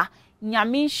chre pa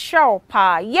nyame show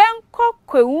pa yenko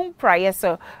kwewum praye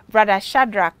so brother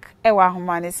Shadrach ewa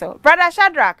homane so brother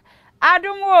Shadrach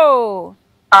Adom wo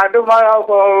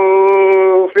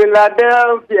Adom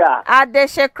Philadelphia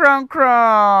adeshe kron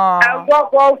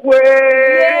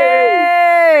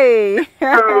Yay!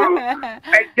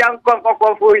 I jump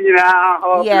for you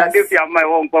now. Philadelphia, my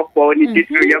own papa, need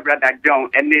to your brother John,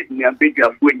 and it's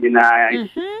bigger food in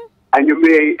and you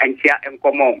may and share and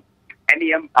come on. And I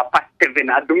am Papa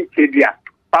Adom Kyei.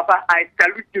 Papa, I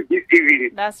salute you this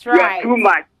evening. That's right. You are too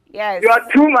much. Yes. You are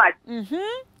too much. And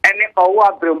if I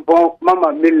want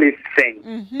Mama Millie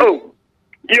sing. Oh.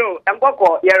 Yo, I'm going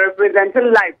to represent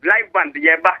live band.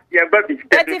 Yeah, baby.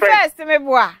 31st, me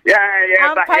boy. Yeah.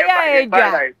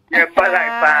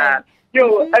 Yo,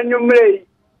 and you may.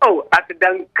 Oh, at the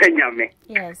Adom Kyei.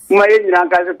 Yes. My young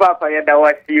Papa, that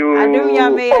was you. Adom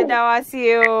Nyame, that was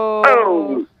you.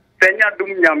 Oh, Senya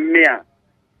Adom Nyame.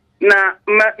 Na,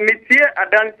 Monsieur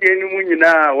Adom Kyei,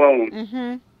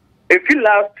 wow. If you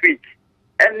last week,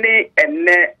 any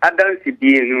Adom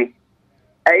Kyei.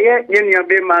 Aye,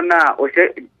 you mana o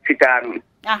se fitanu.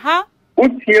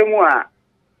 Utiemwa.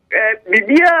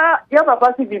 Bibia, ya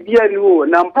papa si bibia no,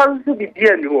 na mparu si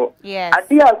bibia no. Yes.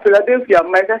 Adia Philadelphia,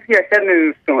 my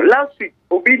sister so last week,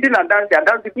 obedi na dance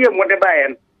bibia mo de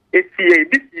baen. Esie,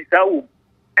 this is how.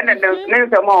 And then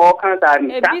next time all kinds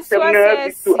of that's to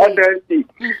others.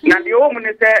 Na the woman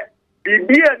say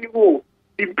bibia no,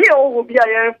 bibia o bibia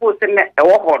ya force na e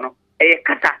wo ho no.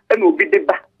 kasa and obi de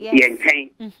ba yen chen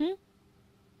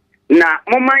na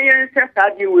mama yen se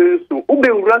saje we so ube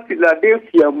wura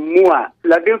Philadelphia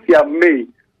May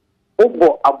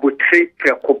obo abotre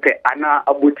prekope ana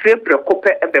abotre prekope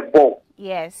ebebo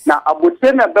yes na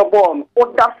abotre na bebo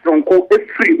oda sonko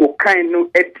efri okan no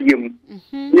etiem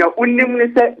ya unim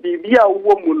ne se bibia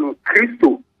wo mu no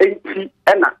Kristo enti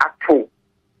na ato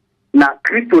na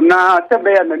Kristo na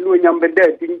sebe ya na no nyambeda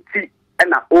dinti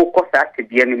na okosa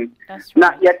atebie nim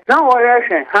na ya tan ore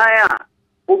hwen han a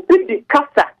obi di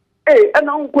kasa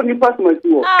ena unko ni pasmasi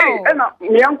wo ena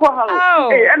mianko ha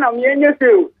ena mienye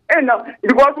se ena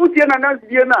because utie na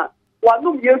nazie na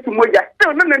wanu Yesu moja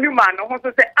still no nani ma no ho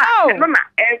so se no na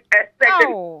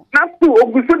second na su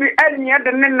ogusu di enya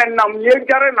de ne nam ye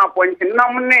gare na ponti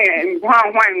nam ne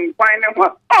hwan ne ho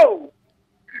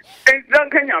ezan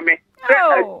kanyame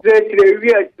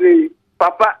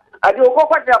papa adi oko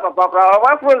kwata papa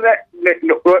wa froze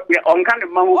on kan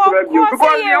ma ho kura bi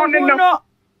because you only know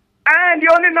and you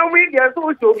only know we get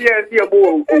so be as you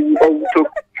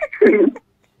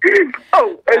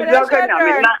so ezan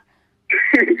kanyame na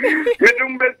Okay,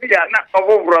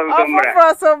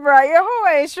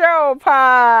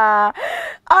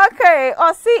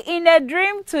 or see in a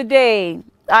dream today,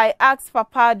 I asked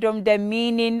Papa Adom the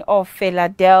meaning of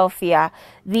Philadelphia.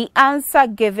 The answer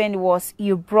given was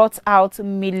you brought out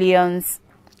millions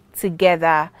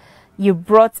together. You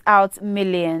brought out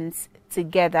millions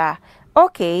together.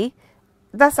 Okay,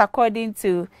 that's according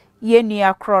to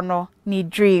Yenia Chrono ni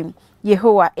dream.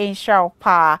 Yehovah Enshao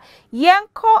Pa.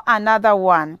 Yanko another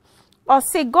one. Or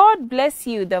say, God bless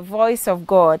you, the voice of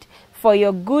God, for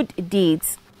your good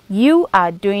deeds you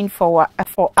are doing for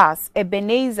us.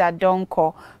 Ebenezer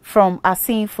Donko from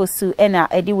Asin Fosu Ena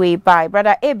Ediwe by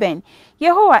Brother Eben.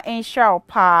 Yehovah Enshao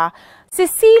Pa.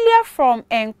 Cecilia from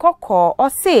Enkoko.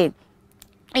 Or say,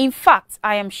 in fact,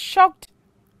 I am shocked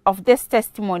of this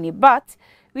testimony, but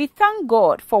we thank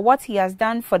God for what he has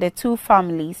done for the two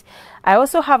families. I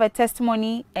also have a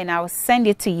testimony and I will send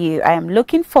it to you. I am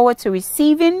looking forward to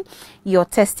receiving your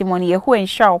testimony.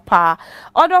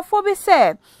 Odophobe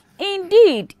said,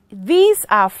 indeed, these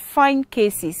are fine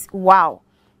cases. Wow.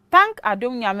 Thank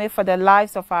Adom Nyame for the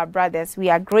lives of our brothers. We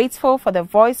are grateful for the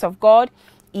voice of God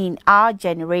in our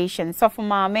generation.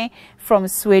 Sofumame from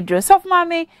Swedro.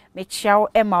 Sofumame, Mechiao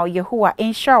Emma Yehovah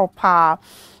Enshao Pa.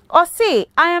 Or say,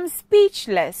 I am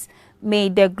speechless. May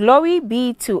the glory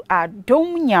be to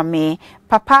Adom Nyame.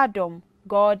 Papa Adom,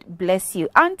 God bless you.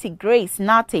 Auntie Grace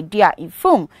Nate Dia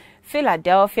Infum,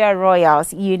 Philadelphia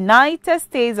Royals, United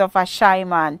States of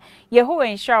Ashaiman, Yehovah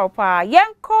Enshao Pa,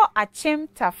 Yanko Achim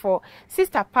Tafo,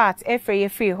 Sister Pat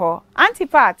Efrey ho, Auntie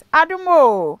Pat,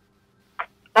 Adomo.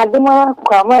 Adomo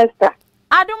Kwamesta.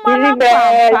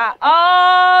 Adomo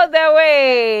all the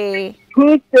way.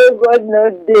 Who say God no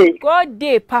day? God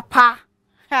day, Papa.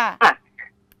 Ha.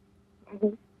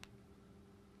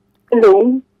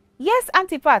 Hello. Yes,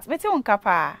 Auntie Pat. Bete on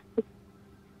kapa.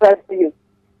 Bless you.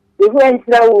 You went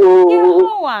now.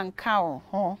 You one cow.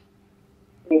 Oh.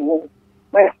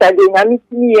 My study, I'm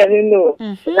no.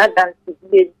 That dance is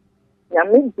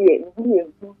Yami dear.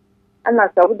 And I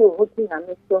saw the voting on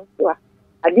the so.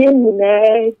 I didn't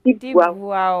know.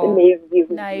 Wow.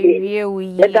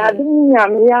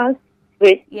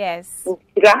 Yes.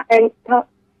 And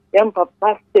young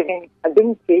Papa Stephen,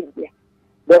 Adom Kyei.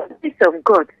 The peace of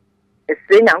God. A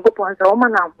strain and go on so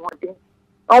man I'm wanting.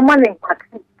 Oh man in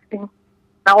practicing.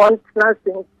 I want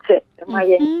nothing check. My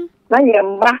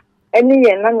yamma, any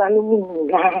and none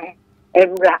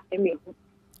Ebra,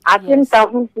 I think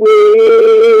that was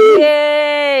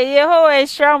yay, Yehovah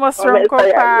Shama from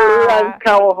Copa.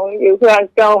 You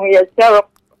can't go here, Sarah.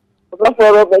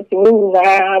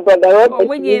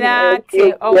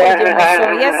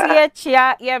 Yes,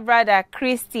 your brother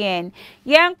Christian.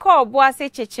 Yanko Boise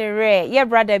Chechere, your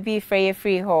brother be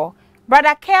free ho.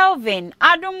 Brother Kelvin,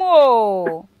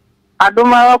 Adomo.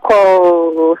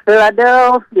 Adomako,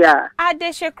 Philadelphia.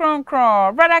 Adeshe Kron.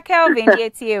 Brother Kelvin,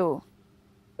 yet you.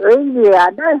 Really, I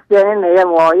don't say any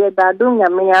more, yet I don't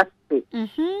me.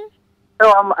 So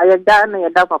I done a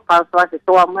double password,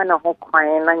 so I'm going to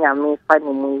crying and I may find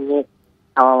me.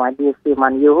 Our dear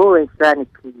man, you always trying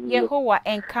to Yehovah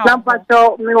encounter. Number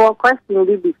so, me one question,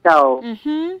 be so.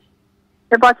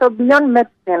 About beyond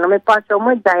medicine, me pastor,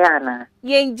 my Diana.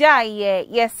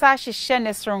 Yes, Sashi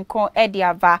Shenes from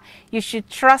Ediava. You should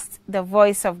trust the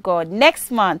voice of God. Next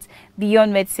month,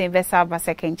 Beyond Medicine, Vesaba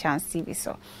Second Chance TV.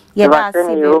 So, that's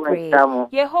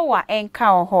Yehovah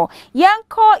encounter.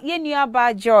 Yanko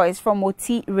Yenuaba Joyce from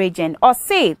Oti region. Or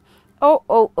say,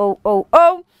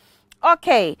 oh.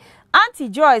 Okay, Auntie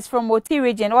Joyce from Oti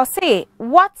region. Or say,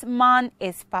 what man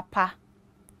is Papa?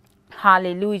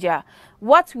 Hallelujah.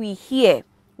 What we hear,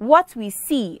 what we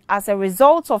see as a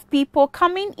result of people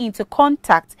coming into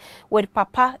contact with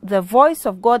Papa, the voice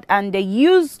of God, and the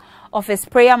use of his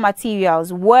prayer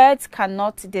materials, words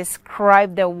cannot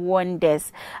describe the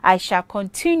wonders. I shall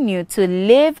continue to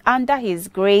live under his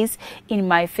grace in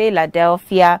my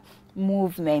Philadelphia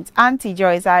movement. Auntie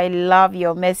Joyce, I love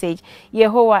your message.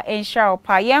 Yehovah ensure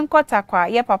pa yenko takwa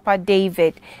ye Papa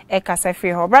David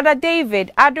ekasefriho. Brother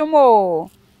David, Adomo.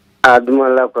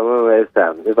 Adumola kwa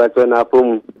wesa. Ifato na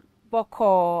pum.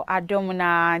 Boko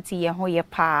adomna anti yeho ye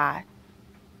pa.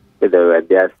 The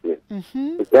radiasi.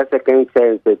 The second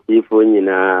chance TV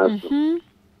nyina.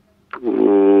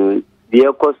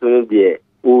 Die koso die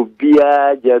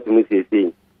obia just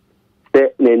musisi.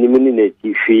 Se na nimuni na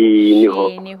tifi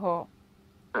ni ho.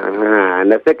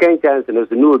 Na second chance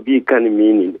no obi kan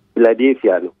meaning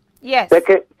Philadelphia no. Yes.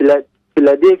 Second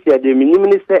Philadelphia the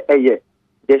minimum say eye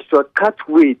the shortcut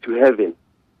way to heaven.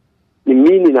 The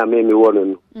meaning I me wono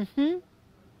no.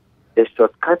 The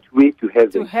shortcut way to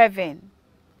heaven. To heaven.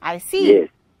 I see. Yes.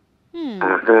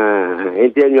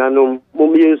 Enti anuanom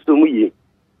momi enso mu yi.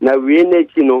 Na we na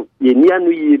chi no ye ni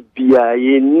anu ye bia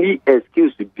ye ni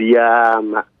excuse bia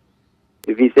ma.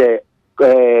 If you say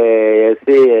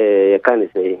can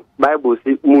say Bible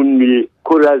say munwie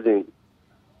corazin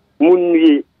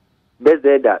munwie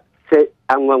bezeda say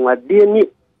anwanwade ni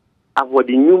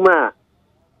awodi nyuma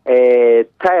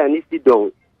tire ni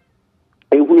sidon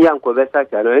ehu ya nkovesa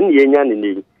cha no en ye nya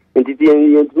ne ntiti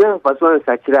ye ntime faso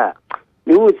ansakira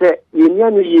ni hu say ye nya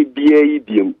no ye bia yi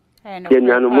biem ye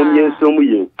nya no mom ye nso mu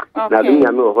ye na dum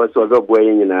nya me ho so do boy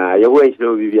nyina ye ho enhire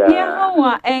obibia ye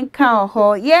ho enka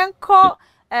ho yenko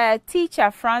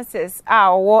teacher Francis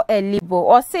Awo Elibo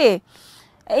or say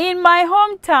in my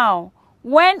hometown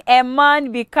when a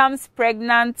man becomes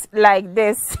pregnant like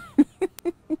this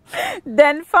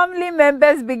then family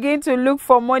members begin to look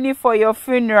for money for your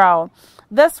funeral.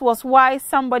 This was why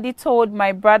somebody told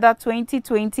my brother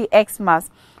 2020 Xmas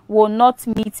will not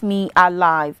meet me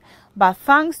alive, but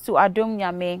thanks to Adom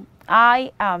Nyame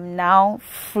I am now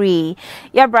free.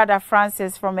 Yeah, brother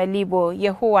Francis from Elibo,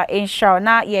 Yehovah ensure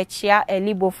na ye chia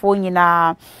Elibo phone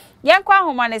na. Yankwa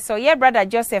humane so, yeah, brother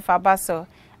Joseph Abaso.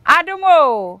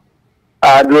 Adumo.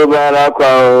 Adubara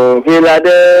kwa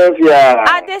Philadelphia.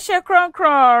 Adeshe kron.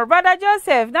 Brother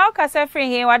Joseph, now kasa free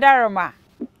here wadaroma.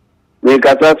 Me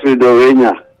kasa free do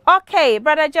wenya. Okay,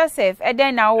 brother Joseph,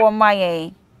 then now wo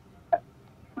maye.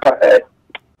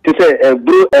 To say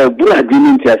bro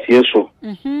adini ntiase so.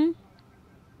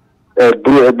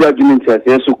 Bro adini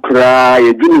ntiase so kra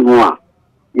ye duni ho a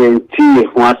ye nti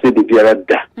ho ase de biara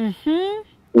da.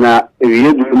 Na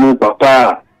ye duni mu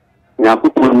papa na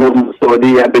kupo no so de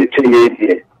ya beche ye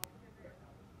die.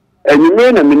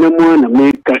 Enime na menemu na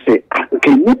me ka se ke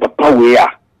ni papa we a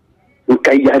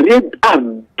nka yare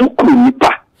aduku nipa.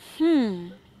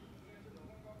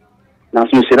 Na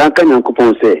so siranka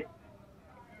nyankopon se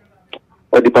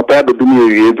or the papa be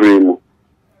doing a bremo.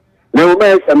 No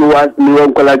man, no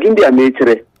one colagindi a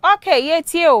nature. Okay,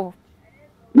 yet you.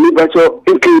 Me but so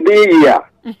in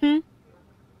Kyei-Duah.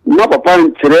 No papa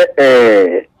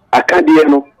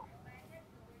Acadiano.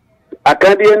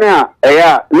 Acadiana,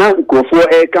 na go for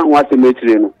a can was a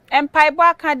matrino. And Paibo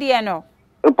Acadiano.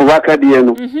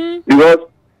 Acadiano. Because,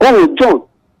 oh,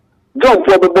 John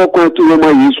probably to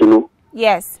Roma use, no.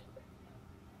 Yes.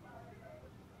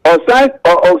 Outside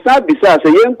besides,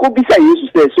 yenko bisa Yesu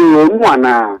say so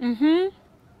no.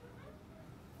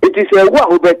 It is a wa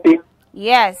obeti.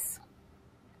 Yes.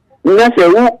 Na say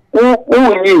who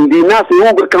yindi na say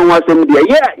who kan wasem dia.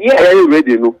 Yeah,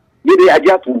 ready no. Ye dey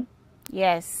ajatu.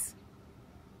 Yes.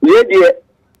 Ye dey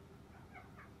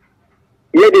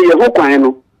ye ho kwan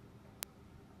no.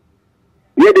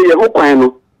 Ye dey ye ho kwan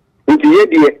no. Nti ye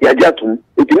dey ajatu.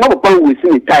 Nti no papa we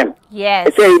see time.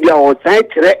 Yes. Say dia o sai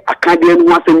kire akade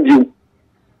no asem ji.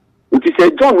 Nti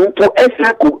say John to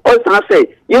esaku o san say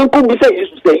yenko bi say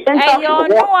Yesu say yenko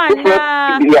no one.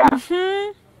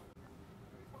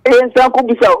 Yenko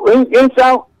bi say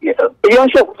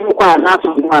yenko kwa na so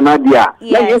na dia.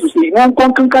 Na Yesu say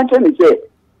yenko kan ni say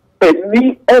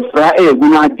eni efra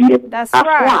eguna die. That's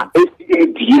right.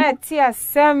 Eti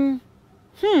asem.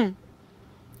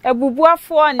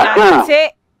 Ebubuafo na te.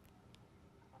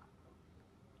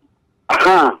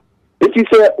 It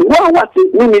is a what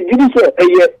when it did say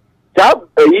a tab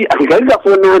a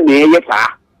for no near fa.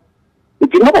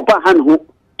 It is not a hand who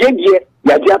ye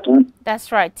yajatum.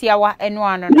 That's right, Tiawa and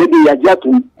one ye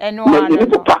yajatum and one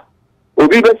papa.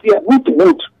 Obi be see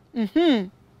boot. Ye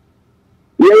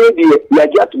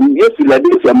yajatum ye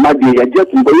Philadelphia madi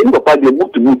yajatum but you papa de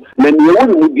boot. Then you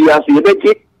want to be as you bet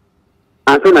it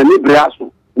and so na ni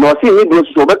braso. No, see, we go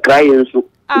so much crying. So,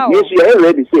 yes, you are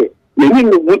ready to say, maybe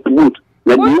no wood.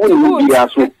 And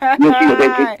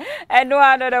no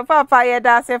other papa, yeah,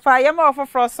 that's if I am off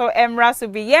for so emra to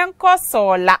be yanko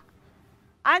sola.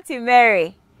 Auntie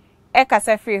Mary, Eka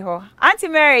se free ho. Auntie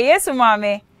Mary, yes,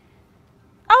 mommy.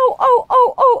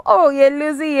 Oh, you're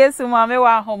losing yes, mommy,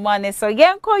 wa home money. So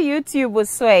yanko YouTube will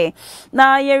sway.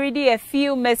 Now you ready a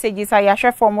few messages I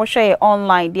share for Moshe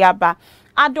online, diaba.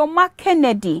 Adom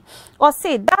Kennedy, or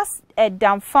say that's a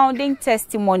dumbfounding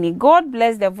testimony. God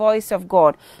bless the voice of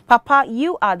God. Papa,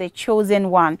 you are the chosen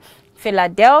one.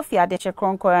 Philadelphia, the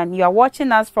Chekronko, and you are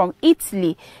watching us from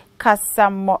Italy.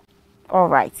 Casamo. All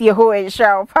right, Yehovah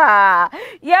shall pa.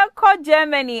 Yanko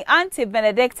Germany, Auntie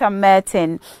Benedicta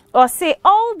Merton, or say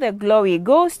all the glory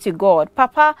goes to God.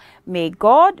 Papa, may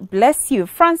God bless you.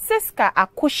 Francisca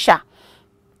Akusha.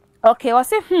 Okay, I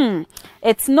say,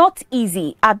 it's not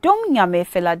easy. Adom Nyame,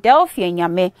 Philadelphia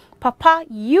Nyame. Papa,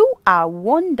 you are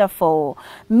wonderful.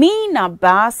 Mina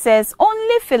Ba says,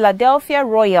 only Philadelphia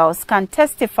Royals can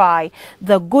testify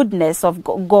the goodness of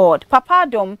God. Papa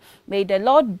Adom, may the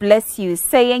Lord bless you.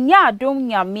 Saying, ya Adom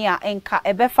Nyame enka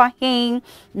ebefa hin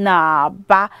na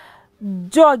ba.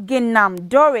 Joginam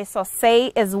Doris or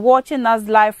say is watching us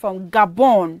live from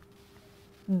Gabon.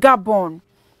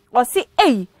 Or say,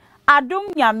 hey, Adom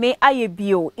Nyame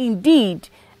ayebio. Indeed,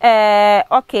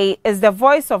 okay, it's the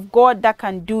voice of God that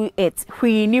can do it.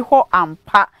 Huiniho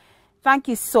ampa. Thank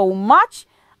you so much.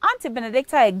 Auntie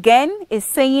Benedicta again is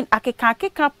saying,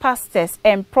 Akeka pastors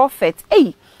and prophets.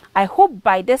 Hey, I hope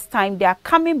by this time they are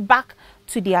coming back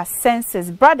to their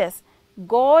senses. Brothers,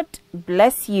 God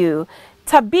bless you.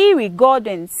 Tabiri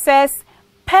Gordon says,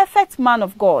 perfect man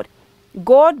of God.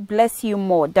 God bless you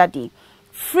more, Daddy.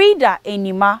 Frida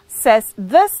Enima says,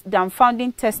 this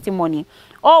dumbfounding testimony.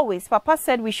 Always, Papa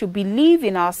said we should believe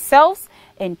in ourselves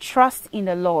and trust in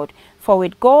the Lord. For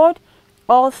with God,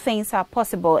 all things are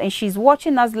possible. And she's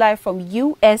watching us live from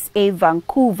USA,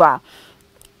 Vancouver.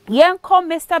 Yanko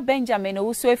Mr. Benjamin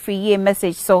also a free year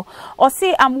message. So, or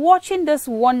say, I'm watching this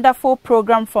wonderful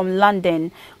program from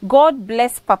London. God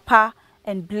bless Papa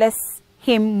and bless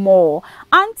him more.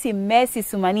 Auntie Mercy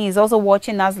Sumani is also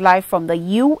watching us live from the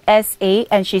USA,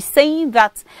 and she's saying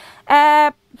that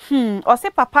or say,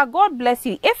 Papa, God bless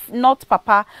you. If not,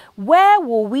 Papa, where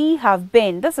will we have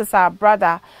been? This is our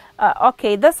brother.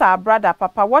 Okay, this is our brother,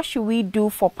 Papa. What should we do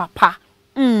for Papa?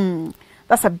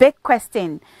 That's a big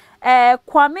question.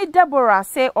 Kwame Deborah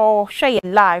say, oh, share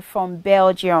live from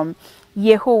Belgium.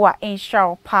 Yehowa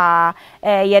inshallah pa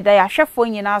yeda ya hwefo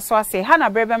nyina so ase ha na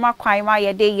brebe ma kwan ma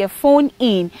yede ye phone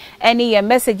in any your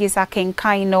messages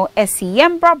akenkan no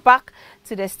esiyembra back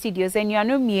to the studios and you are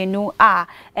no mienu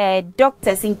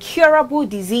doctors incurable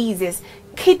diseases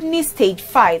kidney stage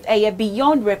 5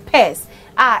 beyond repairs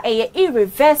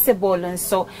irreversible and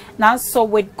so now so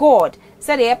with God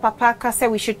said Papa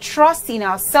said we should trust in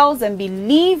ourselves and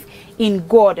believe in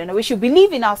God, and we should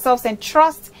believe in ourselves and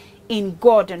trust in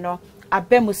God, and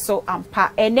abemuso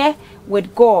ampa ene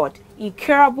with God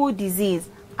incurable disease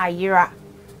ayira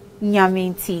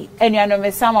nyaminti enuano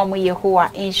mesama mu Yehowa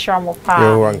inshamo pa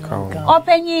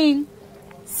opening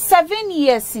 7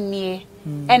 years nie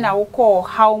ena wo call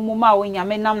how muma wo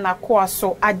nyame nam na ko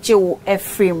aso ajewo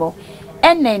efrimo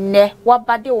enenne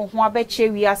wabade wo ho abeche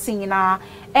wiase nyina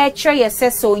eche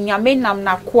yeseso nyame nam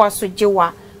na ko aso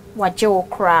jewa wajewo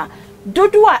kra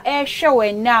dodo a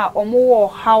ehwe na omo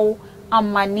how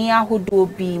amania hudo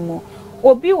bi mu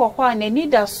obi wo ho anani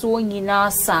da so nyina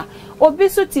asa obi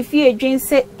so tifi edwen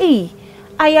se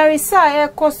ayaresa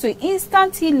ekoso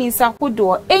instant healing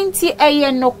sahudo enti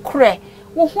eye no kre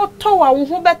wo ho towa wo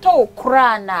ho beto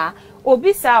kra na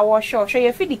obi sa wo hwe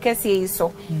ye fidi kase yi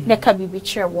so ne ka bibi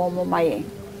kire wo mo maye.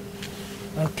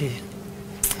 Okay,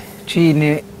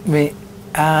 chine me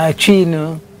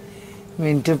chino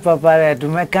me nte papa ya to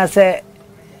me ka se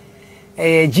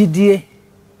gidie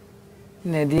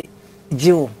na di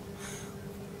jiwo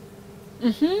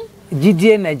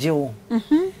gidie na jiwo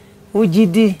wo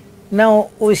gidi na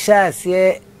o sha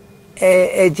se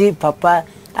eji papa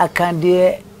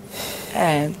akande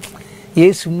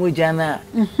Yesu moja na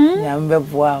nyambe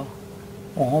boa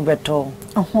ohun beto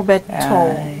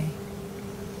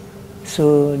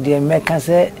so the meka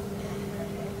se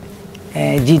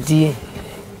gidie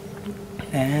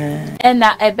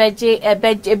ena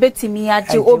ebetimi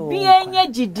aje obi enye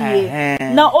gidie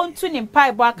na ontu ni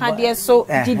mpai bo akade so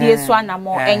gidie so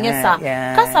anamo enye sa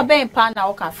kasa ben pa na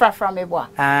o ka frafra mebo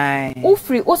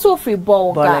ufri also free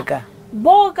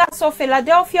Bolga so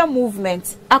Philadelphia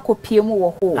movement akopie mu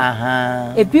wo ho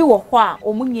ebi wo ho a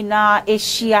omunyina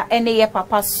ehia ene ye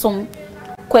papa som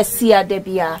kwasia da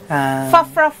bia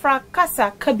fafrafra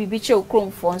kasa ka bibiche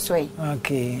okromfo nso yi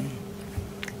okay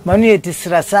manu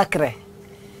etisra sacre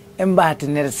embat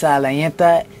nersala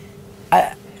yeta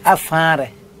afare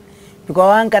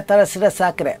because an katara sira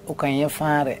sacre ukanye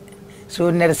fare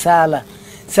so nersala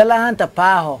sala hanta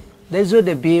paho dezo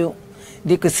de bio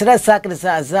de que sira sacre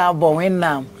sa za bo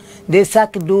wenam de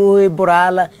sak do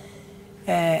borala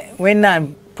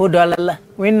wenam podolala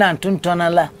wenam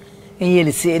tuntonala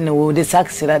yeli se ne wo de sak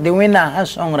sira de wenam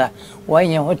hasongra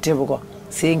wanye hotebgo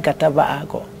se nkataba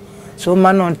ako so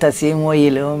manon ta se ngo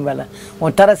yele ombala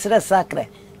o tara sira sacre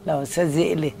la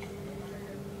sazele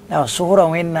la sura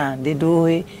wenam de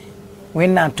do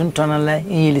wenam tuntonala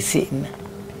yeli se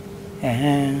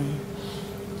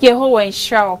Yehowa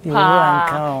nshao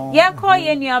pa. Ye ko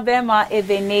ye nua bema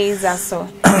Ebenezer so.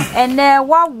 Ene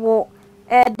wawo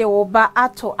de oba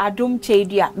ato Adom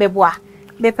Kyei-Duah beboa.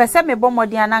 Be pese me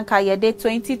bomodi ananka ye de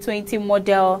 2020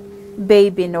 model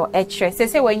baby no etre.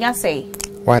 Se wanya say.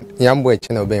 One yambo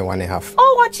eche no be 1.5.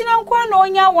 Oh, wachina nkwa no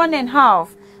onya 1.5.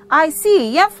 I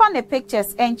see. Ye fa ne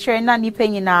pictures entre na nipa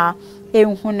nyina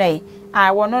ehunai.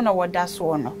 I wono no woda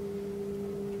so no.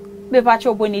 Be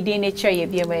pacho boni di ne che ye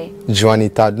bieme.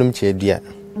 Juanita Adom Kyei-Duah.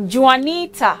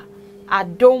 Juanita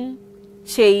Adom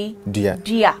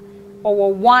Kyei-Duah.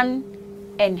 Or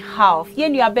 1.5. Ye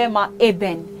nua bema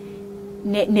Eben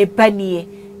ne banie.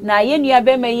 Na ye nua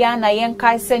bema ya na ye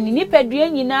nkai se ni nipadua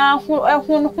nyina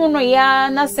hono ya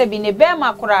na sebi ne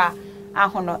bema kora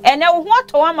ahono. Ene wo ho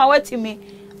to ama watimi.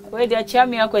 We de chia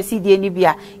me akwasi die ni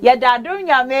bia. Ye da Adom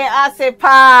nyame ase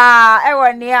pa e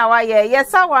woni a wa ye.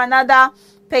 Yes another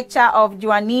picture of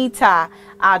Juanita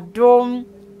Adom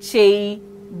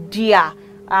Kyei-Duah.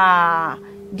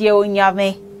 Dear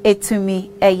Unyame etumi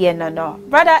eye no.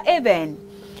 Brother Eben,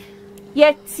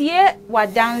 yetie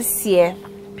wadansie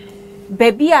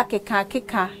baby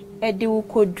akeka ede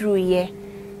ukodru ye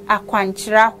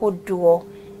akwankyira hodo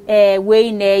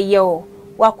we na eye o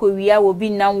wakowia obi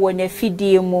nam wo na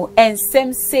fidie mu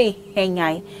ensem sei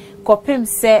henyan kopem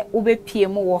se ubepie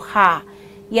mu wo ha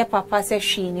ye papa se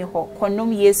hwini ho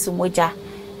konom Yesu moja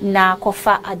na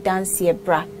kofa adansie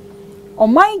bra. Oh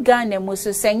my God,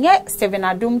 musu senye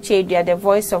Adom Kyei-Duah, the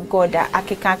voice of God,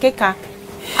 akeka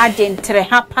adentre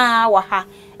hapa waha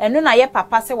eno na ye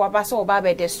papa se waba so oba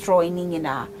be destroy ni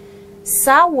nyina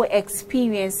sa wo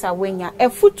experience awenya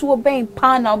efutu oben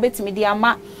pa na obetimi di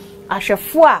ama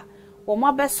ahwefo a wo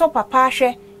ma be so papa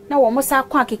ahwe na wo mo sa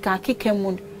kwa akeka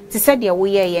mu ti se de wo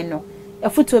ye no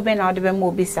efutu oben na ode be mo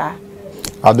obisa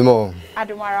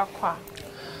adomara kwa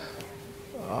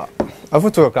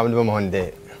afutu kam de mo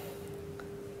honde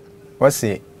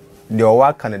wasi de o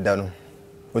wa Canada no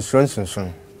osron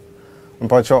sunsun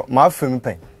mpacho ma afem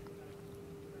pen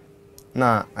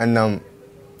na anam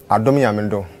adom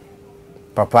yamendo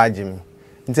papa ajimi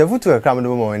nti afutu kam de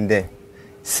mo honde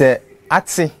se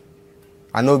ati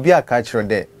ana obi aka kire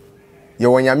de ye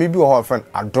wonyame bi wo ho friend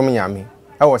adom yame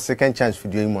e wo second chance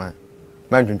video mu a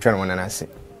ma dwuntwen wona na ase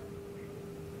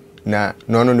na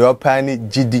no le opa ni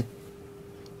gidi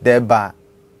de ba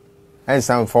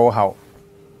ensan for how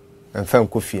en fam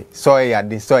kofie so ya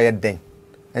de so ya den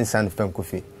ensan fam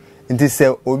kofie nti se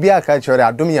obi aka kire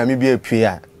adom yame bi apue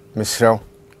a mesrew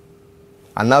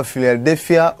ana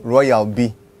Philadelphia Royal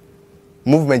B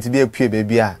movement bi apue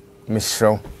baby a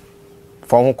mesrew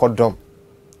for ho kodom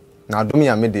na adom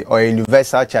yame de o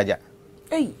universal charger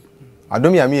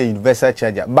adom yame universal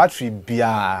charger battery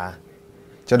bia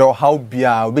chedo how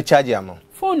bia obi charge am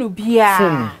phone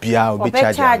bia obi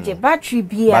charge battery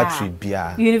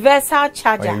bia universal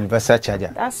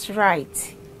charger that's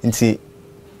right nti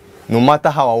no matter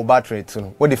how our battery to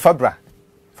what the fabra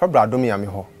adom yame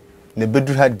ho ne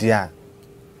bedu ha dia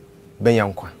ben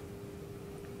yankwa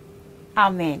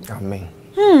amen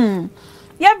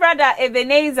your brother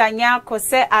Ebenezer Nyako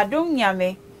say Adom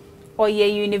Nyame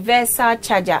oye universal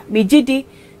charger mijidi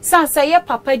sansa ye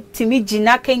papa timi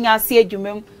gina Kenya se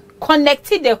adwumem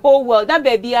connected the whole world that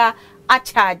baby a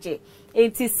charge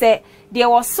enti say there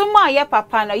was some ye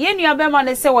papa no ye nua be ma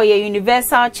ne say oye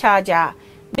universal charger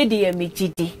be de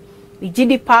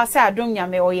mijidi pass Adom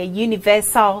Nyame oye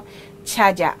universal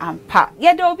charger ampa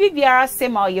ye do obi biara se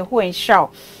ma oye ho enshaw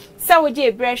sa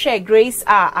woje bresha grace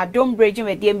Adom bridge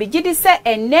me de mijidi se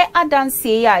enne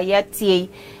adansie ya yetie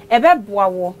ebe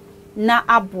boawo na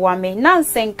aboa me na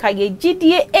nsenka ye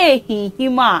gidie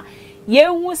ehihima ye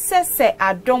hu sese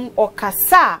Adom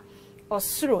okasa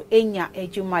osuro enya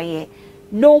ejumaye.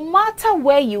 No matter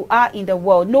where you are in the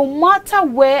world, no matter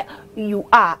where you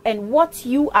are and what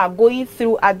you are going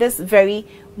through at this very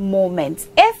moment,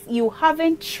 if you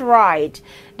haven't tried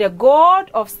the God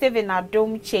of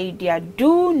Adom Kyei-Duah,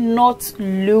 do not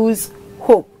lose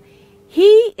hope.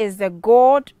 He is the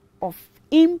God of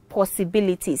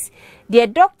impossibilities. The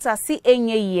doctor see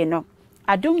enye ye no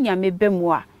adom nyame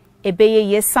bemu a ebeye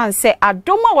ye san se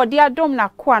adom a wode adom na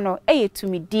koa no eye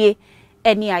tumidie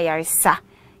eni ayaresa.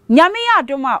 Nyame ya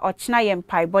adom a ochena ye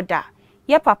mpaiboda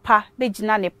ye papa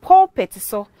begina ne pulpit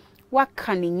so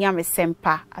waka ne nyame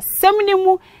sempa asem ne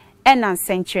mu ena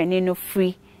nsenkyerene no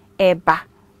free eba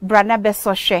brana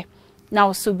besohwe na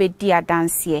oso bedi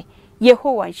adanse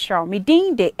Yehowa nhyira me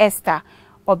din de Esther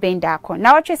obenda akọ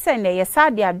na woche se ne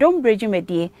yesa de adom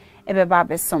bregimedie ebeba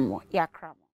besomo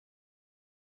yakra